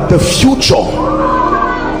that the future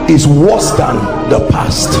is worse than the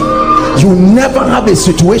past. You never have a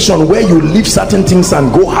situation where you leave certain things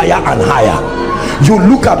and go higher and higher. You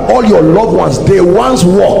look at all your loved ones. They once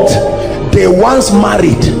walked, they once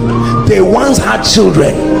married, they once had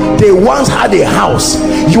children, they once had a house.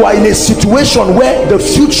 You are in a situation where the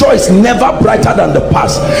future is never brighter than the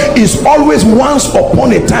past. It's always once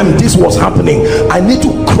upon a time this was happening. I need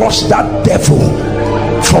to crush that devil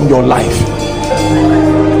from your life.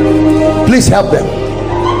 Please help them.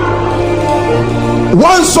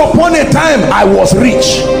 Once upon a time I was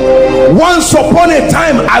rich. Once upon a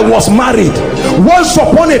time I was married. Once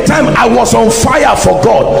upon a time I was on fire for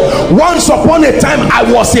God. Once upon a time I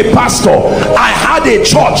was a pastor. I had a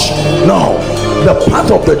church. No, the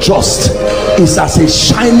path of the just is as a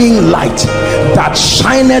shining light that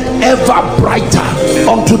shineth ever brighter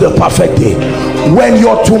unto the perfect day. When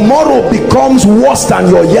your tomorrow becomes worse than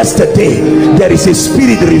your yesterday, there is a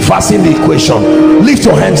spirit reversing the equation. Lift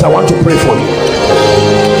your hands. I want to pray for you.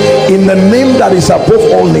 In the name that is above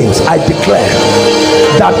all names, I declare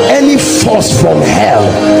that any force from hell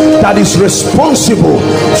that is responsible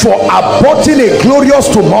for aborting a glorious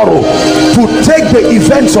tomorrow to take the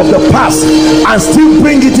events of the past and still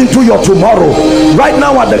bring it into your tomorrow, right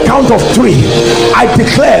now at the count of 3, I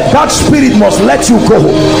declare that spirit must let you go. 1,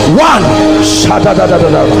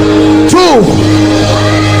 2,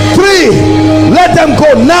 3. Let them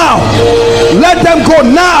go now. Let them go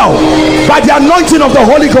now by the anointing of the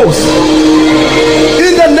Holy Ghost,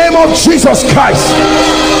 in the name of Jesus Christ.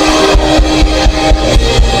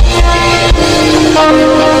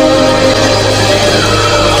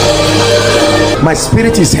 My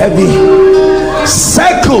spirit is heavy.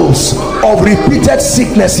 Cycles of repeated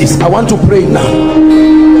sicknesses. I want to pray now.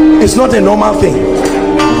 It's not a normal thing.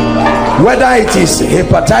 Whether it is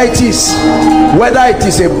hepatitis, whether it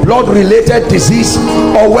is a blood related disease,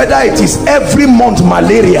 or whether it is every month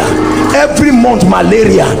malaria, every month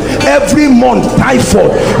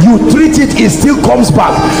typhoid, you treat it, it still comes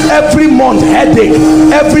back. Every month headache,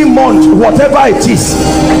 every month whatever it is.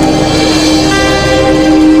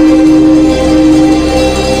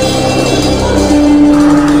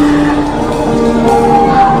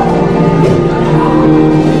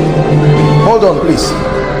 Hold on please.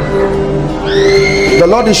 The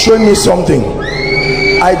Lord is showing me something.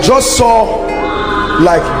 I just saw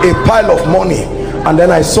like a pile of money, and then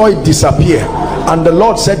I saw it disappear, and the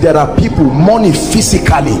Lord said there are people, money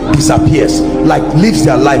physically disappears, like leaves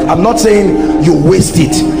their life. I'm not saying you waste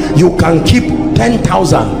it. You can keep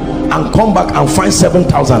 10,000 and come back and find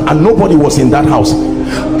 7,000 and nobody was in that house.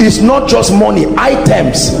 It's not just money,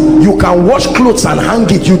 items. You can wash clothes and hang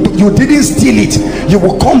it. You didn't steal it. You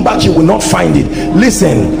will come back, you will not find it.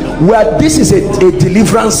 Listen, where this is a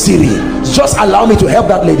deliverance series, just allow me to help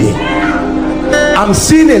that lady. I'm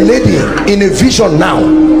seeing a lady in a vision now.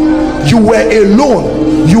 You were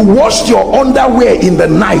alone, you washed your underwear in the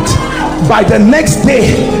night. By the next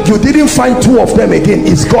day you didn't find 2 of them again.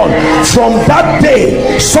 It's gone. From that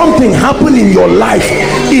day something happened in your life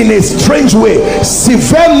in a strange way.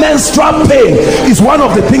 Severe menstrual pain is one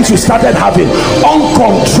of the things you started having.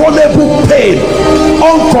 Uncontrollable pain.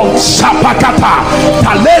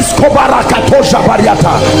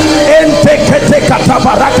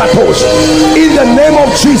 In the name of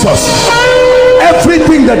Jesus,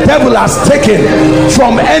 everything the devil has taken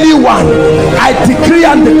from anyone, I decree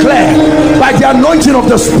and declare by the anointing of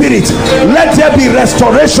the Spirit, let there be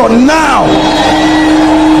restoration now.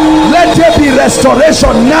 Let there be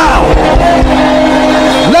restoration now.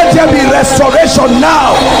 Let there be restoration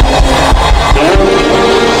now.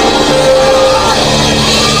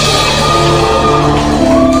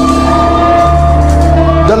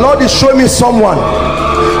 The Lord is showing me someone.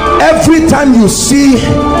 Every time you see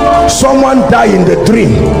someone die in the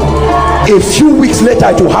dream, a few weeks later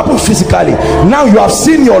it will happen physically. Now you have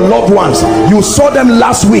seen your loved ones, you saw them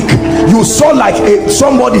last week, you saw like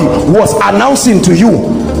somebody was announcing to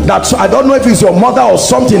you that, I don't know if it's your mother or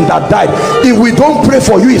something that died. If we don't pray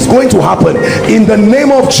for you, it's going to happen. In the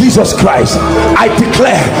name of Jesus Christ, I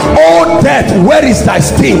declare, oh death, where is thy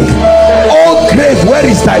sting? Oh grave, where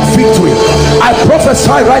is thy victory? I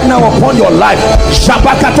prophesy right now upon your life,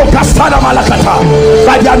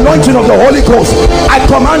 by the anointing of the Holy Ghost, I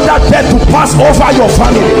command that death to pass over your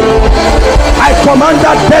family. I command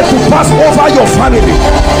that death to pass over your family.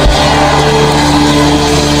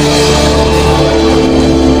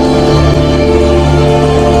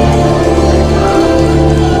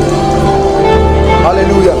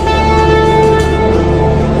 Hallelujah.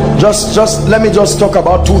 Just let me just talk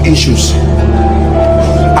about two issues.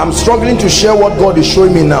 I'm struggling to share what God is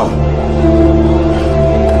showing me now.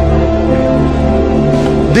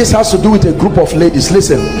 This has to do with a group of ladies.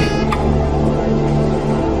 Listen.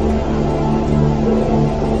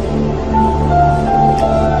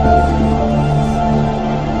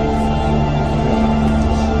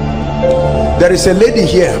 There is a lady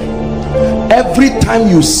here. Every time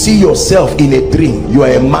you see yourself in a dream, you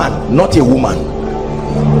are a man, not a woman.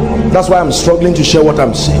 That's why I'm struggling to share what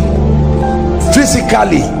I'm saying.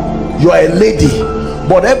 Physically, you are a lady,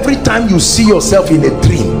 but every time you see yourself in a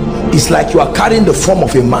dream, it's like you are carrying the form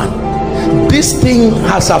of a man. This thing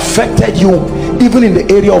has affected you even in the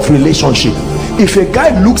area of relationship. If a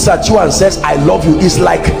guy looks at you and says I love you, it's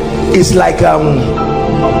like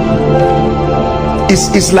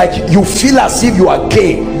you feel as if you are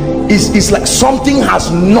gay. It's like something has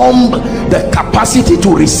numbed the capacity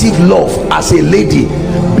to receive love as a lady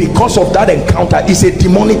because of that encounter. It's a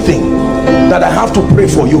demonic thing that I have to pray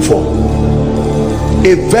for you for.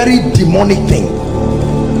 A very demonic thing.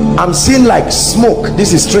 I'm seeing like smoke.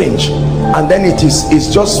 This is strange. And then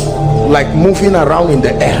it's just like moving around in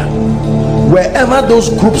the air. Wherever those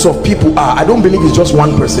groups of people are, I don't believe it's just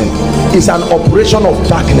one person. It's an operation of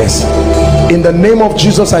darkness. In the name of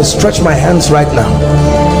Jesus, I stretch my hands right now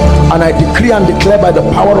and I decree and declare by the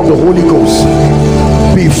power of the Holy Ghost,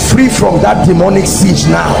 be free from that demonic siege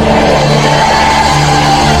now.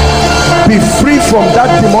 Be free from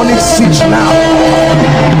that demonic siege now.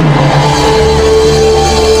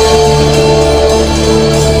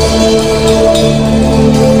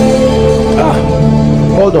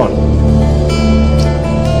 Hold on.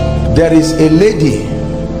 There is a lady,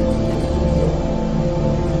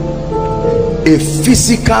 a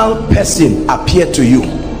physical person appeared to you,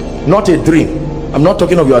 not a dream. I'm not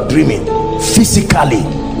talking of your dreaming. Physically,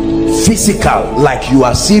 physical, like you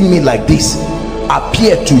are seeing me like this,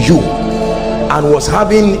 appeared to you and was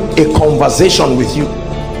having a conversation with you.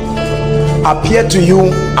 Appeared to you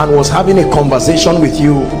and was having a conversation with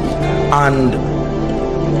you, and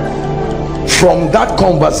from that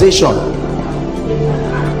conversation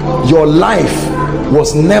your life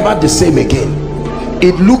was never the same again.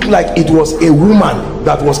 It looked like it was a woman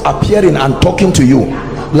that was appearing and talking to you,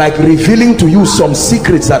 like revealing to you some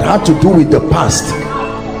secrets that had to do with the past.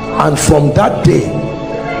 And from that day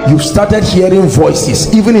you started hearing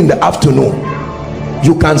voices. Even in the afternoon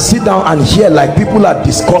you can sit down and hear like people are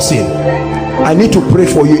discussing. I need to pray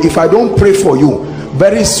for you. If I don't pray for you,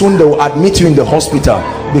 very soon they will admit you in the hospital,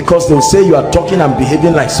 because they'll say you are talking and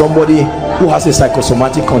behaving like somebody who has a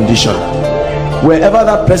psychosomatic condition. Wherever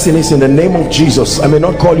that person is, in the name of Jesus, I may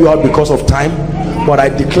not call you out because of time, but I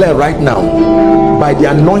declare right now, by the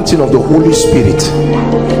anointing of the Holy Spirit,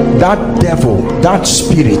 that devil, that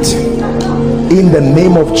spirit, in the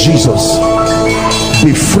name of Jesus,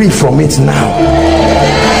 be free from it now.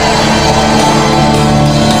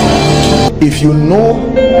 If you know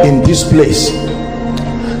in this place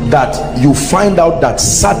that you find out that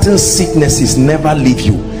certain sicknesses never leave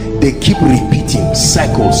you, they keep repeating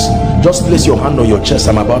cycles, just place your hand on your chest.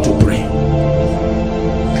 I'm about to pray.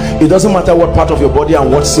 It doesn't matter what part of your body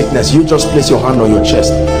and what sickness, you just place your hand on your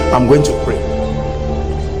chest. I'm going to pray.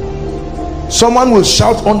 Someone will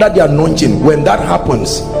shout under the anointing. When that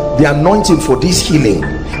happens, the anointing for this healing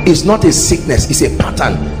is not a sickness, it's a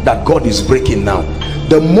pattern that God is breaking now.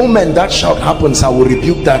 The moment that shout happens, I will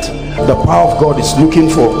rebuke that. The power of God is looking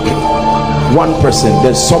for one person.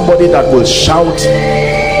 There's somebody that will shout.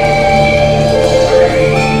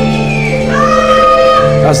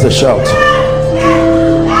 That's the shout.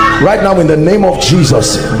 right now in the name of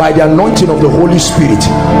Jesus, by the anointing of the Holy Spirit,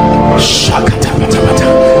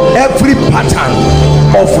 every pattern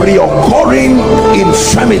of reoccurring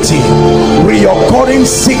infirmity, reoccurring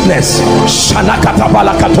sickness,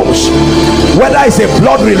 whether it's a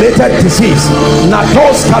blood related disease,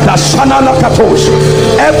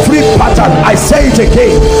 every pattern, I say it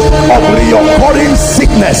again, of reoccurring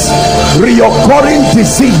sickness, reoccurring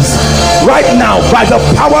disease, right now by the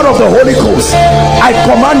power of the Holy Ghost, I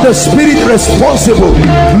command the spirit responsible,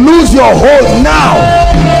 lose your hold now,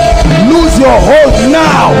 lose your hold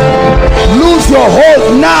now, lose your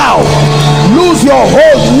hold now, lose your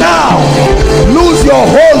hold now, lose your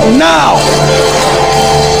hold now.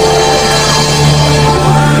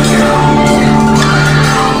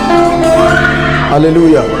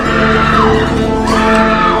 Hallelujah.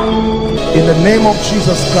 In the name of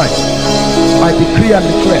Jesus Christ, I decree and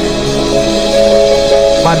declare,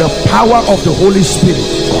 by the power of the Holy Spirit,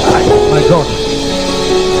 my God,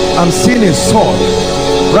 I'm seeing a sword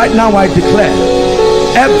right now. I declare,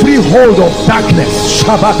 every hold of darkness,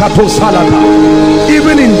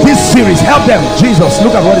 even in this series, help them. Jesus,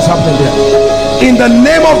 look at what is happening there. In the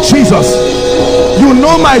name of Jesus, you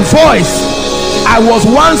know my voice. I was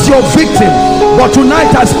once your victim, but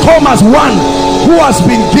tonight has come as one who has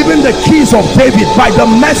been given the keys of David by the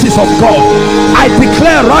mercies of God. I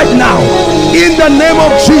declare right now, in the name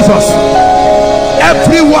of Jesus,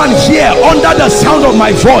 everyone here under the sound of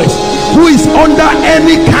my voice who is under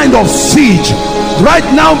any kind of siege right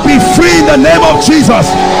now, be free in the name of Jesus.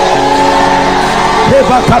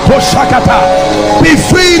 Be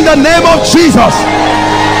free in the name of Jesus.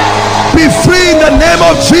 Be free in the name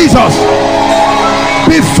of Jesus.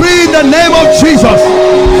 Be free in the name of Jesus.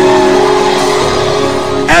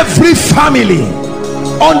 Every family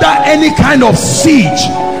under any kind of siege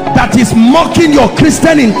that is mocking your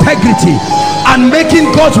Christian integrity and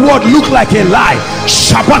making God's word look like a lie,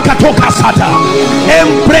 Shabakatoka Sata,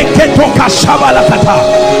 Embreketoka Shabalakata,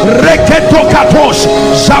 Reketokatosh,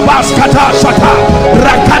 Shabaskata Sata,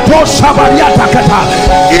 Rakato Shabariatakata.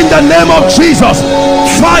 In the name of Jesus,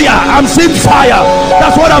 fire, I'm seeing fire.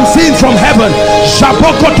 That's what I'm seeing from heaven.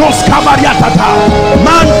 Shabokotos Kabariatata,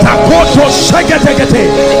 Mantakoto Shegetegete,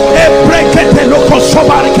 Ebrekete Loko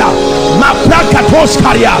Sobarika, Maplakatos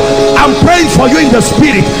Karia. I'm praying for you in the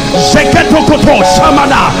spirit. Sheketokoto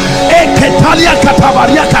Shamana, Eketalia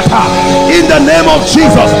Katabariakata. In the name of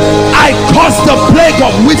Jesus, I curse the plague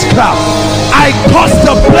of witchcraft. I curse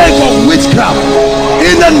the plague of witchcraft.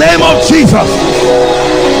 In the name of Jesus.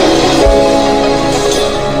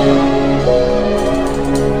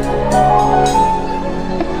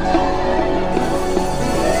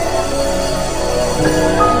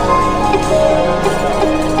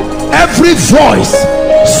 Every voice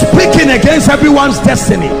speaking against everyone's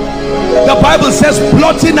destiny, the Bible says,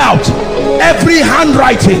 blotting out every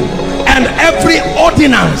handwriting and every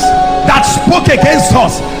ordinance that spoke against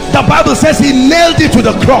us, the Bible says he nailed it to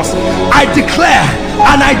the cross. I declare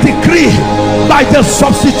and I decree, by the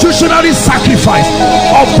substitutionary sacrifice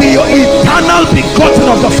of the eternal begotten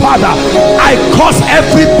of the Father, I curse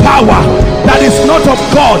every power that is not of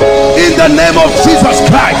God in the name of Jesus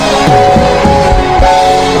Christ.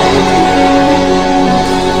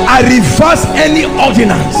 I reverse any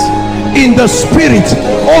ordinance in the spirit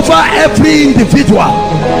over every individual,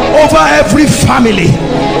 over every family.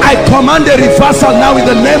 I command a reversal now in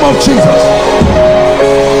the name of Jesus.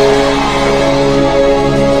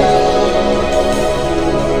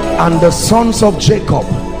 And the sons of Jacob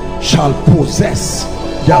shall possess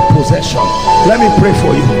their possession. Let me pray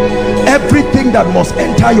for you. Everything that must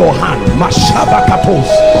enter your hand,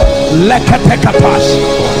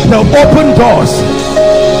 the open doors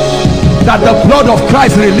that the blood of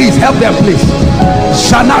Christ release, help them please.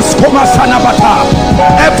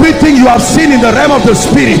 Everything you have seen in the realm of the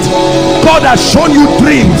spirit, God has shown you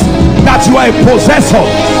dreams that you are a possessor.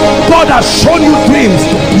 God has shown you dreams,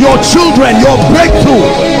 your children, your breakthrough,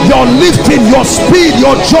 your lifting, your speed,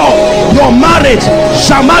 your job, your marriage.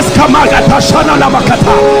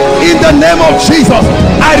 In the name of Jesus,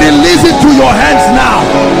 I release it to your hands now.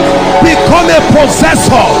 Become a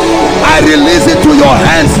possessor. I release it to your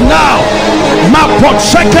hands now.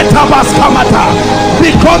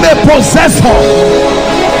 Become a possessor.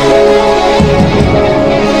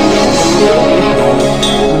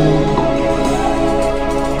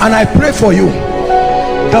 And I pray for you.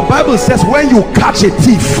 The Bible says when you catch a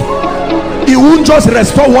thief, he won't just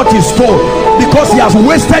restore what he stole, because he has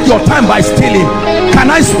wasted your time by stealing. Can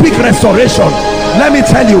I speak restoration? Let me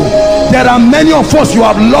tell you, there are many of us, you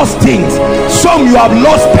have lost things. Some you have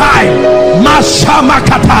lost time.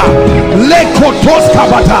 Ashamakata Lekotos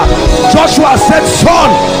Kabata. Joshua said, son,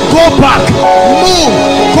 go back, move,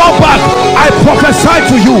 go back. I prophesy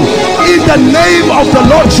to you in the name of the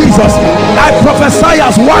Lord Jesus. I prophesy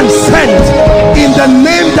as one sent in the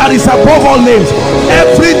name that is above all names.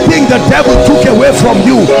 Everything the devil took away from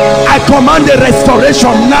you, I command a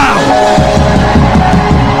restoration now.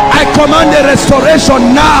 I command a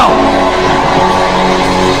restoration now.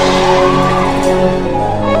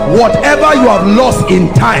 Whatever you have lost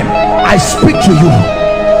in time, I speak to you.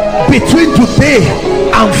 Between today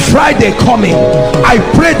and Friday coming, I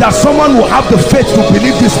pray that someone will have the faith to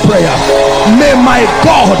believe this prayer. May my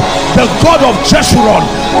God, the God of Jeshurun,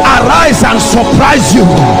 arise and surprise you.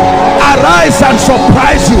 Arise and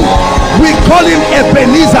surprise you. We call him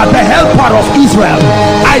Ebenezer, the helper of Israel.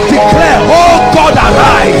 I declare, oh God,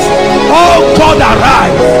 arise. Oh God,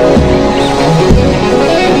 arise.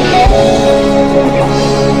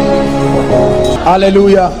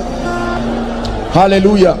 Hallelujah.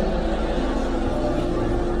 Hallelujah.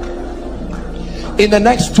 In the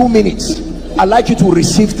next 2 minutes, I'd like you to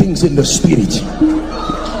receive things in the spirit.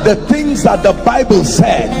 The things that the Bible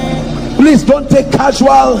said. Please don't take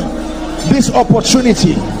casual this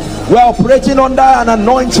opportunity. We're operating under an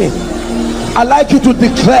anointing. I'd like you to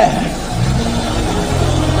declare,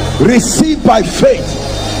 receive by faith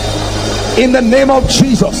in the name of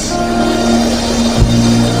Jesus.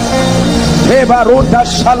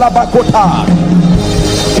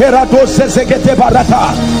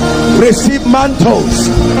 Receive mantles,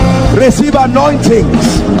 receive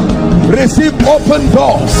anointings, receive open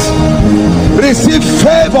doors, receive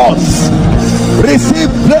favors, receive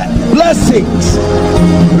blessings,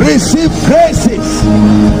 receive graces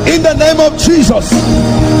in the name of Jesus.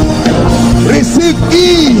 Receive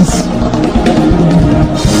ease.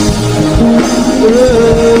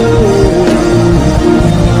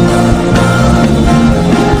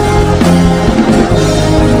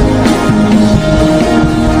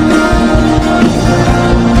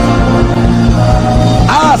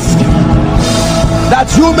 Ask that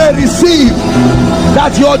you may receive,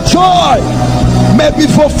 that your joy may be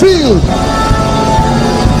fulfilled.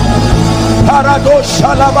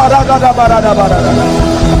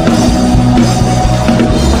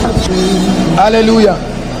 Hallelujah.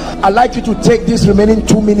 I'd like you to take this remaining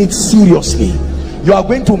 2 minutes seriously. You are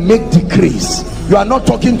going to make decrees. You are not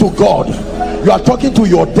talking to God, you are talking to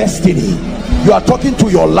your destiny. You are talking to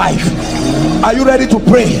your life. Are you ready to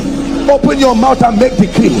pray? Open your mouth and make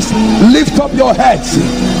decrees. Lift up your heads,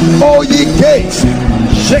 O ye gates.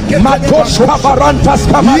 Lift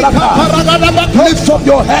up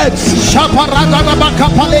your heads.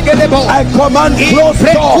 I command closed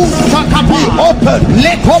doors be open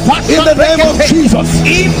in the name of Jesus.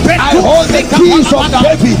 I hold the keys of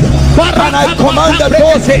David and I command the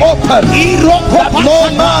doors open, that no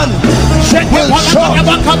man will shut.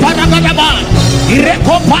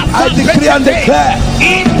 I decree and declare,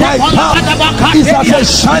 my path is as a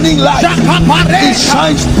shining light. It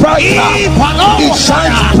shines brighter. It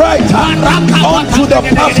shines brighter unto the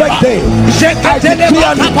perfect day. I decree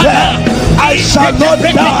and declare, I shall not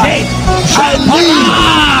die. I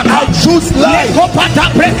live. I choose life.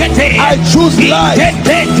 I choose life.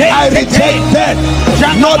 I reject death,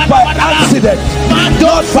 not by accident,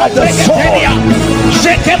 not by the sword.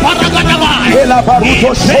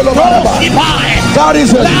 God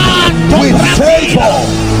is with favor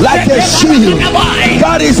like a shield.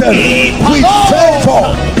 God is with favor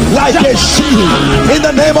like a shield. In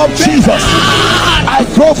the name of Jesus, I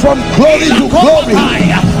go from glory to glory.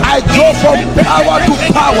 I go from power to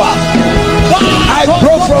power. I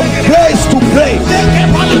go from grace to grace,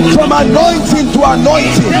 from anointing to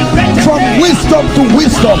anointing, from wisdom to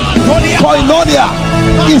wisdom. Koinonia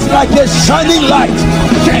is like a shining light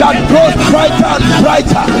that grows brighter and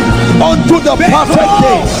brighter unto the perfect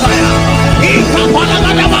day.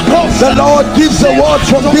 The Lord gives the word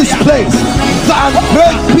from this place, and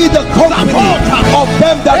great be the company of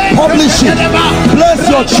them that publish it. Bless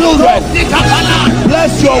your children,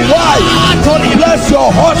 bless your wife, bless your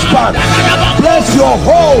husband, bless your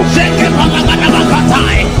home,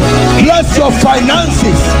 bless your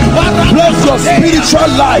finances, bless your spiritual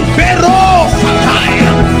life.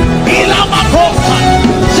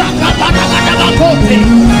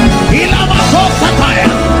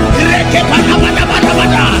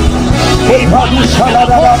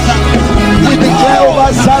 We declare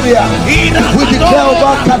over Zaria, we declare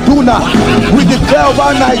over Kaduna, we declare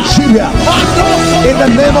over Nigeria, in the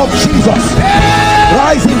name of Jesus,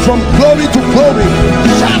 rising from glory to glory.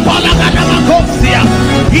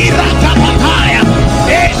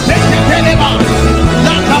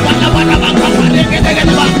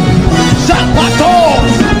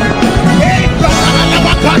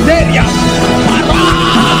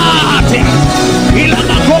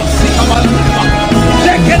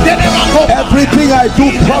 I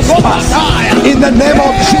do prosper in the name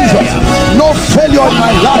of Jesus. No failure in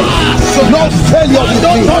my life, no failure with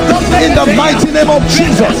me, in the mighty name of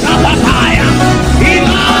Jesus.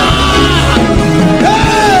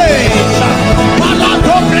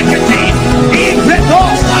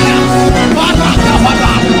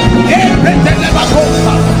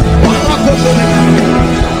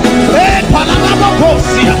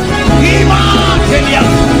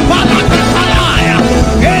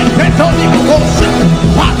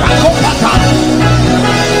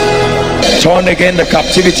 Turn again the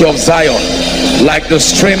captivity of Zion like the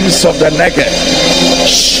streams of the Negev.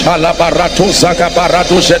 Shalabarato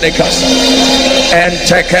zagabarato jenekas and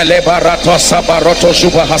tekelebarato sabaroto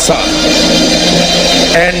jubahasa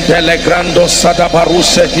and telegrando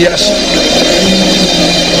sadabaruse dias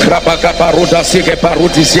krabagabaruda sige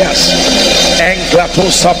barudisias and glato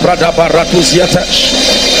sabrada baratusiatash.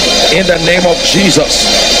 In the name of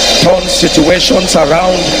Jesus, turn situations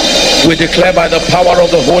around. We declare by the power of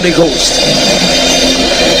the Holy Ghost.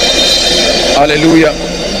 Hallelujah.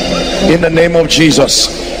 In the name of Jesus.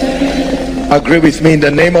 Agree with me in the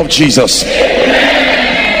name of Jesus.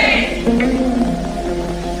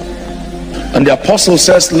 And the apostle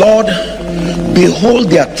says, Lord, behold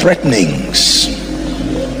their threatenings,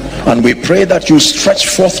 and we pray that you stretch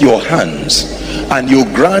forth your hands and you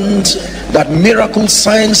grant that miracles,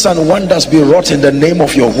 signs and wonders be wrought in the name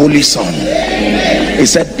of your holy Son. He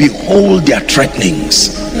said, behold their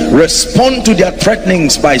threatenings. Respond to their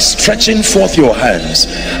threatenings by stretching forth your hands,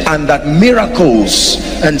 and that miracles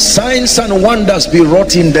and signs and wonders be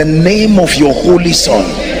wrought in the name of your holy Son.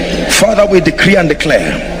 Father, we decree and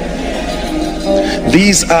declare,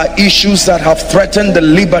 these are issues that have threatened the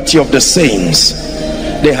liberty of the saints.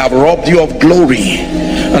 They have robbed you of glory,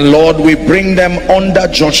 and Lord, we bring them under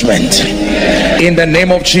judgment in the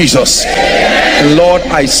name of Jesus. Lord,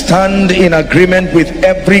 I stand in agreement with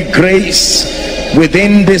every grace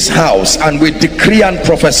within this house, and we decree and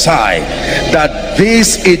prophesy that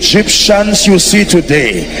these Egyptians you see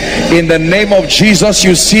today, in the name of Jesus,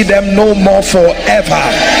 you see them no more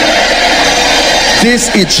forever. These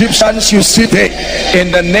Egyptians you see today,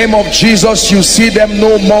 in the name of Jesus, you see them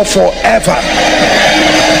no more forever.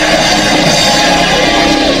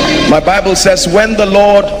 My Bible says, when the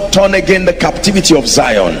Lord turned again the captivity of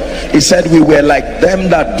Zion, he said we were like them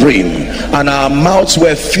that dream, and our mouths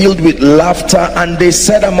were filled with laughter, and they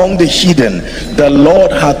said among the heathen, the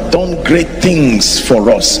Lord hath done great things for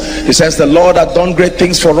us. He says the Lord hath done great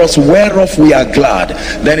things for us, whereof we are glad.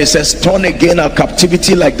 Then he says, turn again our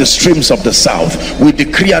captivity like the streams of the south. We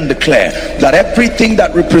decree and declare that everything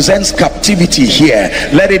that represents captivity here,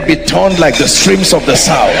 let it be turned like the streams of the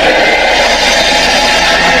south.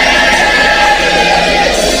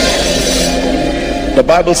 The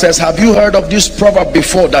Bible says, have you heard of this proverb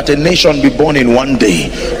before, that a nation be born in one day?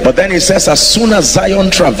 But then it says, as soon as Zion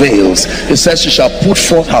travails, it says she shall put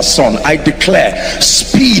forth her son. I declare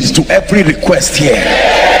speed to every request here.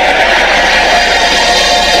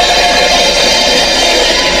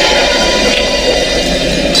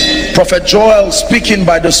 Prophet Joel, speaking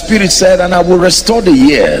by the Spirit, said, and I will restore the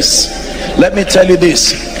years. Let me tell you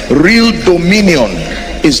this, real dominion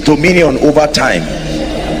is dominion over time.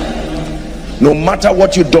 No matter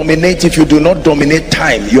what you dominate, if you do not dominate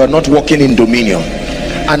time, you are not walking in dominion.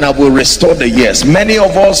 And I will restore the years. Many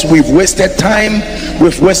of us, we've wasted time,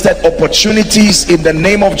 we've wasted opportunities. In the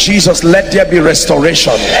name of Jesus, let there be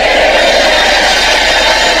restoration.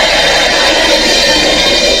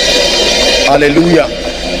 Hallelujah.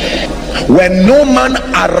 When no man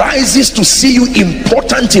arises to see you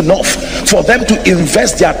important enough for them to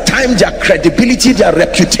invest their time, their credibility, their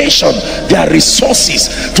reputation, their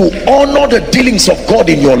resources to honor the dealings of God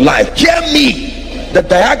in your life, hear me, the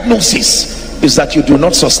diagnosis is that you do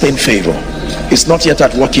not sustain favor. It's not yet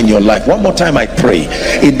at work in your life. One more time I pray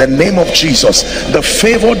in the name of Jesus, the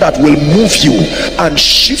favor that will move you and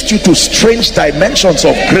shift you to strange dimensions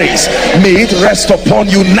of grace, may it rest upon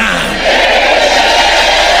you now.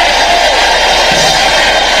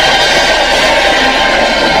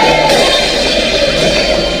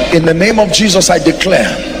 In the name of Jesus, I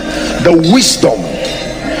declare the wisdom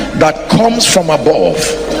that comes from above,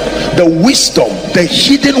 the wisdom, the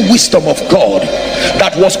hidden wisdom of God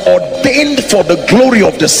that was ordained for the glory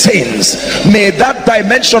of the saints, may that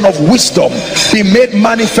dimension of wisdom be made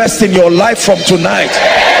manifest in your life from tonight.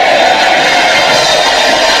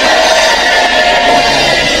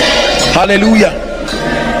 Hallelujah.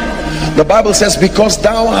 The Bible says, because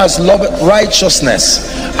thou hast loved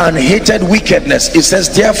righteousness and hated wickedness, it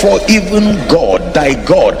says, therefore even God Lord thy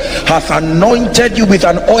God hath anointed you with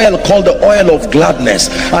an oil called the oil of gladness.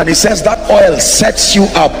 And he says that oil sets you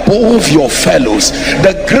above your fellows.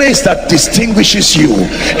 The grace that distinguishes you,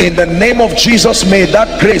 in the name of Jesus, may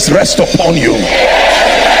that grace rest upon you.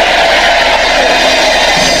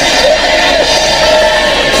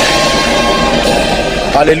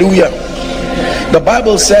 Hallelujah. The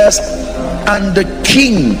Bible says, and the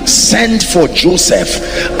king sent for Joseph,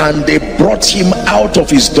 and they brought him out of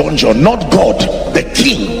his dungeon. Not God, the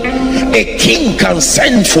king. A king can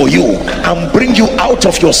send for you and bring you out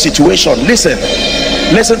of your situation. Listen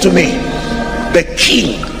to me. The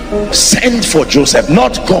king sent for Joseph,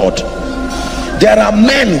 not God. There are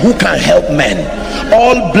men who can help men.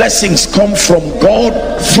 All blessings come from God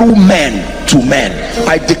through men to men.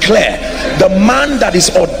 I declare, the man that is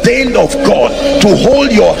ordained of God to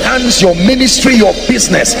hold your hands, your ministry, your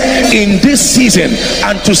business in this season,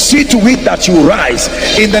 and to see to it that you rise,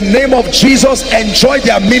 in the name of Jesus, enjoy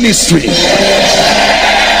their ministry.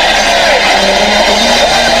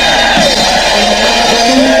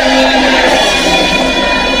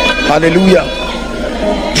 Hallelujah.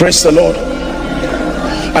 Praise the Lord.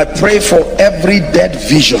 I pray for every dead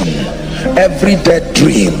vision, every dead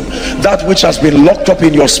dream, that which has been locked up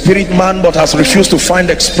in your spirit man but has refused to find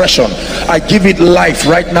expression. I give it life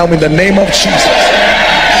right now in the name of Jesus.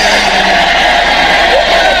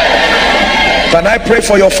 Can I pray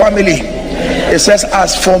for your family? It says,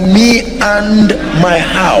 as for me and my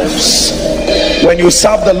house. When you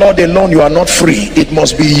serve the Lord alone, you are not free. It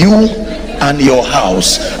must be you and your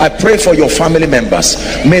house. I pray for your family members.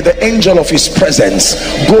 May the angel of his presence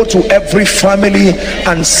go to every family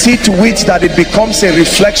and see to it that it becomes a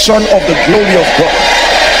reflection of the glory of God.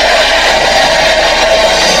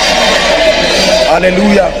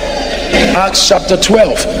 Hallelujah. Acts chapter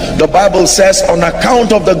 12, the Bible says, on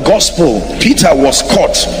account of the gospel, Peter was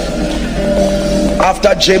caught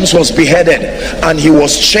after James was beheaded, and he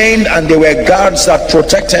was chained, and there were guards that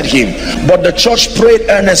protected him. But the church prayed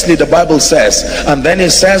earnestly, the Bible says, and then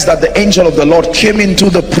it says that the angel of the Lord came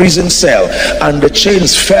into the prison cell, and the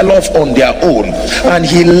chains fell off on their own, and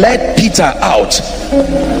he led Peter out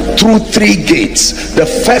through 3 gates. The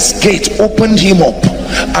first gate opened him up,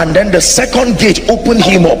 and then the second gate opened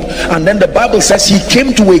him up, and then the Bible says he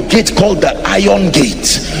came to a gate called the Iron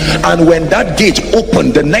Gate. And when that gate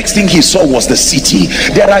opened, the next thing he saw was the city.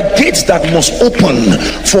 There are gates that must open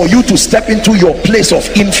for you to step into your place of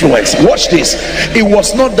influence. Watch this. It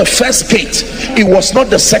was not the first gate, it was not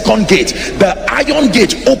the second gate. The Iron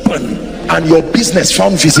Gate opened, and your business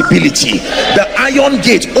found visibility. The Iron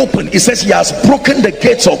Gate opened. It says he has broken the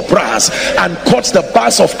gates of brass and cut the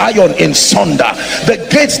bars of iron in sunder. The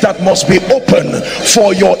gates that must be open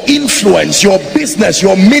for your influence, your business,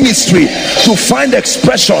 your ministry to find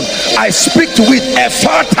expression, I speak to it.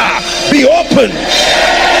 Ephata, be open,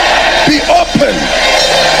 be open,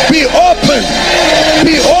 be open,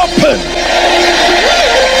 be open.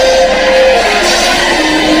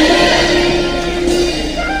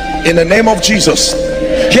 In the name of Jesus,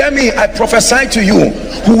 hear me. I prophesy to you,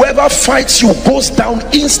 whoever fights you goes down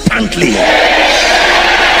instantly.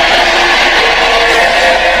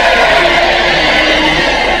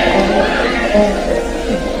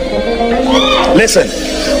 Listen,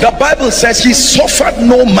 the Bible says he suffered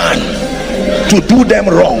no man to do them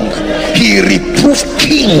wrong. He reproved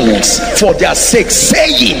kings for their sake,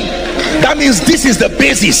 saying, that means this is the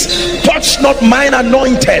basis: touch not mine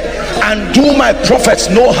anointed and do my prophets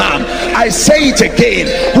no harm. I say it again,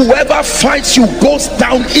 whoever fights you goes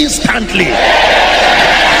down instantly.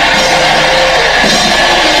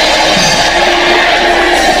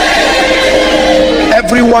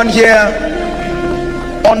 Everyone here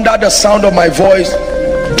under the sound of my voice,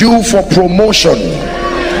 due for promotion,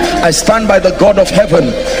 I stand by the God of heaven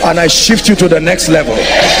and I shift you to the next level.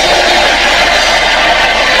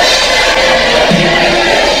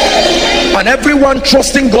 And everyone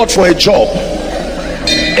trusting God for a job,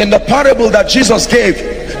 in the parable that Jesus gave,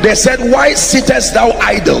 they said, why sittest thou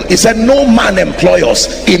idle? He said, no man employ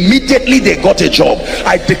us. Immediately they got a job.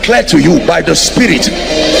 I declare to you by the Spirit,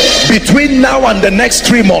 between now and the next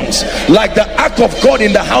 3 months, like the ark of God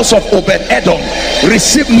in the house of Obed-Edom,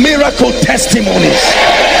 receive miracle testimonies.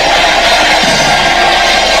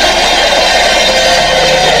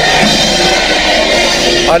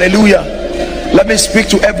 Hallelujah. Let me speak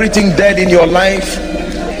to everything dead in your life.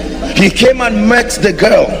 He came and met the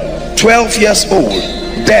girl, 12 years old,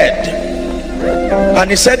 dead, and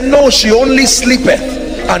he said, no, she only sleepeth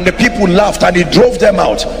And the people laughed, and he drove them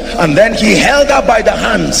out. And then he held her by the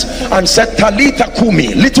hands and said, Talitha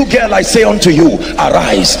Kumi, little girl, I say unto you,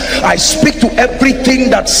 arise. I speak to everything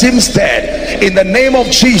that seems dead in the name of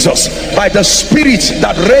Jesus, by the spirit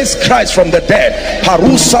that raised Christ from the dead.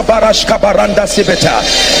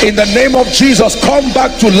 In the name of Jesus, come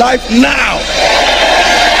back to life now.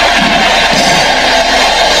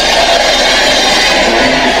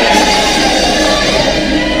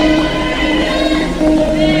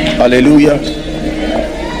 Hallelujah.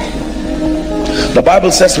 The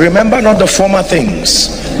Bible says, remember not the former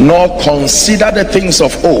things, nor consider the things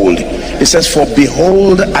of old. It says, for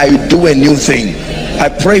behold, I do a new thing. I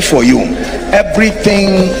pray for you,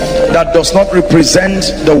 everything that does not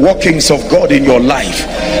represent the workings of God in your life,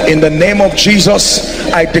 in the name of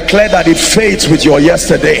Jesus, I declare that it fades with your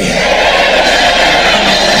yesterday.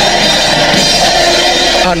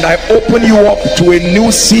 And I open you up to a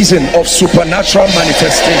new season of supernatural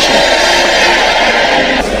manifestation.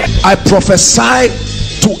 I prophesy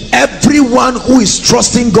to everyone who is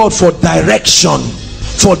trusting God for direction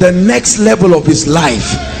for the next level of his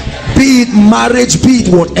life, be it marriage, be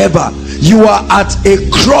it whatever. You are at a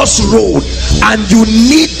crossroad and you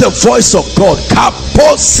need the voice of God.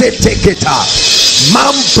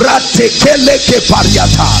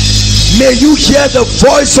 May you hear the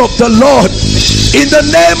voice of the Lord in the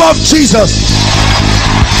name of Jesus.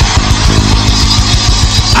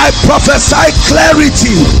 I prophesy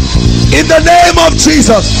clarity in the name of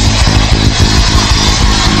Jesus.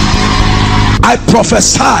 I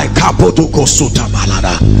prophesy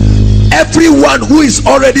everyone who is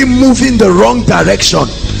already moving the wrong direction,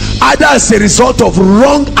 either as a result of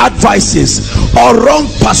wrong advices or wrong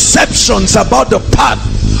perceptions about the path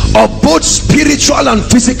of both spiritual and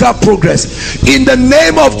physical progress, in the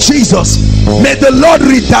name of Jesus, may the Lord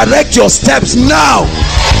redirect your steps now.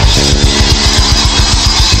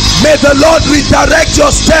 May the Lord redirect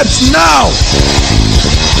your steps now.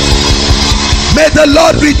 May the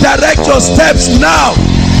Lord redirect your steps now.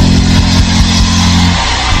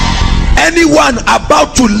 Anyone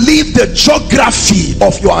about to leave the geography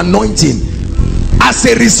of your anointing as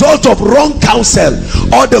a result of wrong counsel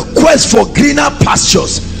or the quest for greener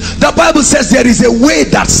pastures, the Bible says there is a way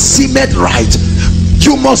that seemeth right.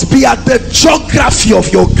 You must be at the geography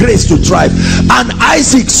of your grace to thrive. And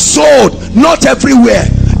Isaac sowed not everywhere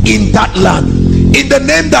in that land. In the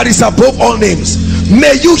name that is above all names,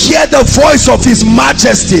 may you hear the voice of his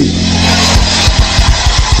majesty.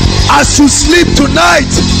 As you sleep tonight,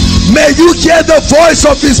 may you hear the voice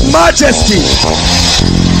of his majesty.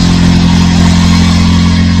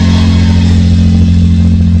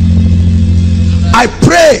 I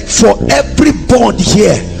pray for every bond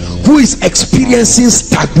here who is experiencing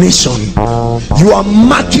stagnation. You are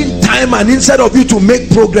marking time, and instead of you to make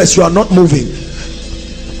progress, you are not moving.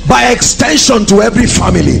 By extension, to every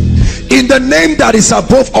family, in the name that is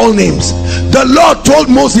above all names, the Lord told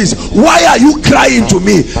Moses, why are you crying to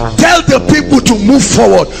me? Tell the people to move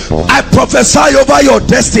forward. I prophesy over your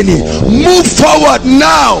destiny. Move forward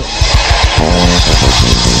now.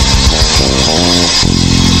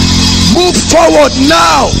 Move forward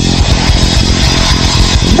now.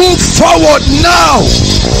 Move forward now.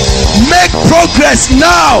 Make progress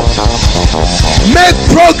now. Make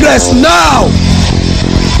progress now.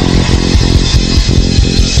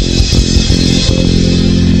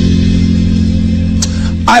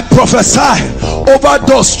 I prophesy over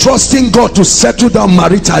those trusting God to settle down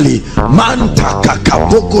maritally.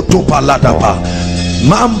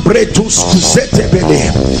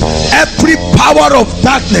 Every power of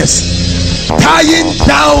darkness tying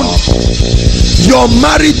down your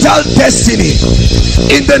marital destiny,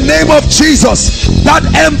 in the name of Jesus, that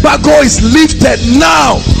embargo is lifted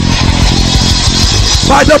now.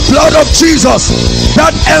 By the blood of Jesus,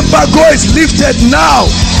 that embargo is lifted now.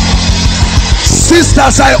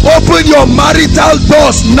 Sisters, I open your marital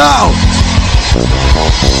doors now.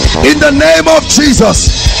 In the name of Jesus.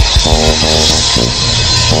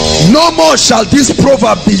 No more shall this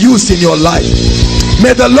proverb be used in your life.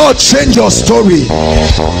 May the Lord change your story.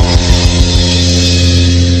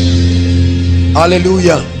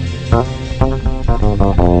 Hallelujah.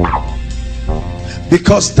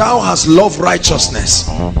 Because thou hast loved righteousness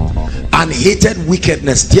and hated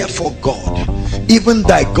wickedness, therefore God, even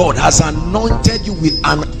thy God, has anointed you with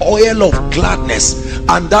an oil of gladness,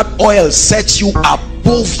 and that oil sets you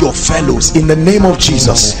above your fellows in the name of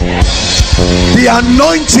Jesus. The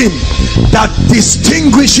anointing that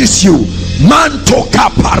distinguishes you Manto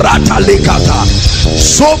kaparata lekata.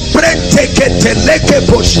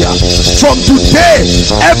 From today,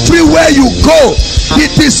 everywhere you go, be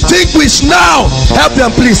distinguished now. Help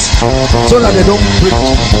them, please, so that they don't break.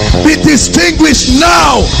 Be distinguished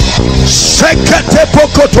now.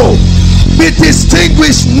 Be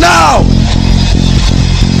distinguished now.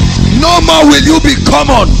 No more will you be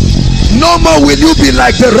common. No more will you be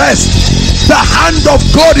like the rest. The hand of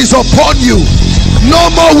God is upon you. No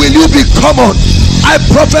more will you be common. I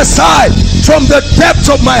prophesy from the depths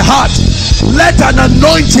of my heart, let an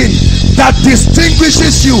anointing that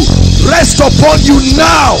distinguishes you rest upon you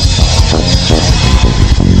now.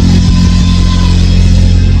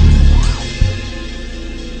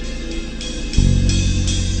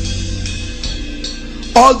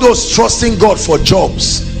 All those trusting God for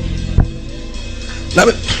jobs,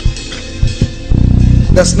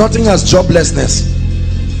 there's nothing as joblessness.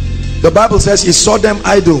 The Bible says he saw them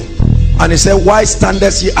idle, and he said, why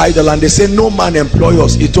standest ye idle? And they say, no man employ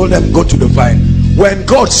us. He told them, go to the vine. When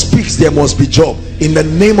God speaks, there must be job. In the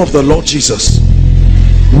name of the Lord Jesus,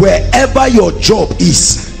 wherever your job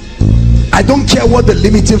is, I don't care what the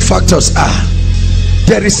limiting factors are,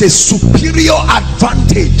 there is a superior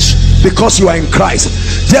advantage because you are in Christ.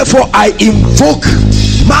 Therefore I invoke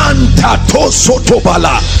Mantato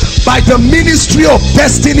Sotobala by the ministry of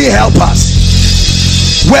destiny helpers.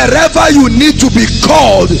 Wherever you need to be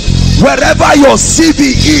called, wherever your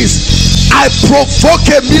CV is, I provoke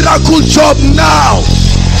a miracle job now.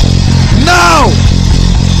 Now.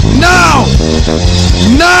 Now.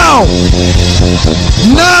 Now.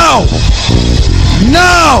 Now.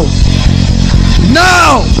 Now.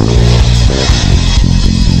 Now.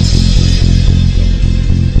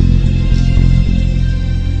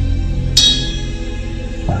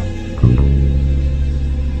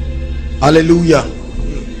 Hallelujah.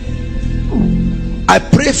 I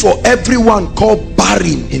pray for everyone called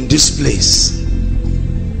barren in this place.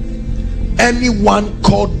 Anyone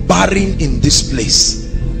called barren in this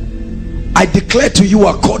place, I declare to you,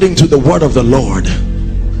 according to the word of the Lord,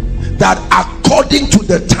 that according to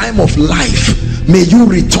the time of life, may you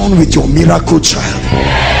return with your miracle child.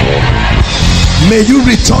 May you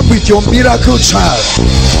return with your miracle child.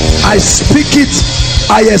 I speak it,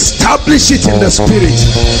 I establish it in the spirit.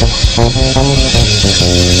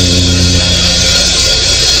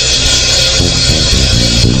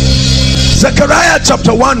 Zechariah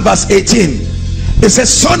chapter 1 verse 18, it says,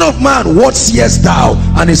 son of man, what seest thou?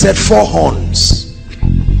 And he said, 4 horns.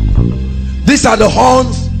 These are the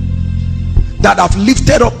horns that have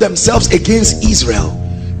lifted up themselves against Israel,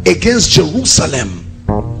 against Jerusalem,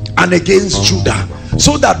 and against Judah,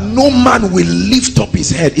 so that no man will lift up his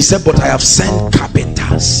head. He said, but I have sent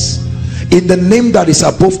carpenters in the name that is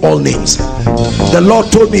above all names. The Lord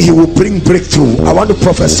told me he will bring breakthrough. I want to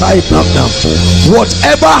prophesy it now.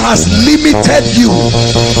 Whatever has limited you,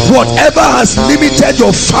 whatever has limited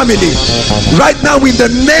your family, right now in the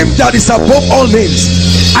name that is above all names,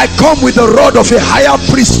 I come with the rod of a higher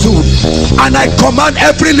priesthood, and I command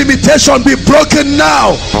every limitation be broken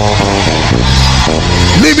now.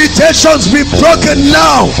 Limitations be broken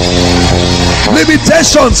now.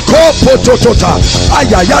 Limitations,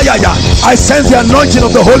 I sense the anointing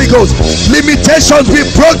of the Holy Ghost. Limitations be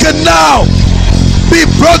broken now. Be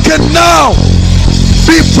broken now.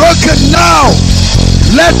 Be broken now.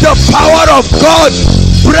 Let the power of God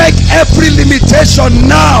break every limitation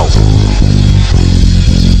now.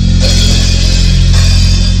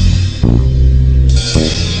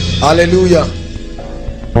 Hallelujah.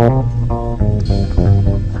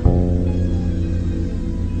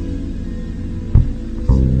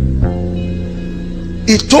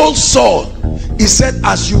 He told Saul, he said,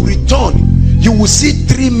 as you return, you will see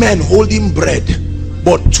 3 men holding bread,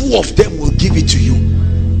 but 2 of them will give it to you.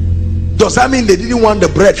 Does that mean they didn't want the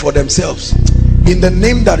bread for themselves? In the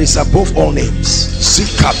name that is above all names,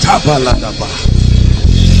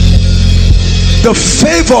 the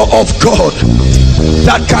favor of God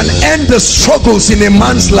that can end the struggles in a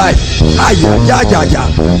man's life.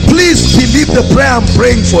 Please believe the prayer I'm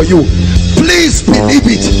praying for you. Please believe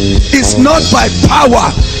it. It's not by power.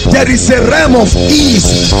 There is a realm of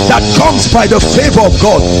ease that comes by the favor of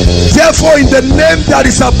God. Therefore, in the name that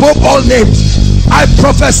is above all names, I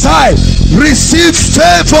prophesy, receive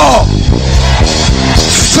favor.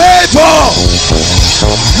 Favor.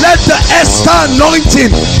 Let the Esther anointing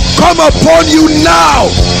come upon you now.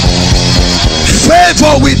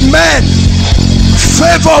 Favor with men,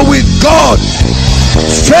 favor with God,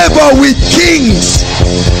 favor with kings,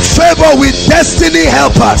 favor with destiny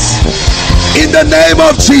helpers, in the name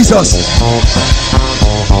of Jesus.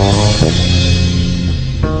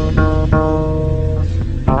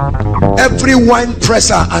 Every wine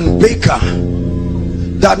presser and baker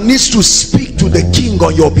that needs to speak to the king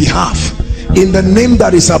on your behalf, in the name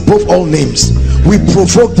that is above all names, we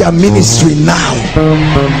provoke their ministry now.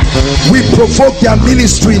 We provoke their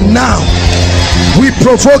ministry now. We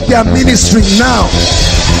provoke their ministry now.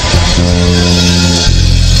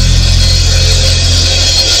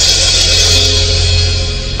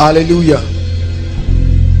 Hallelujah.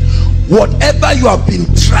 Whatever you have been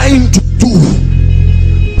trying to do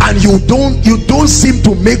and you don't seem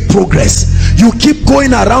to make progress, you keep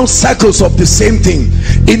going around circles of the same thing,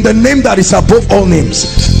 in the name that is above all names,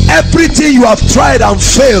 everything you have tried and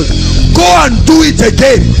failed, go and do it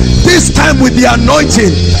again, this time with the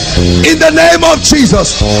anointing, in the name of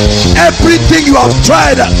Jesus. Everything you have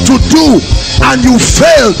tried to do and you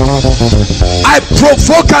failed, I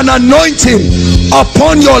provoke an anointing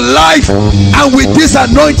upon your life, and with this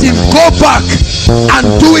anointing, go back and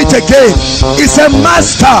do it again. He said,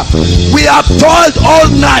 Master, we have toiled all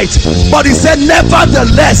night, but he said,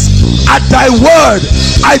 nevertheless, at thy word,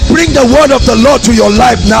 I bring the word of the Lord to your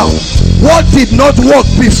life now. What did not work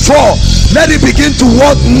before, let it begin to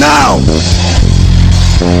work now.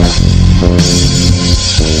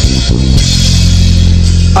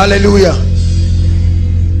 Hallelujah.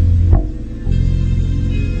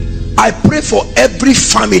 I pray for every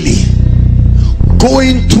family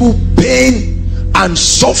going through pain and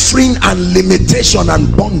suffering and limitation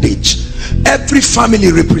and bondage. Every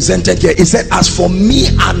family represented here. He said, as for me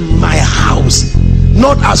and my house,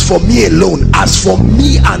 not as for me alone, as for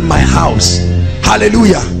me and my house.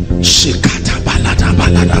 Hallelujah.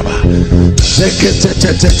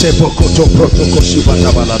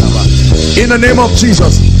 In the name of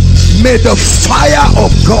Jesus, may the fire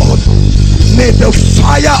of God, may the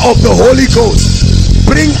fire of the Holy Ghost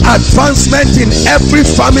bring advancement in every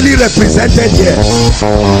family represented here.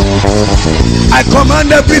 I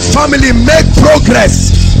command every family, make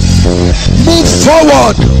progress, move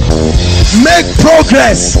forward, make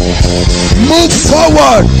progress, move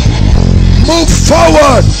forward, move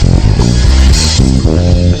forward.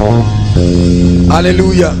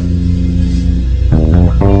 Hallelujah.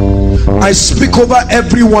 I speak over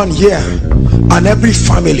everyone here and every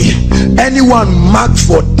family, anyone marked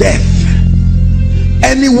for death,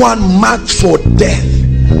 anyone marked for death.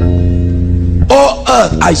 Oh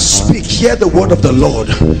earth, I speak, hear the word of the Lord.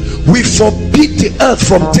 We forbid the earth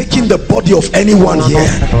from taking the body of anyone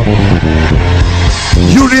here.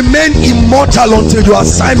 You remain immortal until your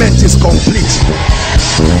assignment is complete.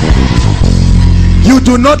 You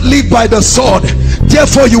do not live by the sword,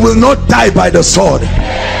 therefore you will not die by the sword.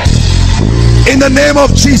 In the name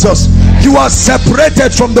of Jesus, you are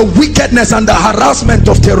separated from the wickedness and the harassment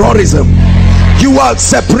of terrorism. You are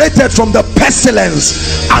separated from the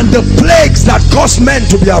pestilence and the plagues that cause men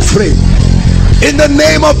to be afraid. In the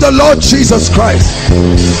name of the Lord Jesus Christ.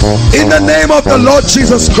 In the name of the Lord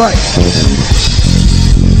Jesus Christ.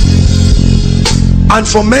 And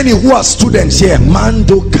for many who are students here,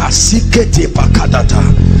 Mando kasikete pakadata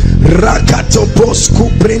rakato bosku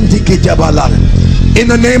brendiki jabalal. In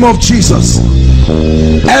the name of Jesus,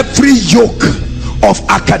 every yoke of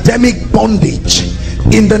academic bondage,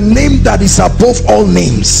 in the name that is above all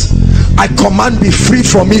names, I command, be free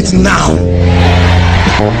from it now.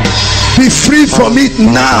 Be free from it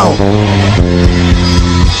now.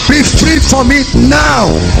 Be free from it now.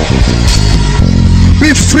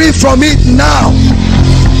 Be free from it now.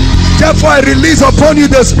 Therefore I release upon you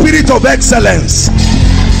the spirit of excellence.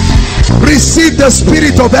 Receive the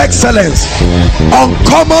spirit of excellence,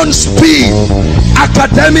 uncommon speed,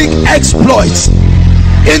 academic exploits,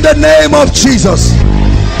 in the name of Jesus.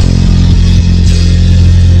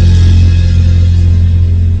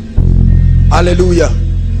 Hallelujah.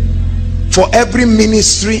 For every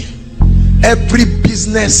ministry, every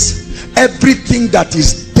business, everything that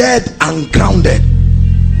is dead and grounded,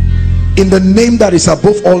 in the name that is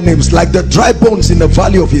above all names, like the dry bones in the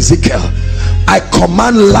valley of Ezekiel, I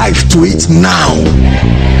command life to it now.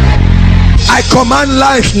 I command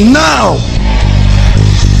life now.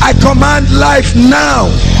 I command life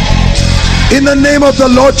now. In the name of the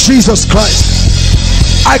Lord Jesus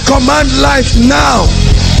Christ, I command life now.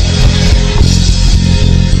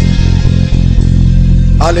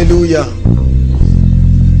 Hallelujah.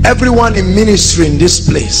 Everyone in ministry in this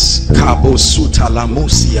place,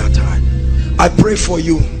 I pray for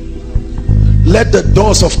you. Let the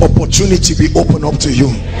doors of opportunity be opened up to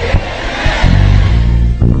you.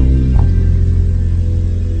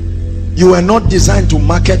 You were not designed to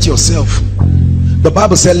market yourself. The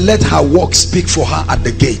Bible said, let her walk speak for her at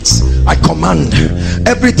the gates. I command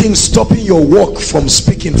everything stopping your walk from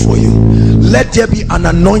speaking for you. Let there be an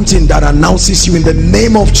anointing that announces you in the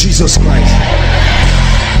name of Jesus Christ.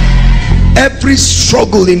 Every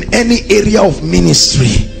struggle in any area of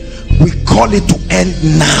ministry, we call it to end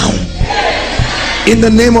now in the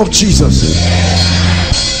name of Jesus.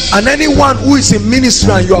 And anyone who is in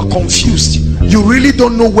ministry and you are confused, you really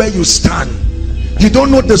don't know where you stand, you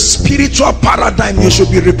don't know the spiritual paradigm you should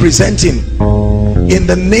be representing, in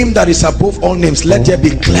the name that is above all names, let there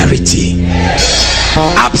be clarity,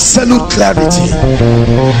 absolute clarity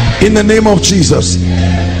in the name of Jesus.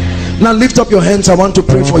 Now lift up your hands. I want to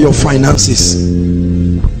pray for your finances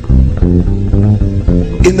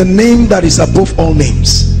in the name that is above all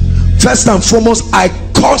names. First and foremost, I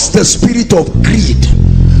curse the spirit of greed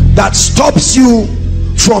that stops you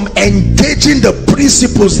from engaging the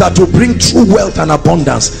principles that will bring true wealth and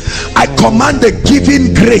abundance. I command the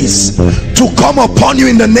giving grace to come upon you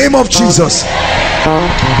in the name of Jesus.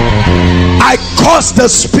 I curse the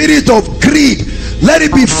spirit of greed. Let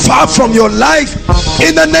it be far from your life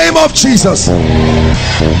in the name of Jesus.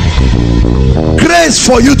 Grace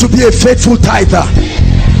for you to be a faithful tither.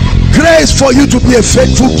 Grace for you to be a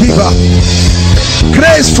faithful giver.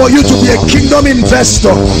 Grace for you to be a kingdom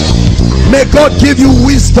investor. May God give you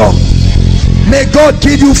wisdom. May God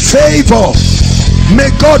give you favor.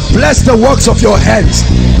 May God bless the works of your hands.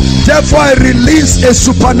 Therefore I release a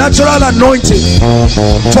supernatural anointing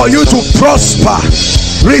for you to prosper.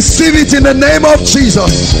 Receive it in the name of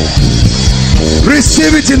Jesus.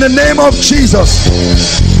 Receive it in the name of Jesus.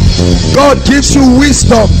 God gives you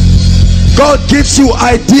wisdom. God gives you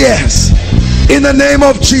ideas in the name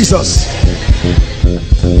of Jesus.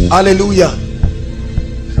 Hallelujah.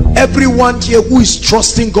 Everyone here who is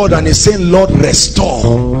trusting God and is saying, Lord, restore.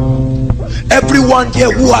 Everyone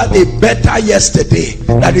here who had a better yesterday,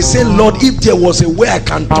 that is saying, Lord, if there was a way I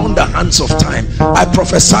can turn the hands of time, I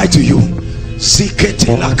prophesy to you,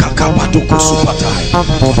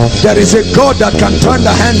 there is a God that can turn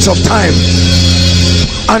the hands of time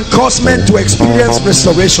and cause men to experience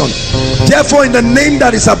restoration. Therefore, in the name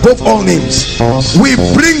that is above all names, we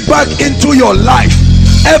bring back into your life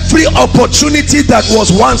every opportunity that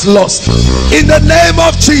was once lost in the name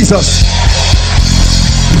of Jesus.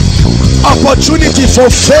 Opportunity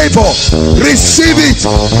for favor, receive it.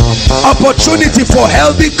 Opportunity for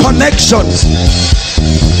healthy connections.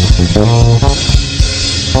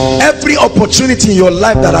 Every opportunity in your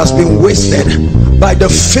life that has been wasted, by the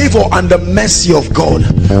favor and the mercy of God,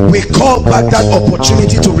 we call back that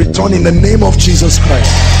opportunity to return in the name of Jesus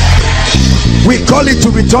Christ. We call it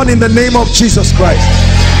to return in the name of Jesus Christ.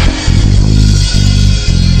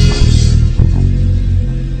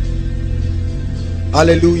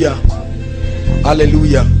 Hallelujah.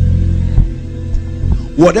 Hallelujah.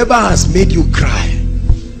 Whatever has made you cry,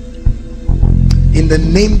 in the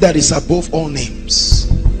name that is above all names,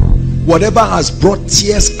 whatever has brought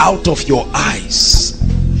tears out of your eyes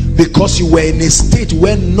because you were in a state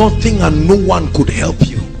where nothing and no one could help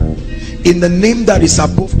you, in the name that is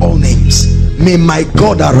above all names, may my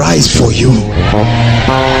God arise for you.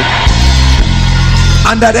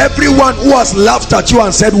 And that everyone who has laughed at you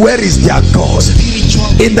and said, where is their God,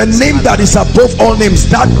 in the name that is above all names,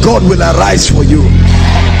 that God will arise for you.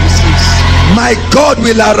 My God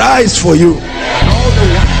will arise for you.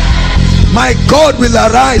 My God will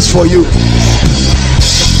arise for you.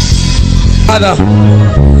 Father,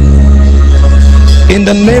 in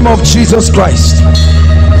the name of Jesus Christ,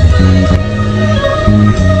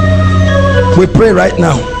 we pray right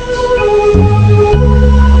now.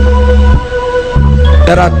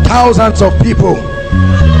 There are thousands of people.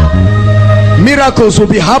 Miracles will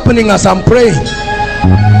be happening as I'm praying.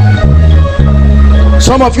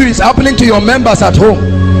 Some of you, it's happening to your members at home.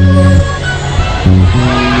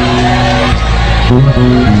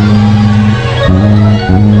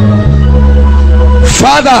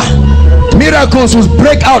 Father, miracles will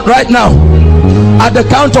break out right now. At the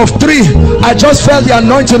count of 3, I just felt the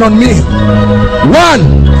anointing on me. 1,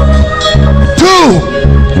 2.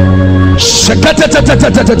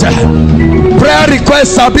 Prayer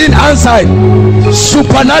requests are being answered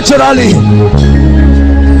supernaturally.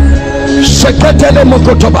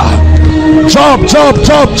 Job.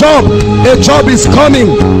 A job is coming.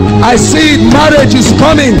 I see it. Marriage is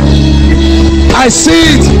coming. I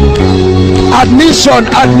see it. Admission.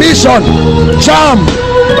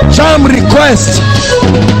 Jam request.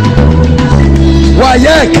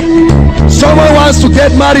 Wayek. Someone wants to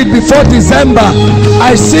get married before December.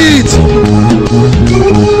 I see it.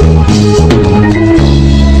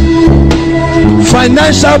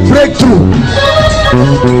 Financial breakthrough.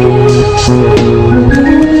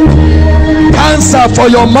 Cancer for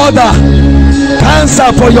your mother.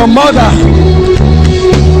 Cancer for your mother.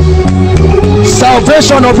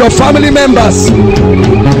 Salvation of your family members.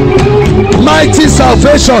 Mighty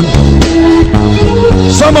salvation.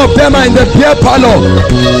 Some of them are in the beer parlor.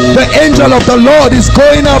 The angel of the Lord is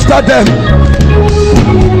going after them.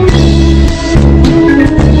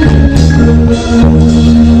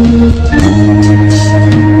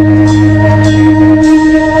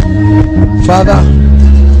 Father,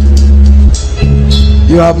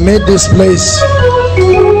 you have made this place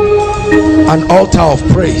an altar of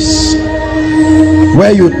praise,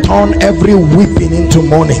 where you turn every weeping into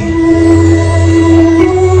mourning.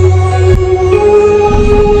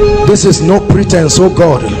 This is no pretense, oh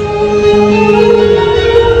God.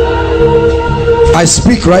 I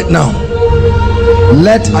speak right now.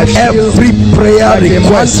 Let every prayer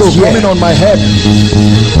request coming on my head,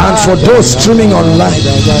 and for those streaming online,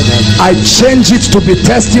 I change it to be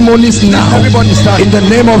testimonies now. Everybody stand. In the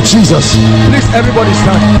name of Jesus. Please, everybody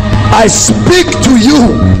stand. I speak to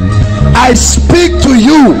you. I speak to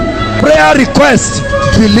you. Prayer request.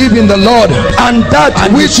 Believe in the Lord, and that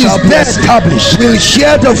which is dead established will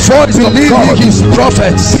hear the voice of God. His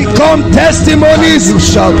prophets become testimonies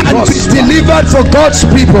and be delivered for God's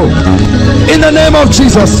people. In the name of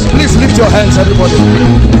Jesus, please lift your hands, everybody.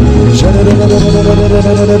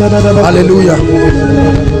 Hallelujah.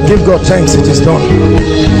 Give God thanks. It is done.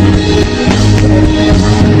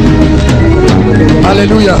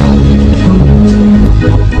 Hallelujah.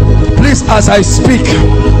 Please, as I speak,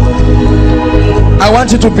 I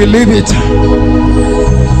want you to believe it.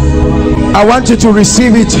 I want you to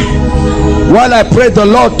receive it. While I prayed, the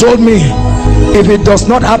Lord told me, if it does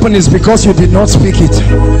not happen, it's because you did not speak it.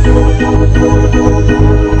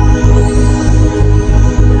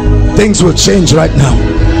 Things will change right now.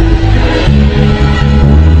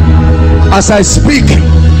 As I speak,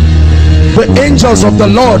 the angels of the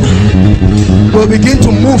Lord will begin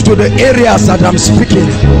to move to the areas that I'm speaking.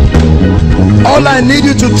 All I need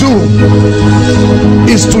you to do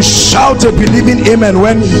is to shout a believing amen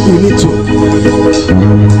when you need to.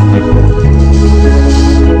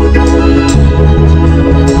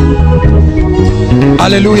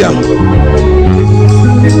 Hallelujah.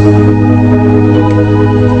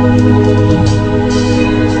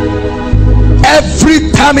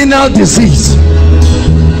 Every terminal disease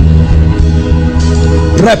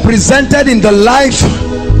represented in the life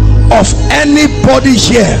of anybody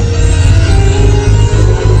here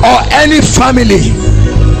or any family,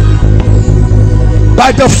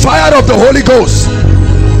 by the fire of the Holy Ghost,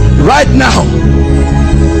 right now,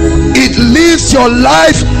 it leaves your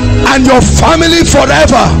life and your family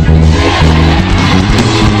forever.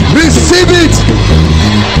 Receive it.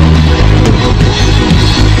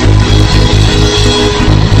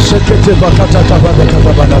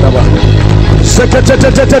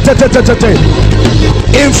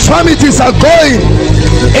 Infirmities are going.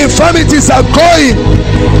 Infirmities are going.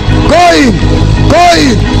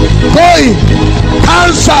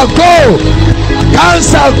 Cancer go.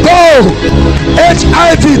 Cancer go.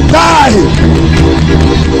 HIV die.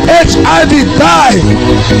 HIV die.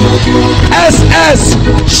 SS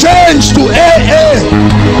change to AA.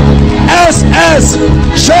 SS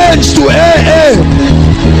change to AA.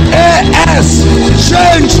 AS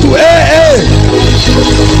change to AA.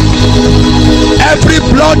 Every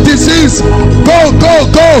blood disease go.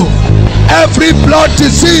 Every blood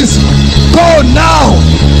disease go now.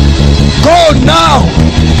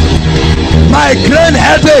 Migraine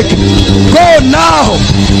headache go now.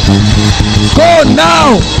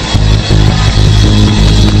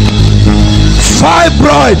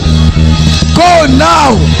 Fibroid go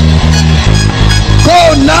now.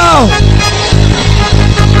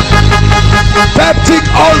 Peptic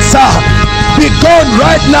ulcer be gone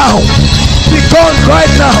right now.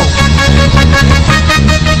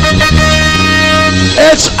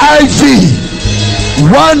 HIV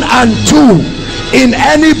 1 and 2 in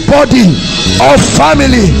any body or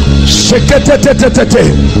family,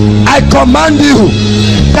 I command you,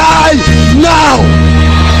 die now.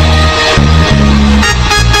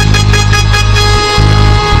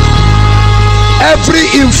 Every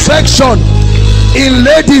infection in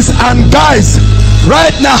ladies and guys,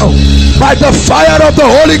 right now, by the fire of the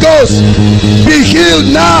Holy Ghost, be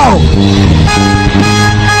healed now.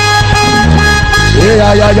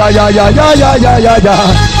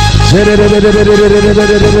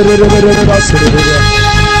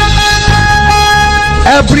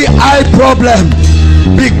 Every eye problem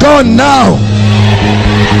be gone now.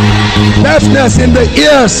 Deafness in the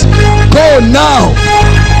ears go now.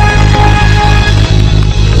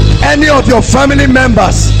 any of your family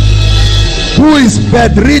members who is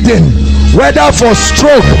bedridden, whether for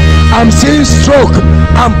stroke, I'm seeing stroke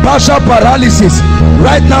and partial paralysis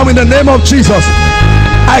right now, in the name of Jesus,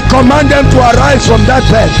 I command them to arise from that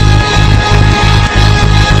bed.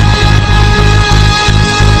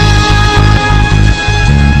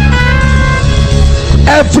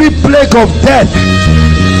 Every plague of death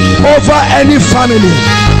over any family,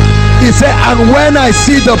 he said, and when I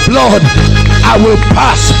see the blood, I will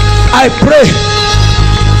pass. I pray,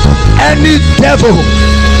 any devil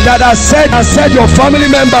that has said your family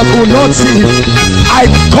members will not see it, I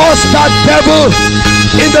curse that devil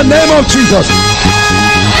in the name of Jesus.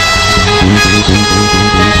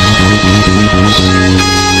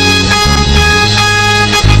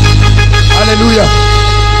 Hallelujah.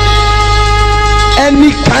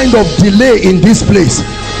 Any kind of delay in this place,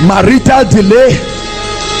 marital delay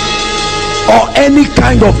or any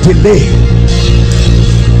kind of delay,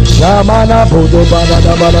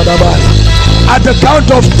 at the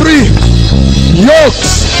count of 3,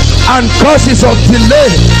 yokes and causes of delay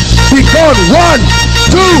be gone. 1,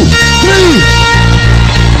 2, 3.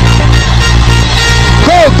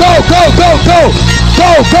 Go, go, go, go, go,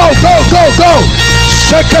 go, go, go, go, go.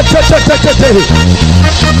 Shake it,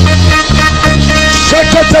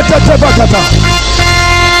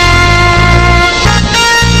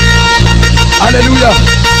 hallelujah.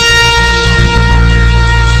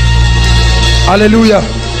 Hallelujah.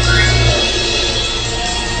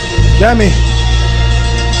 Hear me.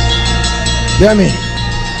 Hear me.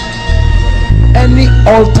 Any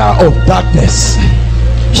altar of darkness,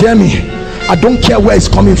 hear me, I don't care where it's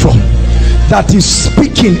coming from, that is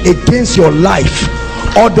speaking against your life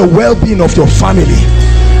or the well-being of your family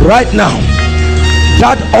right now,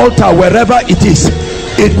 that altar, wherever it is,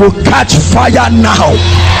 it will catch fire now.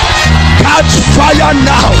 Catch fire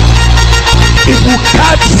now. It will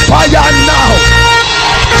catch fire now.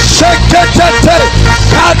 Shake it, catch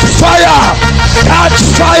fire, catch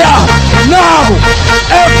fire now.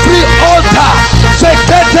 Every altar, shake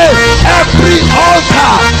it, every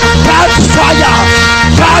altar, catch fire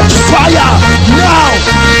now.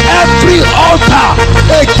 Every altar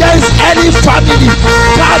against any family,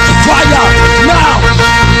 catch fire now.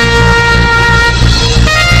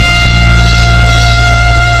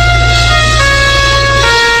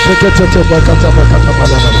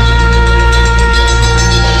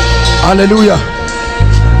 Hallelujah.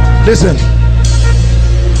 Listen,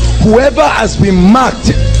 whoever has been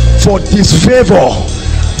marked for disfavor,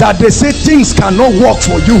 that they say things cannot work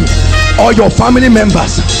for you or your family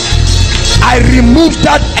members, I remove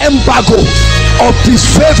that embargo of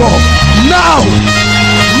disfavor now,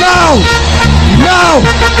 now, now,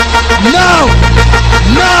 now,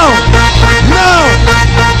 now, now.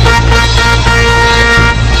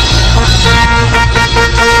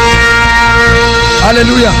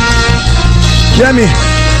 Hallelujah. Hear me.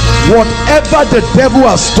 Whatever the devil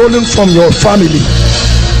has stolen from your family,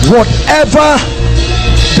 whatever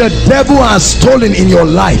the devil has stolen in your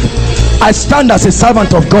life, I stand as a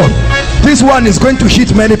servant of God. This one is going to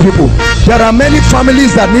hit many people. There are many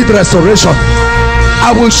families that need restoration.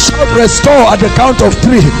 I will shout restore at the count of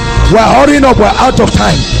 3. We're hurrying up, we're out of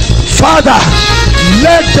time. Father,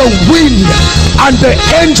 let the wind and the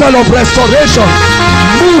angel of restoration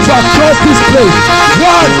move across this place. 1,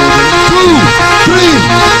 2, 3.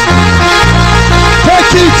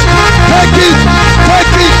 Take it, take it,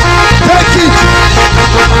 take it, take it.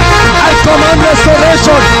 I command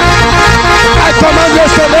restoration. I command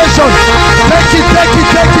restoration. Take it, take it,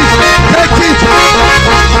 take it, take it.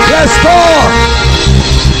 Restore.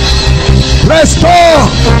 Restore.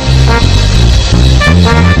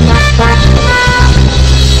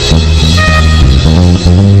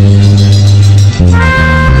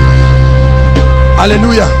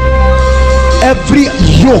 Hallelujah. Every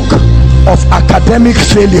yoke of academic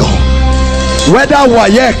failure, whether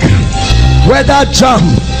WAEC, whether JAM,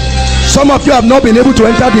 some of you have not been able to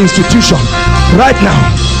enter the institution. Right now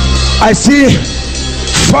I see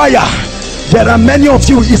fire. There are many of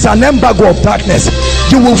you, it's an embargo of darkness.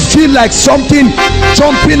 You will feel like something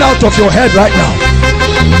jumping out of your head right now.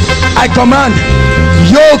 I command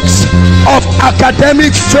yokes of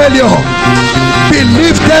academic failure be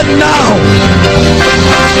lifted now.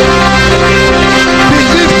 Be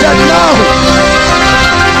lifted now.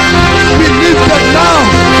 Be lifted now.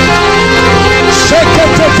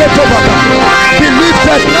 Be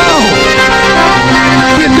lifted now.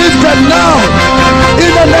 Be lifted now.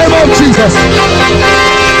 In the name of Jesus.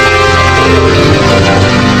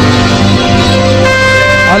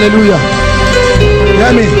 Hallelujah.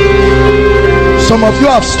 Hear me. Some of you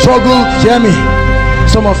have struggled. Hear me.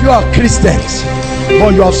 Some of you are Christians.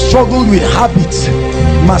 but you have struggled with habits,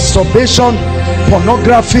 masturbation,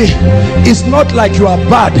 pornography. It's not like you are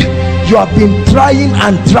bad. You have been trying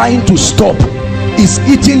and trying to stop. It's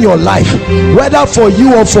eating your life, whether for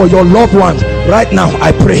you or for your loved ones. Right now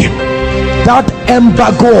I pray that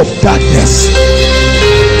embargo of darkness,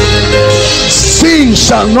 sin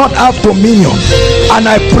shall not have dominion. And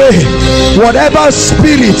I pray whatever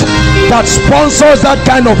spirit that sponsors that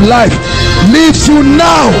kind of life leaves you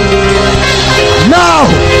now, now,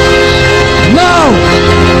 now,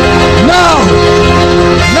 now,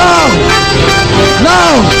 now,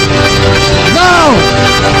 now, now.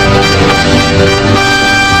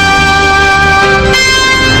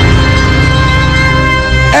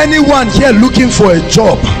 Anyone here looking for a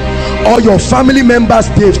job, or your family members,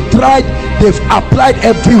 they've tried, they've applied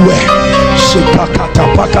everywhere.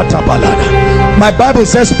 My Bible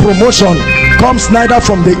says promotion comes neither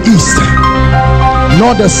from the east,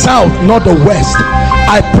 nor the south, nor the west.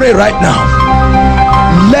 I pray right now,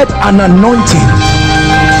 let an anointing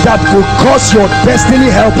that will cause your destiny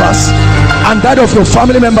helpers and that of your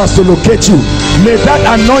family members to locate you, may that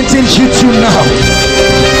anointing hit you now.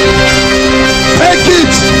 Take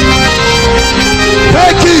it,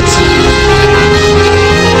 take it.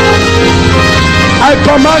 I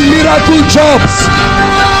command miracle jobs,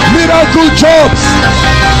 miracle jobs,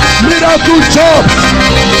 miracle jobs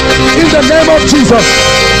in the name of Jesus.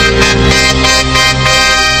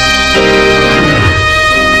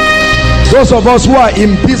 Those of us who are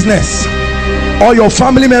in business, or your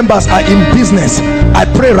family members are in business, I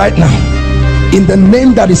pray right now in the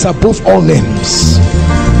name that is above all names.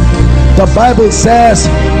 The Bible says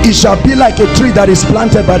it shall be like a tree that is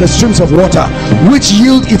planted by the streams of water, which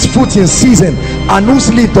yield its fruit in season, and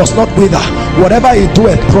whose leaf does not wither. Whatever it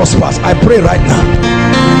doeth prospers. I pray right now,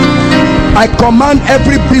 I command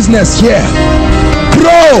every business here,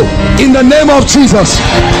 grow in the name of Jesus.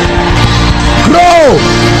 Grow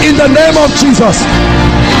in the name of Jesus.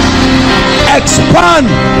 Expand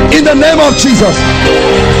in the name of Jesus.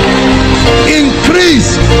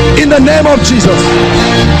 Increase in the name of Jesus.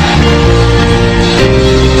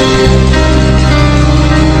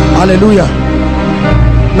 Hallelujah.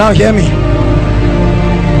 Now hear me.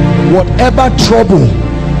 Whatever trouble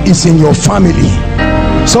is in your family,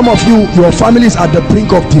 some of you, your family is at the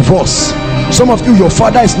brink of divorce. Some of you, your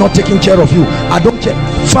father is not taking care of you. I don't care.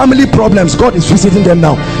 Family problems, God is visiting them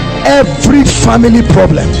now. Every family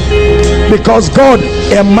problem, because God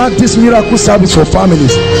earmarked this miracle service for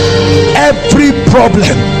families. Every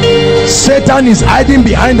problem, Satan is hiding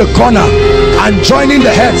behind the corner and joining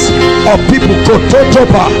the heads of people.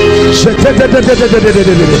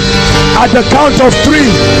 At the count of 3,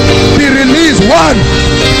 be released. 1,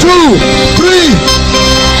 2, 3.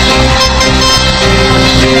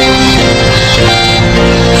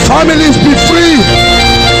 Families be free.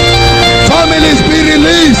 Families be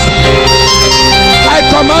released. I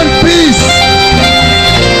command peace.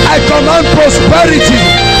 I command prosperity.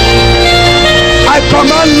 I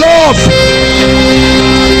command love.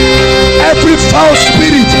 Every foul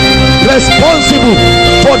spirit responsible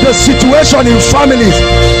for the situation in families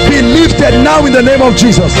be lifted now in the name of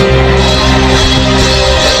Jesus.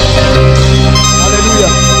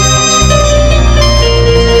 Hallelujah.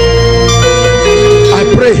 I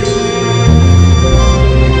pray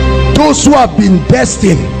those who have been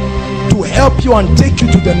destined to help you and take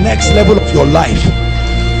you to the next level of your life,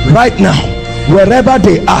 right now, wherever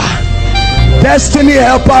they are, destiny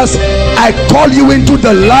helpers, I call you into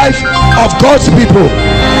the life of God's people.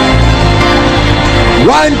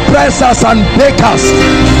 Wine pressers and bakers,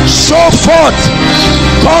 show forth,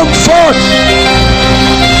 come forth.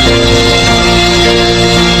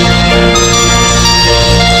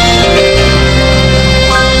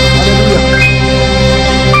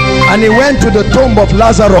 And he went to the tomb of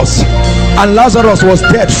Lazarus, and Lazarus was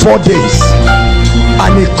dead 4 days,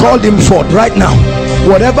 and he called him forth. Right now,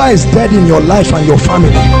 whatever is dead in your life and your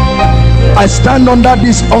family, I stand under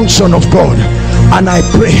this unction of God, and I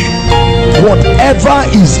pray whatever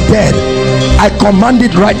is dead, I command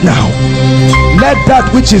it right now. Let that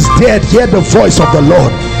which is dead hear the voice of the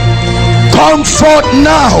Lord. Come forth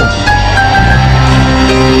now.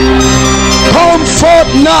 Come forth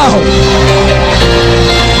now.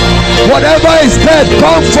 Whatever is dead,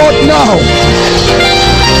 come forth now.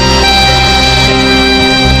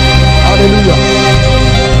 Hallelujah.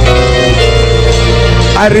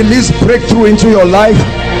 I release breakthrough into your life.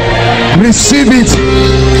 Receive it.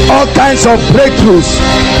 All kinds of breakthroughs.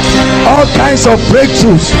 All kinds of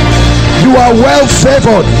breakthroughs. You are well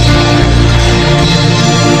favored.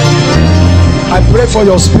 I pray for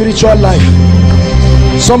your spiritual life.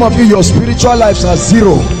 Some of you, your spiritual lives are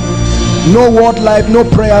 0. no word life, no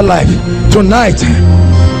prayer life. Tonight,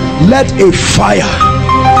 let a fire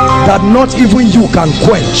that not even you can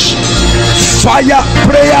quench, fire,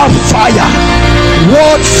 prayer fire,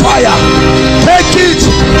 word fire, take it,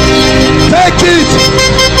 take it,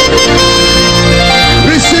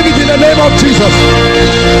 receive it in the name of Jesus.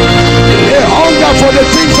 A hunger for the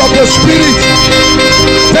things of the Spirit,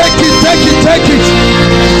 take it, take it, take it.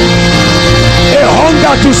 A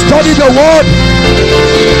hunger to study the word,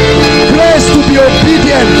 grace to be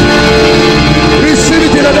obedient, receive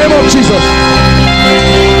it in the name of Jesus.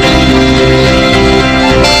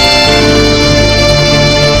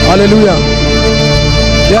 Hallelujah.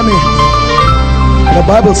 Hear me. The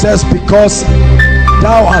Bible says, because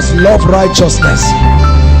thou hast loved righteousness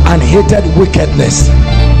and hated wickedness,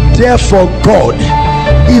 therefore God,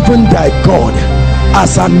 even thy God,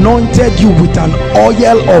 has anointed you with an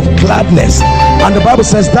oil of gladness. And the Bible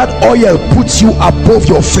says that oil puts you above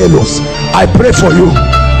your fellows. I pray for you,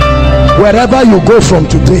 wherever you go from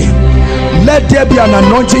today, let there be an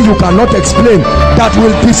anointing you cannot explain that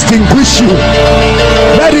will distinguish you.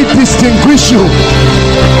 Let it distinguish you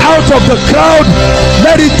out of the crowd.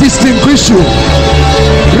 Let it distinguish you.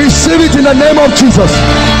 Receive it in the name of Jesus.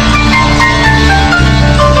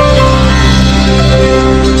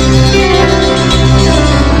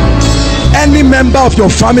 Any member of your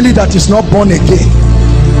family that is not born again,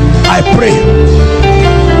 I pray,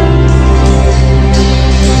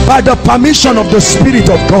 by the permission of the Spirit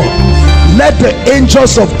of God, let the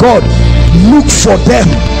angels of God look for them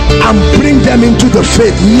and bring them into the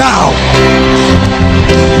faith now.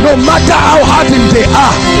 No matter how hardened they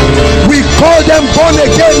are, we call them born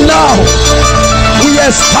again now. We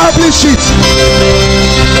establish it.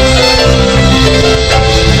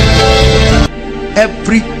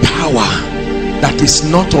 Every power that is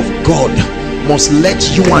not of God must let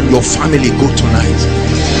you and your family go tonight.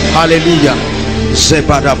 Hallelujah.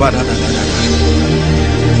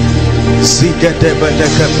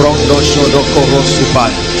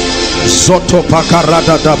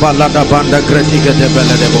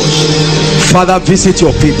 Father, visit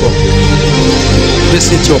your people.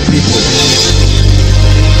 Visit your people.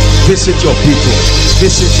 Visit your people.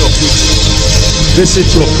 Visit your people. Visit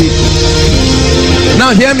your people.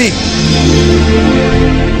 Now hear me.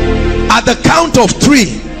 At the count of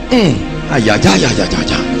 3,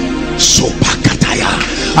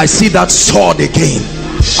 I see that sword again.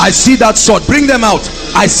 I see that sword. Bring them out.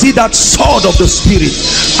 I see that sword of the Spirit.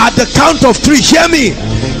 At the count of 3, hear me.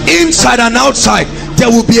 Inside and outside, there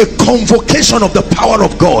will be a convocation of the power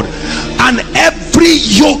of God, and every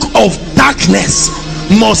yoke of darkness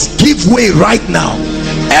must give way right now.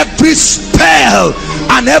 Every spell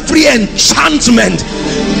and every enchantment,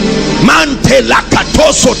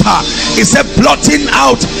 is a blotting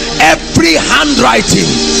out every handwriting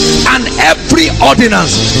and every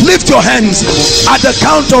ordinance. Lift your hands. At the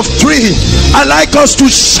count of 3, I like us to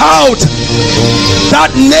shout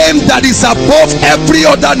that name that is above every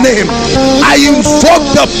other name. I invoke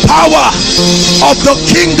the power of the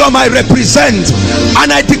kingdom I represent,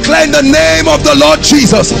 and I declare in the name of the Lord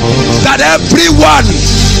Jesus that everyone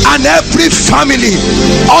and every family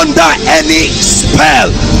under any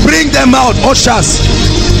spell, bring them out, ushers.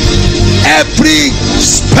 Every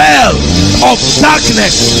spell of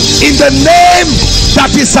darkness, in the name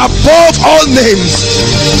that is above all names,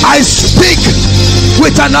 I speak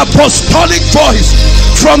with an apostolic voice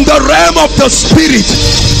from the realm of the Spirit,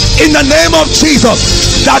 in the name of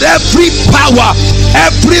Jesus, that every power,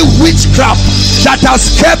 every witchcraft that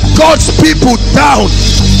has kept God's people down,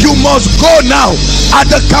 you must go now. At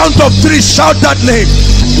the count of 3, shout that name.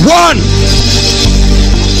 1,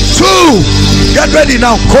 2, get ready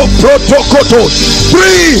now. 3,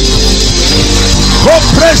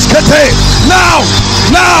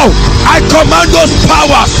 now I command those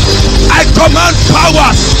powers. I command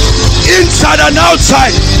powers inside and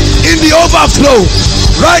outside, in the overflow,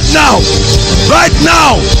 right now, right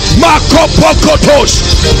now. In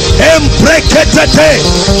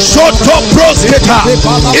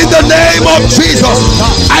the name of Jesus,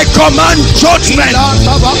 I command judgment,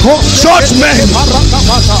 judgment.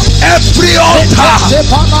 Every altar,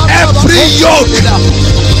 every yoke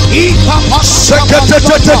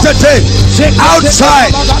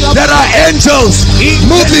outside, There are angels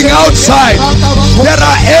moving outside. There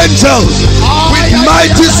are angels with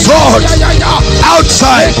mighty swords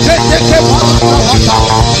outside.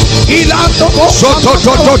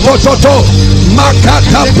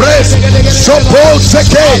 Makata press, Sopo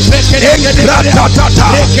Seke, Engratata.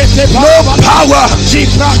 No power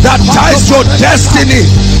that ties your destiny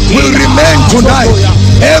will remain tonight.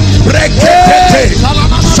 Embrekete,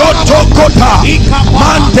 Sotokota,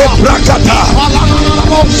 Mante Brakata,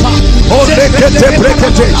 Orekete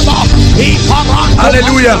Brekete.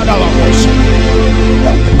 Hallelujah.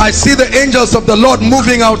 I see the angels of the Lord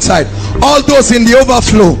moving outside. All those in the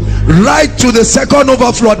overflow, right to the second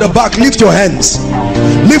overflow at the back, lift your hands.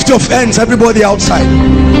 Lift your hands, everybody outside.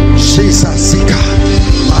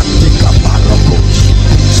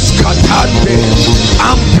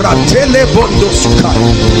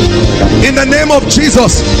 In the name of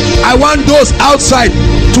Jesus, I want those outside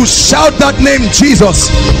to shout that name, Jesus.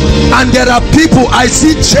 And there are people, I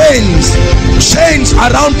see chains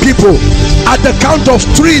around people. At the count of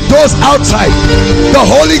 3, those outside, the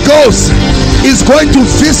Holy Ghost is going to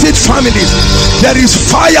visit families. There is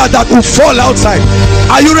fire that will fall outside.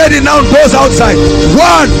 Are you ready now? Those outside,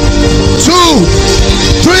 1, 2,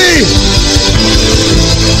 3.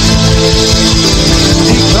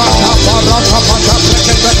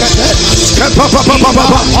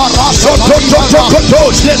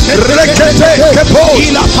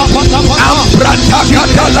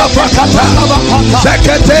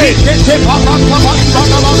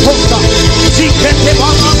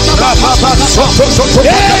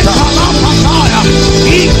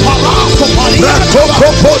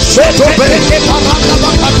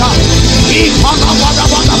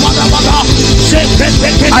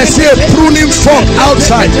 I see a pruning fork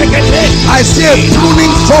outside. I see a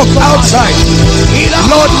pruning fork outside.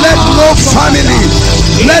 Lord, let no family,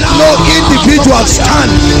 let no individual stand.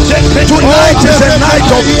 Tonight is a night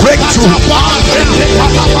of breakthrough.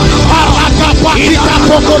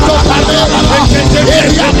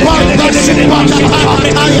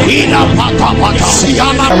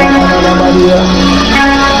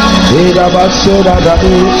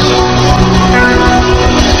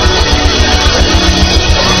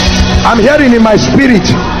 I'm hearing in my spirit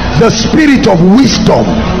the spirit of wisdom.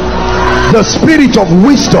 The spirit of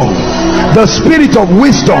wisdom. The spirit of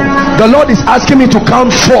wisdom. The Lord is asking me to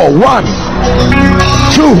count 4. 1,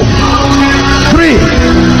 2, 3,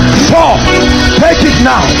 4. Take it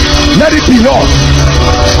now. Let it be yours.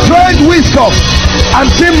 Strange wisdom. I'm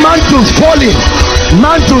seeing mantles falling.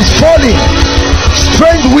 Mantles falling.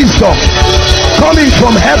 Strange wisdom coming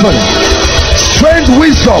from heaven. Strange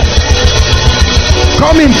wisdom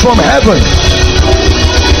coming from heaven.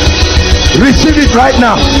 Receive it right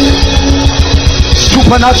now.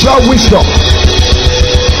 Supernatural wisdom.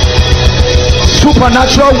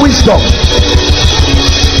 Supernatural wisdom.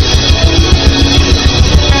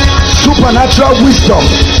 Supernatural wisdom.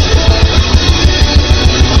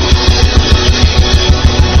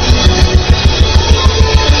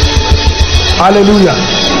 Hallelujah.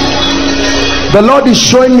 The Lord is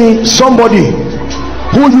showing me somebody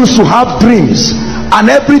who used to have dreams, and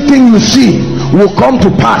everything you see will come to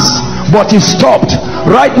pass, but it stopped.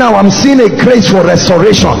 Right now I'm seeing a grace for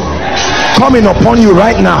restoration coming upon you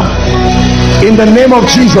right now in the name of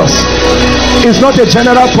Jesus. It's not a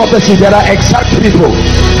general prophecy. There are exact people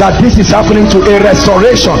that this is happening to. A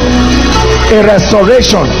restoration, a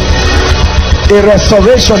restoration, a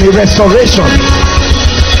restoration, a restoration,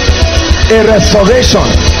 a restoration.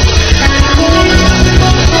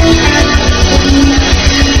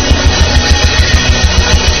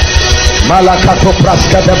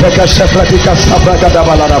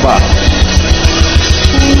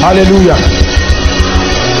 Hallelujah.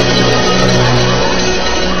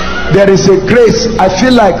 There is a grace. I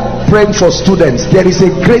feel like praying for students. There is a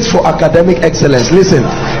grace for academic excellence. Listen,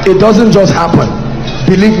 it doesn't just happen.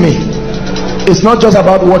 Believe me, it's not just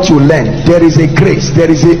about what you learn. There is a grace. There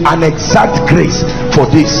is an exact grace for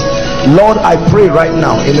this. Lord, I pray right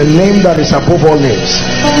now in the name that is above all names.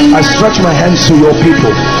 I stretch my hands to your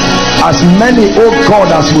people. As many, oh God,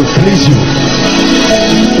 as will please you,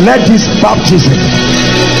 let this baptism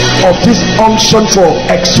of this unction for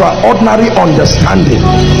extraordinary understanding,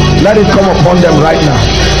 let it come upon them right now.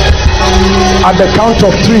 At the count of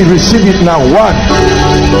 3, receive it now. 1,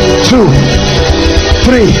 2,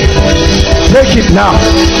 3. Take it now.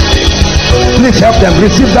 Please help them.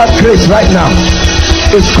 Receive that grace right now.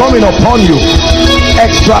 It's coming upon you.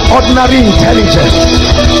 Extraordinary intelligence,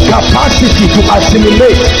 capacity to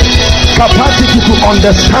assimilate, capacity to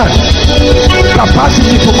understand,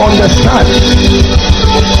 capacity to understand.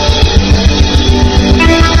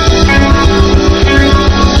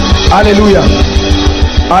 Hallelujah.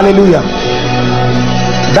 Hallelujah.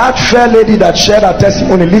 That fair lady that shared her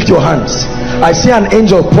testimony, lift your hands. I see an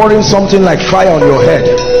angel pouring something like fire on your head.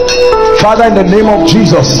 Father, in the name of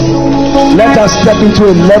Jesus, let us step into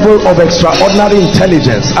a level of extraordinary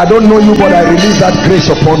intelligence. I don't know you, but I release that grace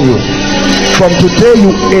upon you. From today,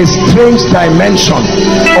 you a strange dimension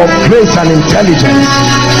of grace and intelligence.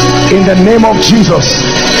 In the name of Jesus,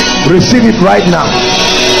 receive it right now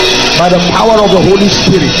by the power of the Holy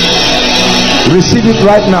Spirit. Receive it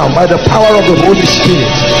right now by the power of the Holy Spirit.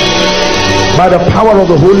 By the power of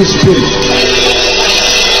the Holy Spirit.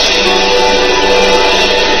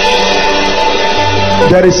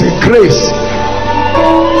 There is a grace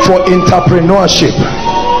for entrepreneurship,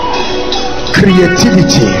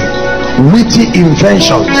 creativity, witty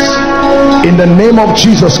inventions. In the name of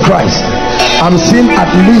Jesus Christ, I'm seeing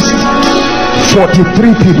at least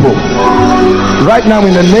 43 people right now.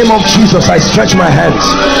 In the name of Jesus, I stretch my hands.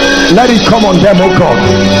 Let it come on them, oh God.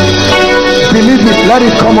 Believe it, let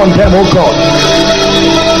it come on them, oh God.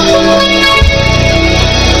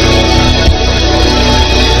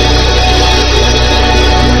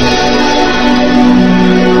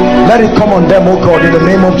 Let it come on them, oh God, in the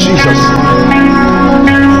name of Jesus.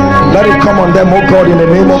 Let it come on them, oh God, in the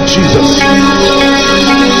name of Jesus.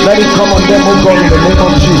 Let it come on them, oh God, in the name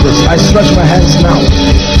of Jesus. I stretch my hands now.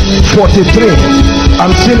 43.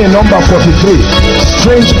 I'm seeing a number 43.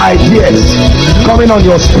 Strange ideas coming on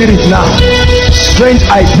your spirit now. Strange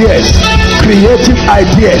ideas, creative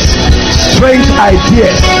ideas, strange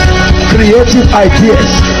ideas, creative ideas.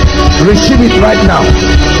 Receive it right now.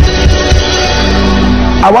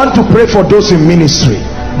 I want to pray for those in ministry.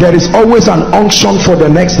 There is always an unction for the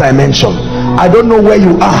next dimension. I don't know where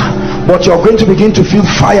you are, but you're going to begin to feel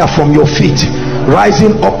fire from your feet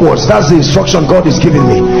rising upwards. That's the instruction God is giving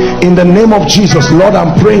me. In the name of Jesus, Lord,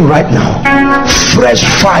 I'm praying right now. Fresh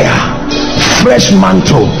fire, fresh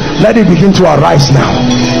mantle, let it begin to arise now.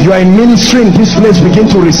 You are in ministry in this place, begin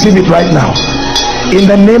to receive it right now. In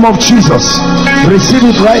the name of Jesus, receive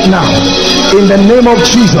it right now. In the name of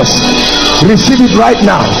Jesus, receive it right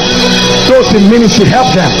now. Those in ministry, help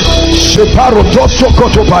them.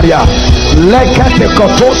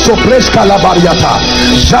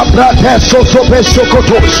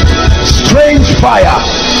 Strange fire.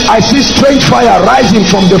 I see strange fire rising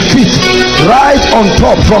from the feet. Rise on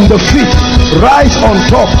top from the feet. Rise on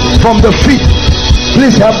top from the feet.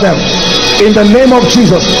 Please help them. In the name of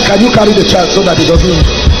Jesus. Can you carry the child so that it doesn't?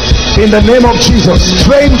 In the name of Jesus.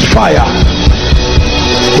 Strange fire,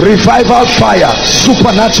 revival fire,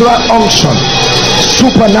 supernatural unction,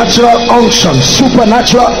 supernatural unction,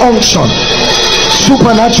 supernatural unction,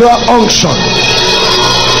 supernatural unction.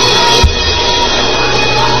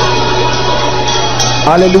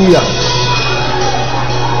 Hallelujah.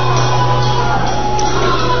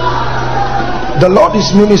 The Lord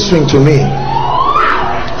is ministering to me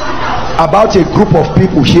about a group of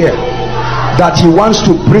people here that he wants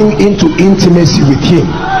to bring into intimacy with him.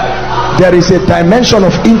 There is a dimension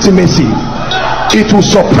of intimacy. It will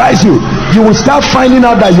surprise you. You will start finding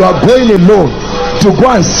out that you are going alone to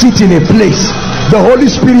go and sit in a place. The Holy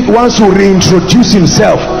Spirit wants to reintroduce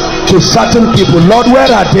himself to certain people. Lord,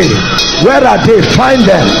 where are they? Where are they? Find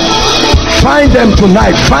them. Find them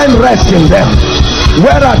tonight. Find rest in them.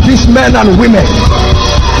 Where are these men and women?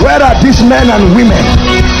 Where are these men and women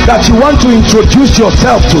that you want to introduce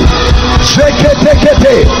yourself to?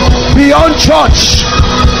 Beyond church,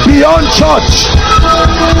 beyond church,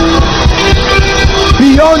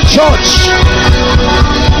 beyond church.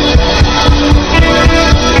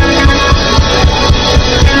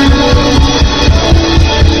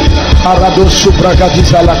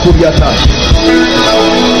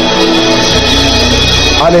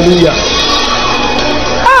 Hallelujah.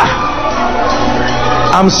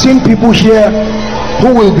 I'm seeing people here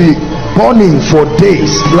who will be burning for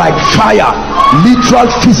days like fire,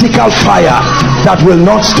 literal physical fire that will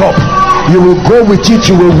not stop. You will go with it,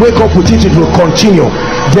 you will wake up with it, it will continue.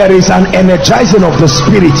 There is an energizing of the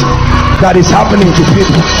spirit that is happening to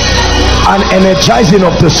people. An energizing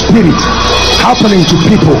of the spirit happening to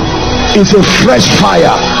people. It's a fresh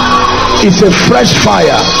fire. It's a fresh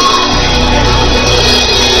fire.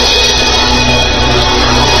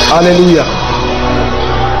 Hallelujah.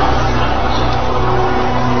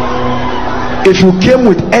 If you came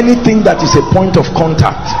with anything that is a point of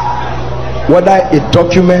contact, whether a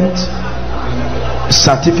document,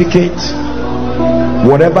 certificate,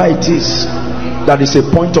 whatever it is that is a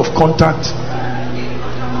point of contact,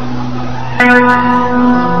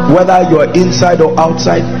 whether you're inside or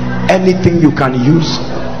outside, anything you can use,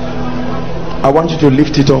 I want you to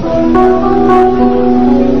lift it up.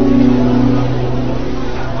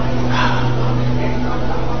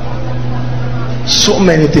 So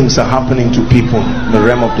many things are happening to people in the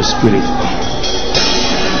realm of the spirit.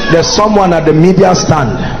 There's someone at the media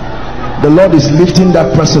stand. The Lord is lifting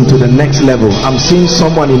that person to the next level. I'm seeing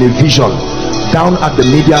someone in a vision down at the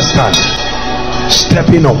media stand,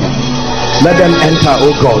 stepping up. Let them enter,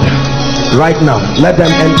 oh God, right now. Let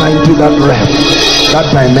them enter into that realm,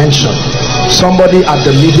 that dimension. Somebody at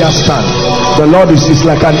the media stand, the Lord is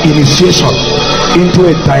like an initiation into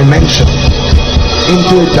a dimension,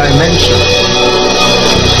 into a dimension.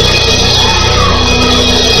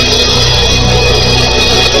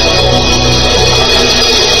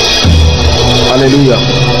 Hallelujah.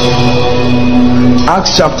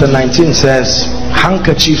 Acts chapter 19 says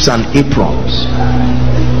handkerchiefs and aprons.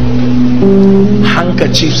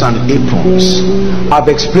 Handkerchiefs and aprons. I've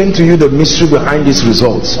explained to you the mystery behind these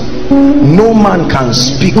results. No man can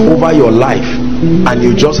speak over your life and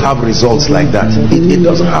you just have results like that. It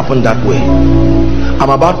doesn't happen that way. I'm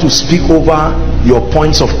about to speak over your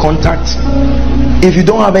points of contact. If you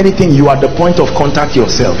don't have anything, you are the point of contact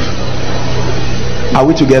yourself. Are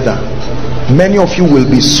we together? Many of you will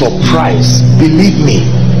be surprised. Believe me,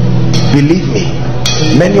 believe me,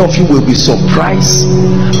 many of you will be surprised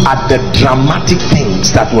at the dramatic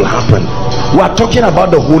things that will happen. We are talking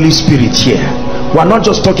about the Holy Spirit here. We are not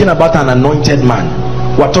just talking about an anointed man.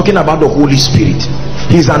 We are talking about the Holy Spirit.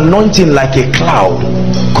 His anointing, like a cloud,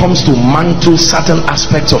 comes to mantle certain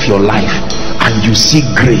aspects of your life, and you see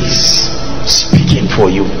grace speaking for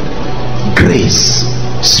you. Grace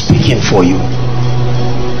speaking for you.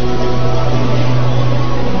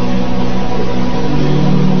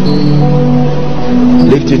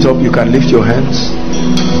 Lift it up. You can lift your hands.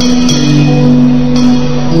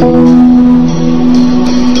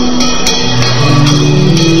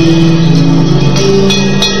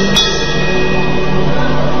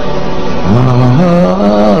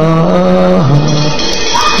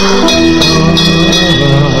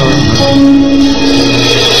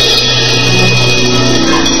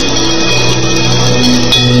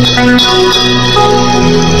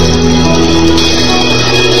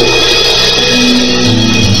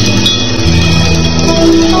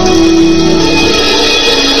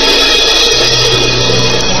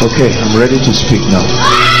 Okay, I'm ready to speak now.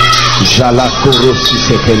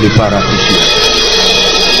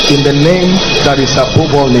 In the name that is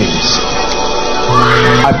above all names,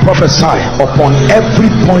 I prophesy upon every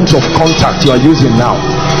point of contact you are using now.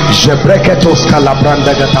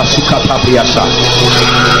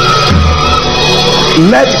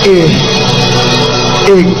 Let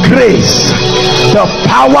a grace, the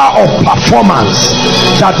power of performance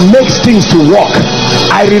that makes things to work,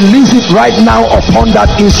 I release it right now upon that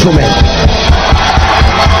instrument.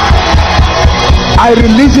 I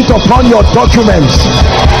release it upon your documents.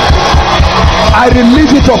 I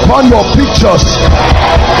release it upon your pictures.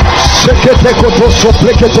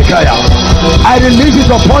 I release it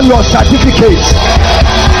upon your certificates.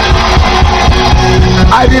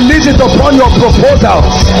 I release it upon your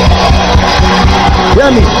proposals.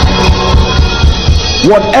 Hear me.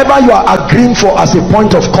 Whatever you are agreeing for as a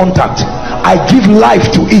point of contact, I give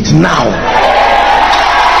life to it now.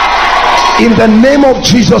 In the name of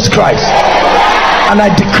Jesus Christ. And I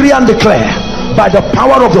decree and declare, by the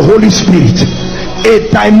power of the Holy Spirit, a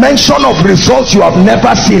dimension of results you have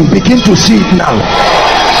never seen. Begin to see it now.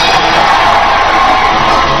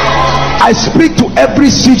 I speak to every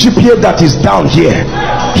CGPA that is down here.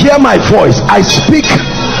 Hear my voice. I speak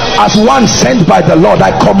as one sent by the Lord.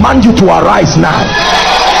 I command you to arise now.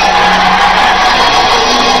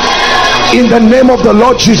 In the name of the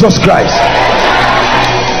Lord Jesus Christ.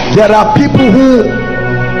 There are people who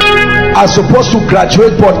are supposed to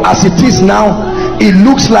graduate, but as it is now, it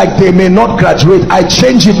looks like they may not graduate. I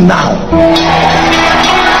change it now.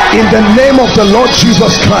 In the name of the Lord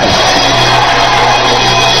Jesus Christ.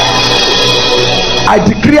 I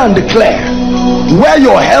decree and declare, where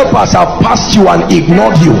your helpers have passed you and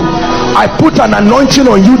ignored you, I put an anointing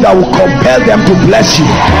on you that will compel them to bless you.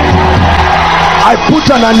 I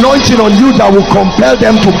put an anointing on you that will compel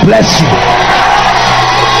them to bless you.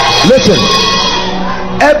 Listen,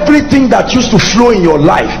 everything that used to flow in your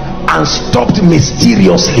life and stopped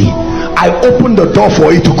mysteriously, I open the door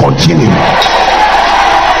for it to continue.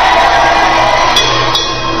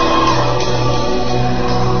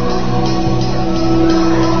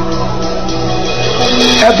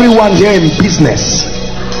 Everyone here in business,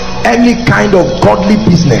 any kind of godly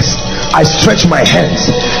business, I stretch my hands.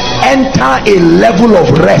 Enter a level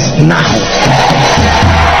of rest now.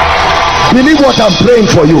 Believe what I'm praying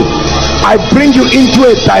for you. I bring you into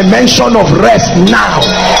a dimension of rest now.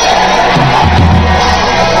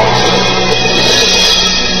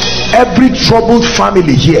 Every troubled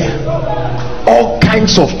family here, all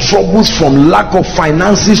kinds of troubles, from lack of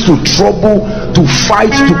finances to trouble to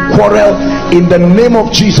fight to quarrel, in the name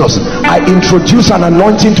of Jesus, I introduce an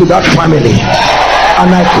anointing to that family, and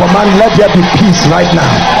I command, let there be peace right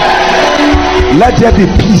now. Let there be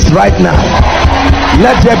peace right now.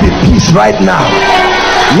 Let there be peace right now.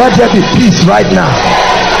 Let there be peace right now.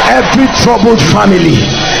 Every troubled family,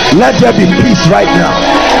 let there be peace right now.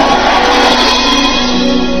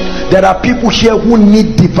 There are people here who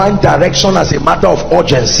need divine direction as a matter of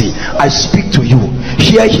urgency. I speak to you.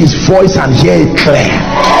 Hear his voice and hear it clear.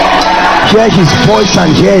 Hear his voice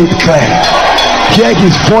and hear it clear. Hear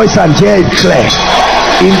his voice and hear it clear.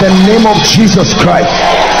 In the name of Jesus Christ.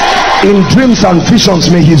 In dreams and visions,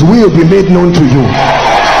 may his will be made known to you.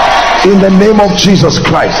 In the name of Jesus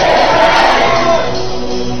Christ.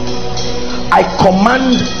 I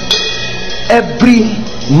command every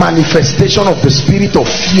manifestation of the spirit of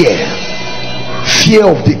fear, fear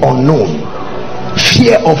of the unknown,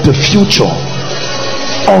 fear of the future,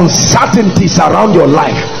 uncertainties around your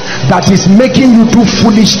life that is making you do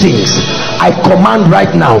foolish things. I command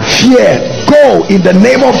right now, fear, go in the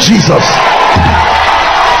name of Jesus.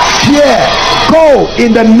 Fear, go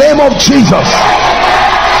in the name of Jesus.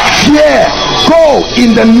 Fear, go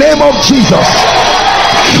in the name of Jesus.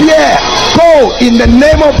 Fear, go in the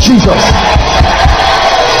name of Jesus.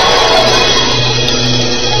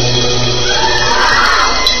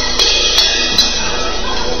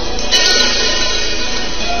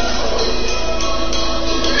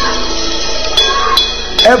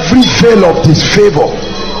 Every veil of disfavor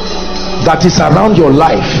that is around your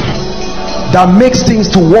life, that makes things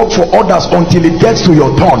to work for others until it gets to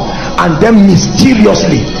your turn, and then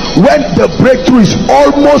mysteriously, when the breakthrough is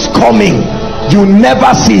almost coming, you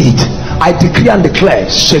never see it. I decree and declare, in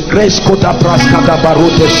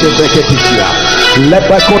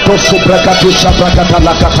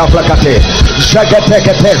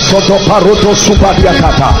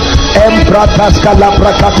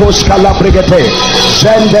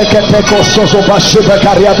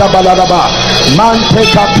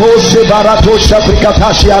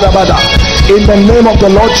the name of the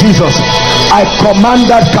Lord Jesus, I command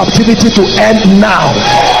that captivity to end now.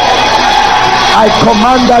 I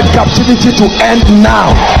command that captivity to end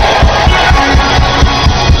now.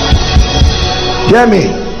 Hear me.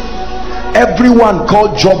 Everyone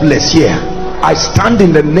called jobless here, I stand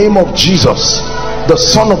in the name of Jesus, the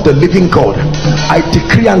Son of the living God. I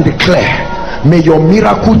decree and declare, may your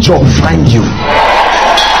miracle job find you.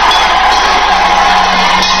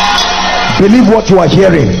 Believe what you are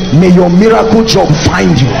hearing. May your miracle job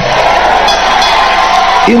find you.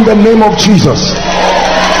 In the name of Jesus.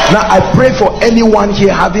 Now I pray for anyone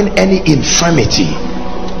here having any infirmity.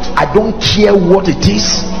 I don't care what it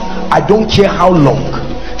is. I don't care how long.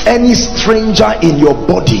 Any stranger in your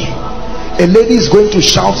body. A lady is going to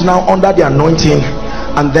shout now under the anointing,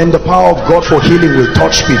 and then the power of God for healing will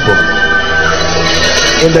touch people.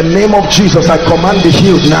 In the name of Jesus, I command, be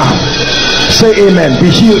healed now. Say amen. Be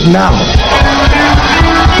healed now.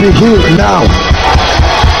 Be healed now.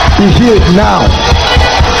 Be healed now.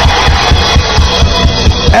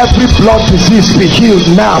 Every blood disease be healed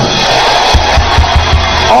now.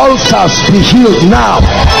 Ulcers be healed now.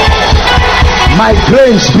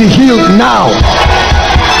 Migraines be healed now.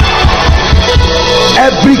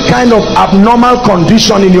 Every kind of abnormal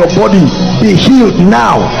condition in your body be healed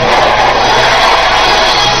now.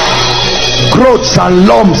 Growths and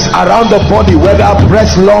lumps around the body, whether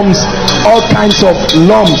breast lumps, all kinds of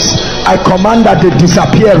lumps, I command that they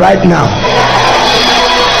disappear right now.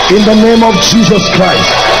 In the name of Jesus Christ.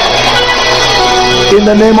 In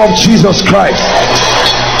the name of Jesus Christ.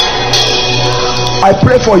 I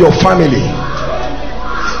pray for your family.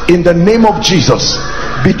 In the name of Jesus.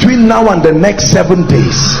 Between now and the next 7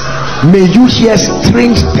 days, may you hear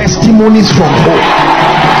strange testimonies from home.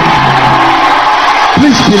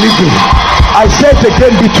 Please believe me. I said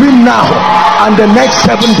again, between now and the next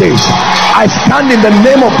 7 days, I stand in the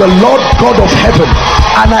name of the Lord God of heaven,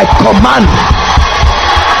 and I command,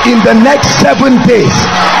 in the next 7 days,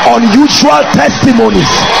 unusual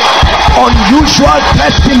testimonies, unusual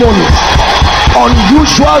testimonies,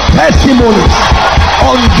 unusual testimonies,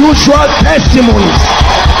 unusual testimonies,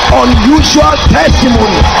 unusual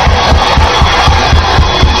testimonies.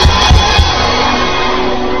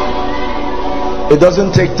 It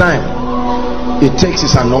doesn't take time. It takes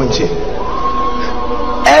his anointing.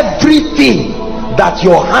 Everything that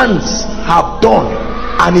your hands have done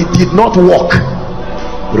and it did not work,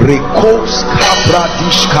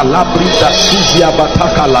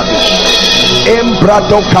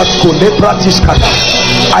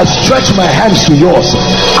 I stretch my hands to yours,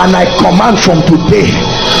 and I command from today,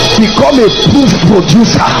 become a proof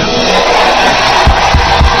producer.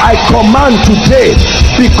 I command today,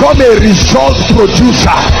 become a result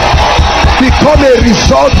producer. Become a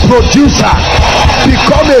result producer.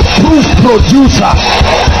 Become a proof producer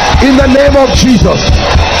in the name of Jesus.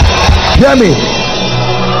 Hear me.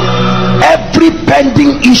 Every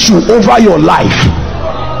pending issue over your life,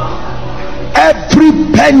 every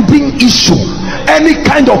pending issue, any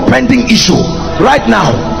kind of pending issue right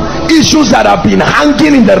now, issues that have been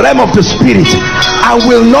hanging in the realm of the spirit and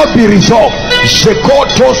will not be resolved,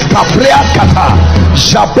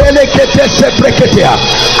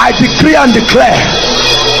 I decree and declare,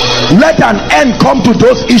 let an end come to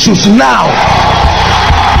those issues now.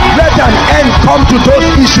 Let an end come to those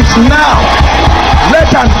issues now.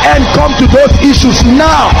 Let an end come to those issues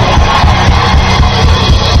now.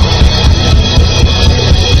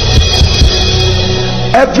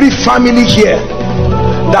 Every family here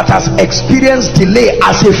that has experienced delay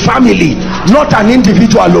as a family, not an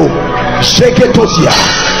individual alone,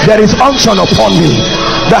 there is unction upon me.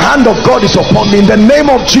 The hand of God is upon me. In the name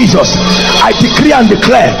of Jesus, I decree and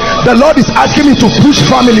declare, the Lord is asking me to push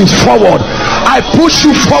families forward. I push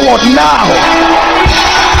you forward now.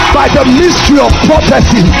 By the mystery of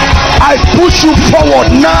prophecy, I push you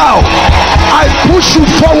forward now. I push you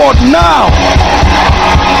forward now.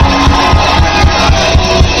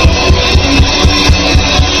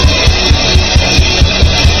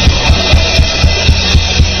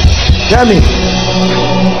 Hear me.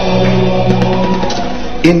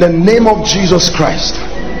 In the name of Jesus Christ,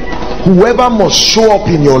 whoever must show up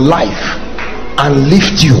in your life and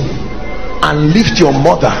lift you, and lift your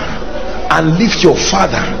mother, and lift your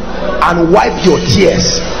father, and wipe your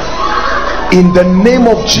tears, in the name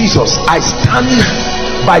of Jesus, I stand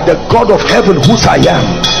by the God of heaven, whose I am,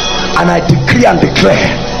 and I decree and declare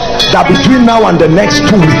that between now and the next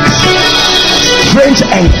 2 weeks, strange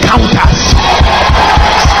encounters,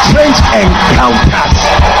 strange encounters,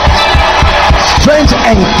 strange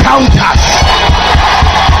encounters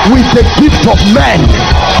with the gift of men,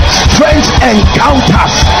 strange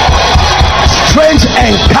encounters, strange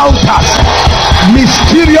encounters,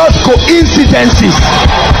 mysterious coincidences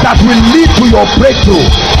that will lead to your breakthrough.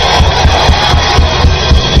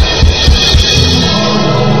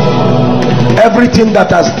 Everything that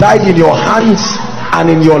has died in your hands and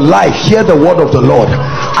in your life, hear the word of the Lord.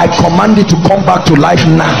 I command it to come back to life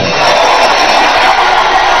now.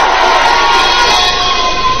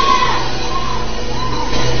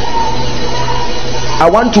 I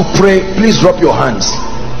want to pray. Please drop your hands.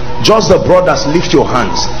 Just the brothers, lift your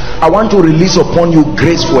hands. I want to release upon you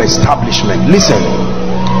grace for establishment. Listen,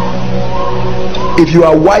 if you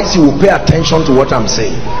are wise, you will pay attention to what I'm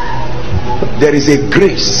saying. There is a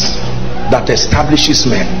grace that establishes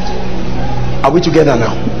men. Are we together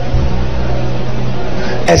now?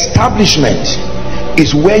 Establishment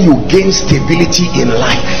is where you gain stability in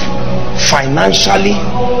life, financially.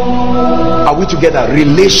 Are we together?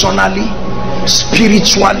 Relationally,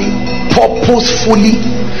 spiritually, purposefully.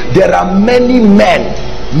 There are many men,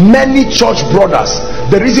 many church brothers.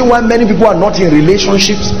 The reason why many people are not in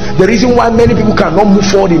relationships, the reason why many people cannot move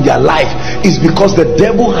forward in their life, is because the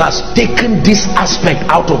devil has taken this aspect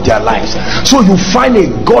out of their lives. So you find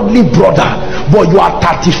a godly brother, but you are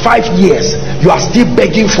 35 years, you are still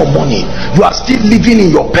begging for money, you are still living in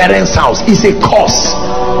your parents' house. It's a curse.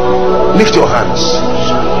 Lift your hands.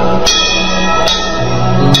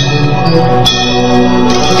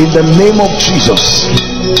 In the name of Jesus,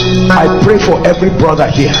 I pray for every brother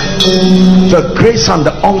here, the grace and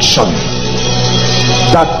the unction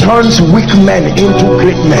that turns weak men into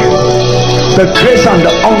great men, the grace and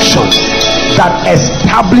the unction that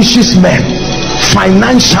establishes men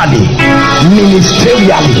financially,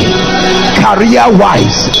 ministerially,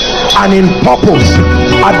 career-wise, and in purpose.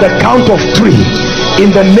 At the count of 3,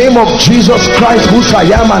 in the name of Jesus Christ, whose I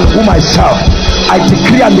am and whom I serve, I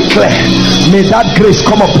decree and declare, may that grace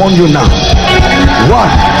come upon you now. 1,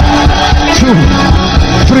 2,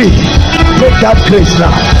 3. Take that grace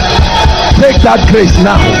now. Take that grace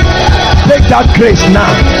now. Take that grace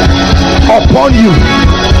now upon you.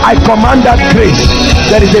 I command that grace.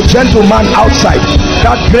 There is a gentleman outside.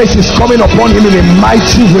 That grace is coming upon him in a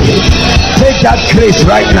mighty way. Take that grace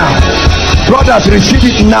right now. Brothers, receive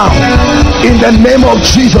it now in the name of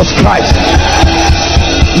Jesus Christ.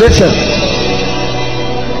 Listen,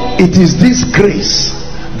 it is this grace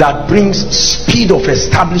that brings speed of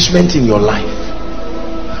establishment in your life.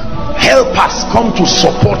 Help us come to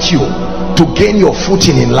support you to gain your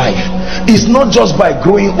footing in life. It's not just by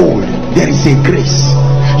growing old. There is a grace.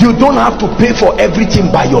 You don't have to pay for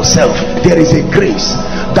everything by yourself. There is a grace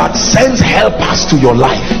that sends helpers to your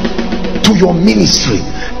life, to your ministry.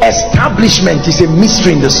 Establishment is a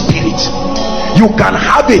mystery in the spirit. You can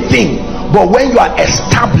have a thing, but when you are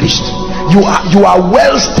established, you are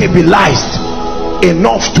well stabilized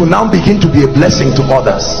enough to now begin to be a blessing to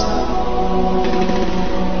others.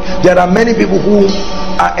 There are many people who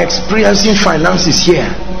are experiencing finances here,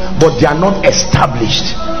 but they are not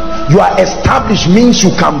established. You are established means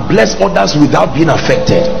you can bless others without being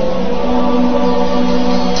affected.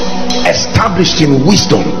 Established in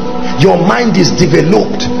wisdom, your mind is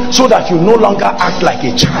developed so that you no longer act like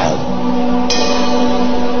a child.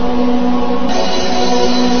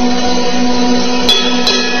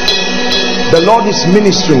 The Lord is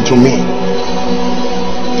ministering to me.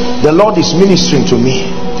 The Lord is ministering to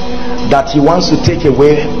me that he wants to take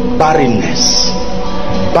away barrenness.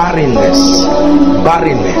 Barrenness.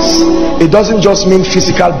 It doesn't just mean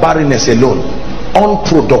physical barrenness alone.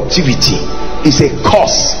 Unproductivity is a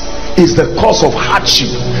cause, is the cause of hardship.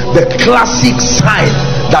 The classic sign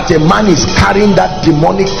that a man is carrying that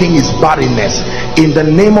demonic thing is barrenness. In the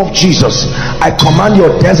name of Jesus, I command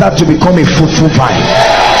your desert to become a fruitful vine.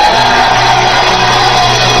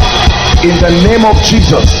 In the name of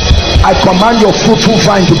Jesus, I command your fruitful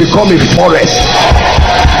vine to become a forest.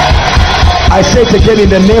 I say it again, in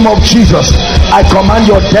the name of Jesus, I command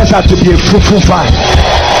your desert to be a fruitful vine.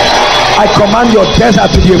 I command your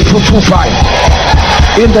desert to be a fruitful vine.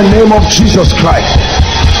 In the name of Jesus Christ.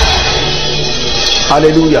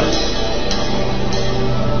 Hallelujah.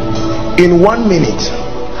 In 1 minute,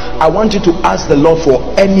 I want you to ask the Lord for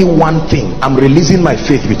any one thing. I'm releasing my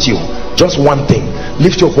faith with you. Just one thing.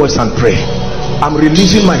 Lift your voice and pray. I'm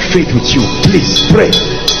releasing my faith with you. Please pray.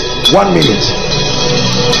 1 minute.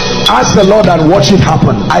 Ask the Lord and watch it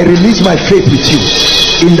happen. I release my faith with you.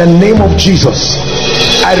 In the name of Jesus,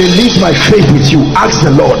 I release my faith with you. Ask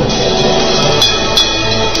the Lord.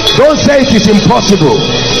 Don't say it is impossible.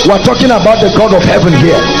 We're talking about the God of heaven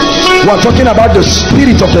here. We're talking about the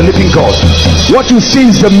Spirit of the living God. What you see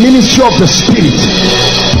is the ministry of the Spirit.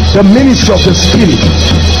 The ministry of the Spirit.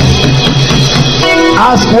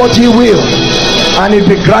 Ask what ye will, and it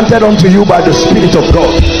be granted unto you by the Spirit of God.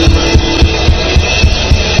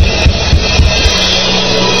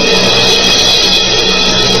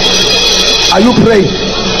 Are you praying?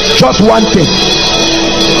 Just one thing.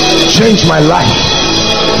 Change my life.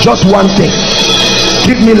 Just one thing.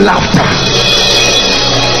 Give me laughter.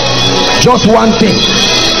 Just one thing.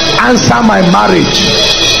 Answer my marriage.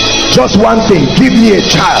 Just one thing. Give me a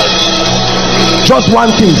child. Just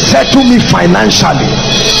one thing. Settle me financially.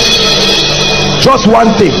 Just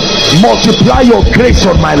one thing. Multiply your grace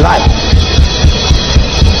on my life.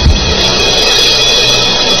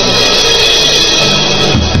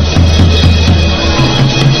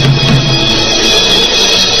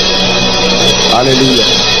 Hallelujah.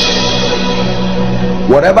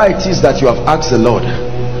 Whatever it is that you have asked the Lord,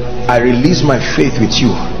 I release my faith with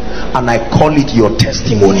you and I call it your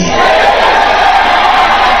testimony.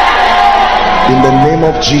 In the name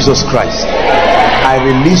of Jesus Christ, I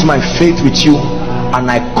release my faith with you and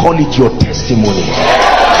I call it your testimony.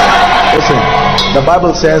 Listen, the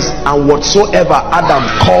Bible says, and whatsoever Adam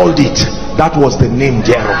called it, that was the name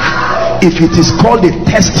thereof. If it is called a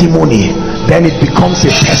testimony, then it becomes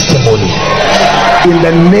a testimony. In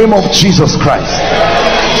the name of Jesus Christ,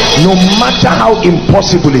 no matter how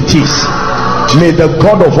impossible it is, may the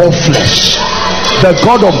God of all flesh, the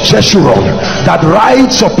God of Jeshurun, that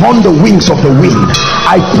rides upon the wings of the wind,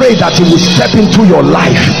 I pray that he will step into your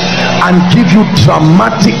life and give you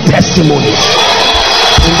dramatic testimonies.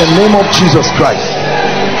 In the name of Jesus Christ,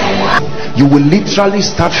 you will literally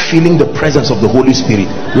start feeling the presence of the Holy Spirit,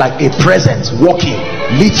 like a presence walking.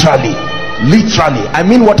 Literally, I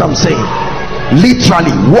mean what I'm saying.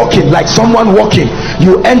 Literally walking, like someone walking.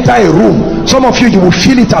 You enter a room, some of you will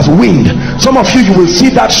feel it as wind. Some of you will see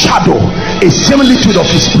that shadow, a similitude of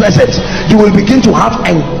his presence. You will begin to have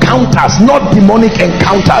encounters, not demonic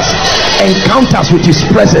encounters, encounters with his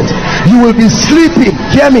presence. You will be sleeping,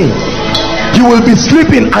 hear me, you will be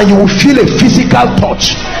sleeping and you will feel a physical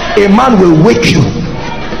touch. A man will wake you.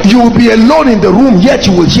 You will be alone in the room, yet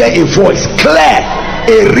you will hear a voice, clear,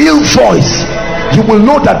 a real voice. You will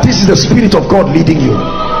know that this is the Spirit of God leading you.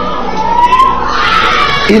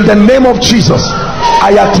 In the name of Jesus,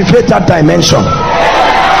 I activate that dimension.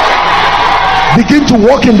 Begin to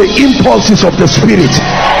walk in the impulses of the Spirit,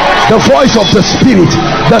 the voice of the Spirit,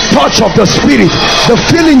 the touch of the Spirit, the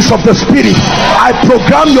feelings of the Spirit. I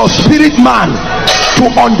program your spirit man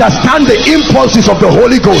to understand the impulses of the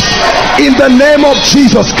Holy Ghost in the name of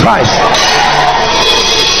Jesus Christ.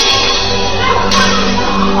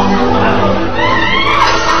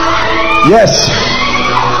 Yes,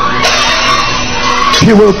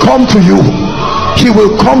 he will come to you He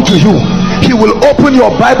will come to you. He will open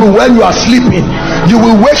your Bible when you are sleeping. You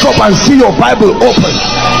will wake up and see your Bible open.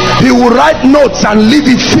 He will write notes and leave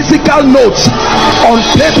it, physical notes on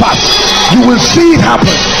papers. You will see it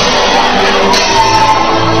happen.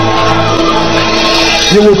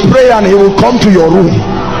 You will pray and he will come to your room.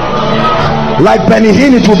 Like Benny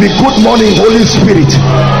Hinn, it will be good morning, Holy Spirit.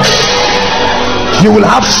 You will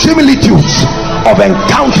have similitudes of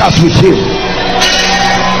encounters with him.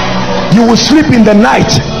 You will sleep in the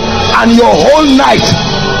night and your whole night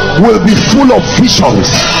will be full of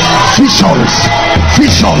visions, encounters,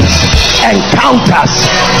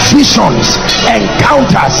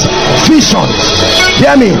 visions.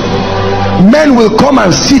 Hear me. Men will come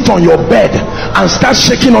and sit on your bed and start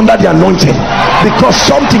shaking under the anointing, because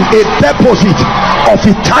something, a deposit of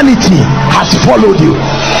eternity has followed you.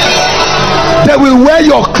 They will wear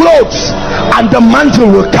your clothes and the mantle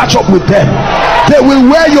will catch up with them. They will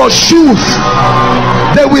wear your shoes.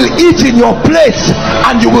 They will eat in your place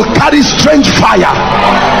and you will carry strange fire.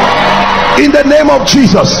 In the name of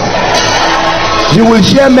Jesus, you will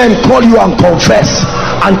hear men call you and confess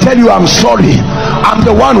and tell you, I'm sorry, I'm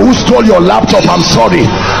the one who stole your laptop, I'm sorry,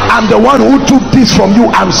 I'm the one who took this from you,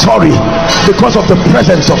 I'm sorry, because of the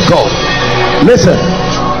presence of God. Listen,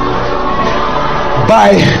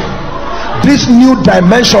 by this new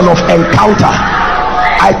dimension of encounter,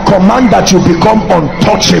 I command that you become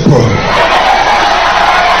untouchable.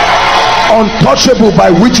 Untouchable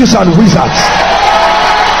by witches and wizards,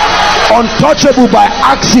 untouchable by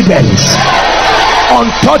accidents,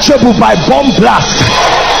 untouchable by bomb blast,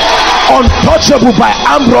 untouchable by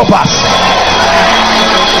armed robbers.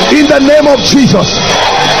 In the name of Jesus.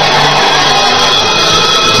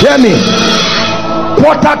 Hear me.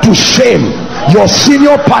 Quarter to shame, your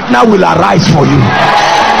senior partner will arise for you.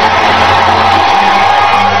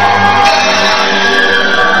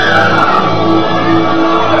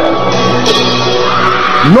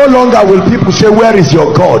 No longer will people say, where is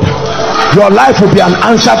your God? Your life will be an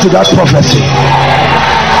answer to that prophecy.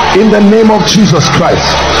 In the name of Jesus Christ.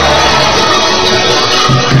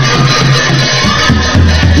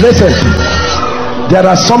 Listen, there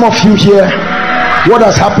are some of you here, what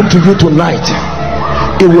has happened to you tonight,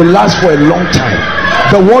 it will last for a long time.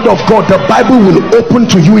 The word of God, the Bible, will open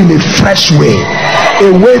to you in a fresh way,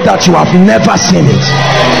 a way that you have never seen it,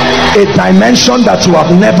 a dimension that you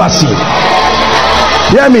have never seen.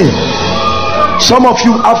 Hear me. Some of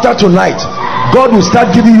you, after tonight, God will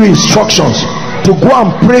start giving you instructions to go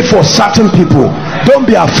and pray for certain people. Don't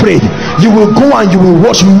be afraid. You will go and you will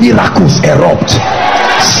watch miracles erupt,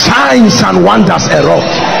 signs and wonders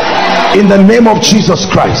erupt, in the name of Jesus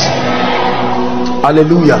Christ.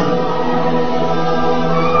 Hallelujah.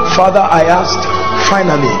 Father, I ask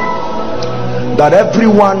finally that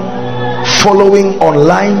everyone following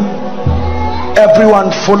online,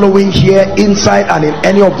 everyone following here inside and in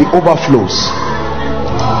any of the overflows,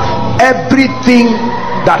 everything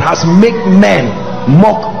that has made men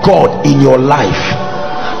mock God in your life,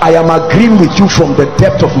 I am agreeing with you from the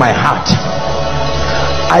depth of my heart.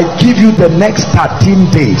 I give you the next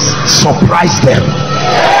 13 days. Surprise them.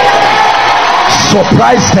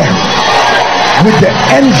 Surprise them with the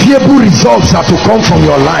enviable results that will come from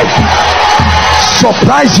your life.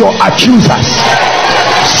 Surprise your accusers.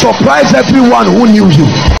 Surprise everyone who knew you.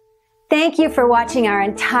 Thank you for watching our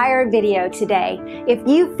entire video today. If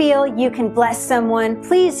you feel you can bless someone,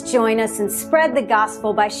 please join us and spread the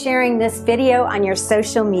gospel by sharing this video on your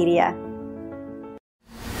social media.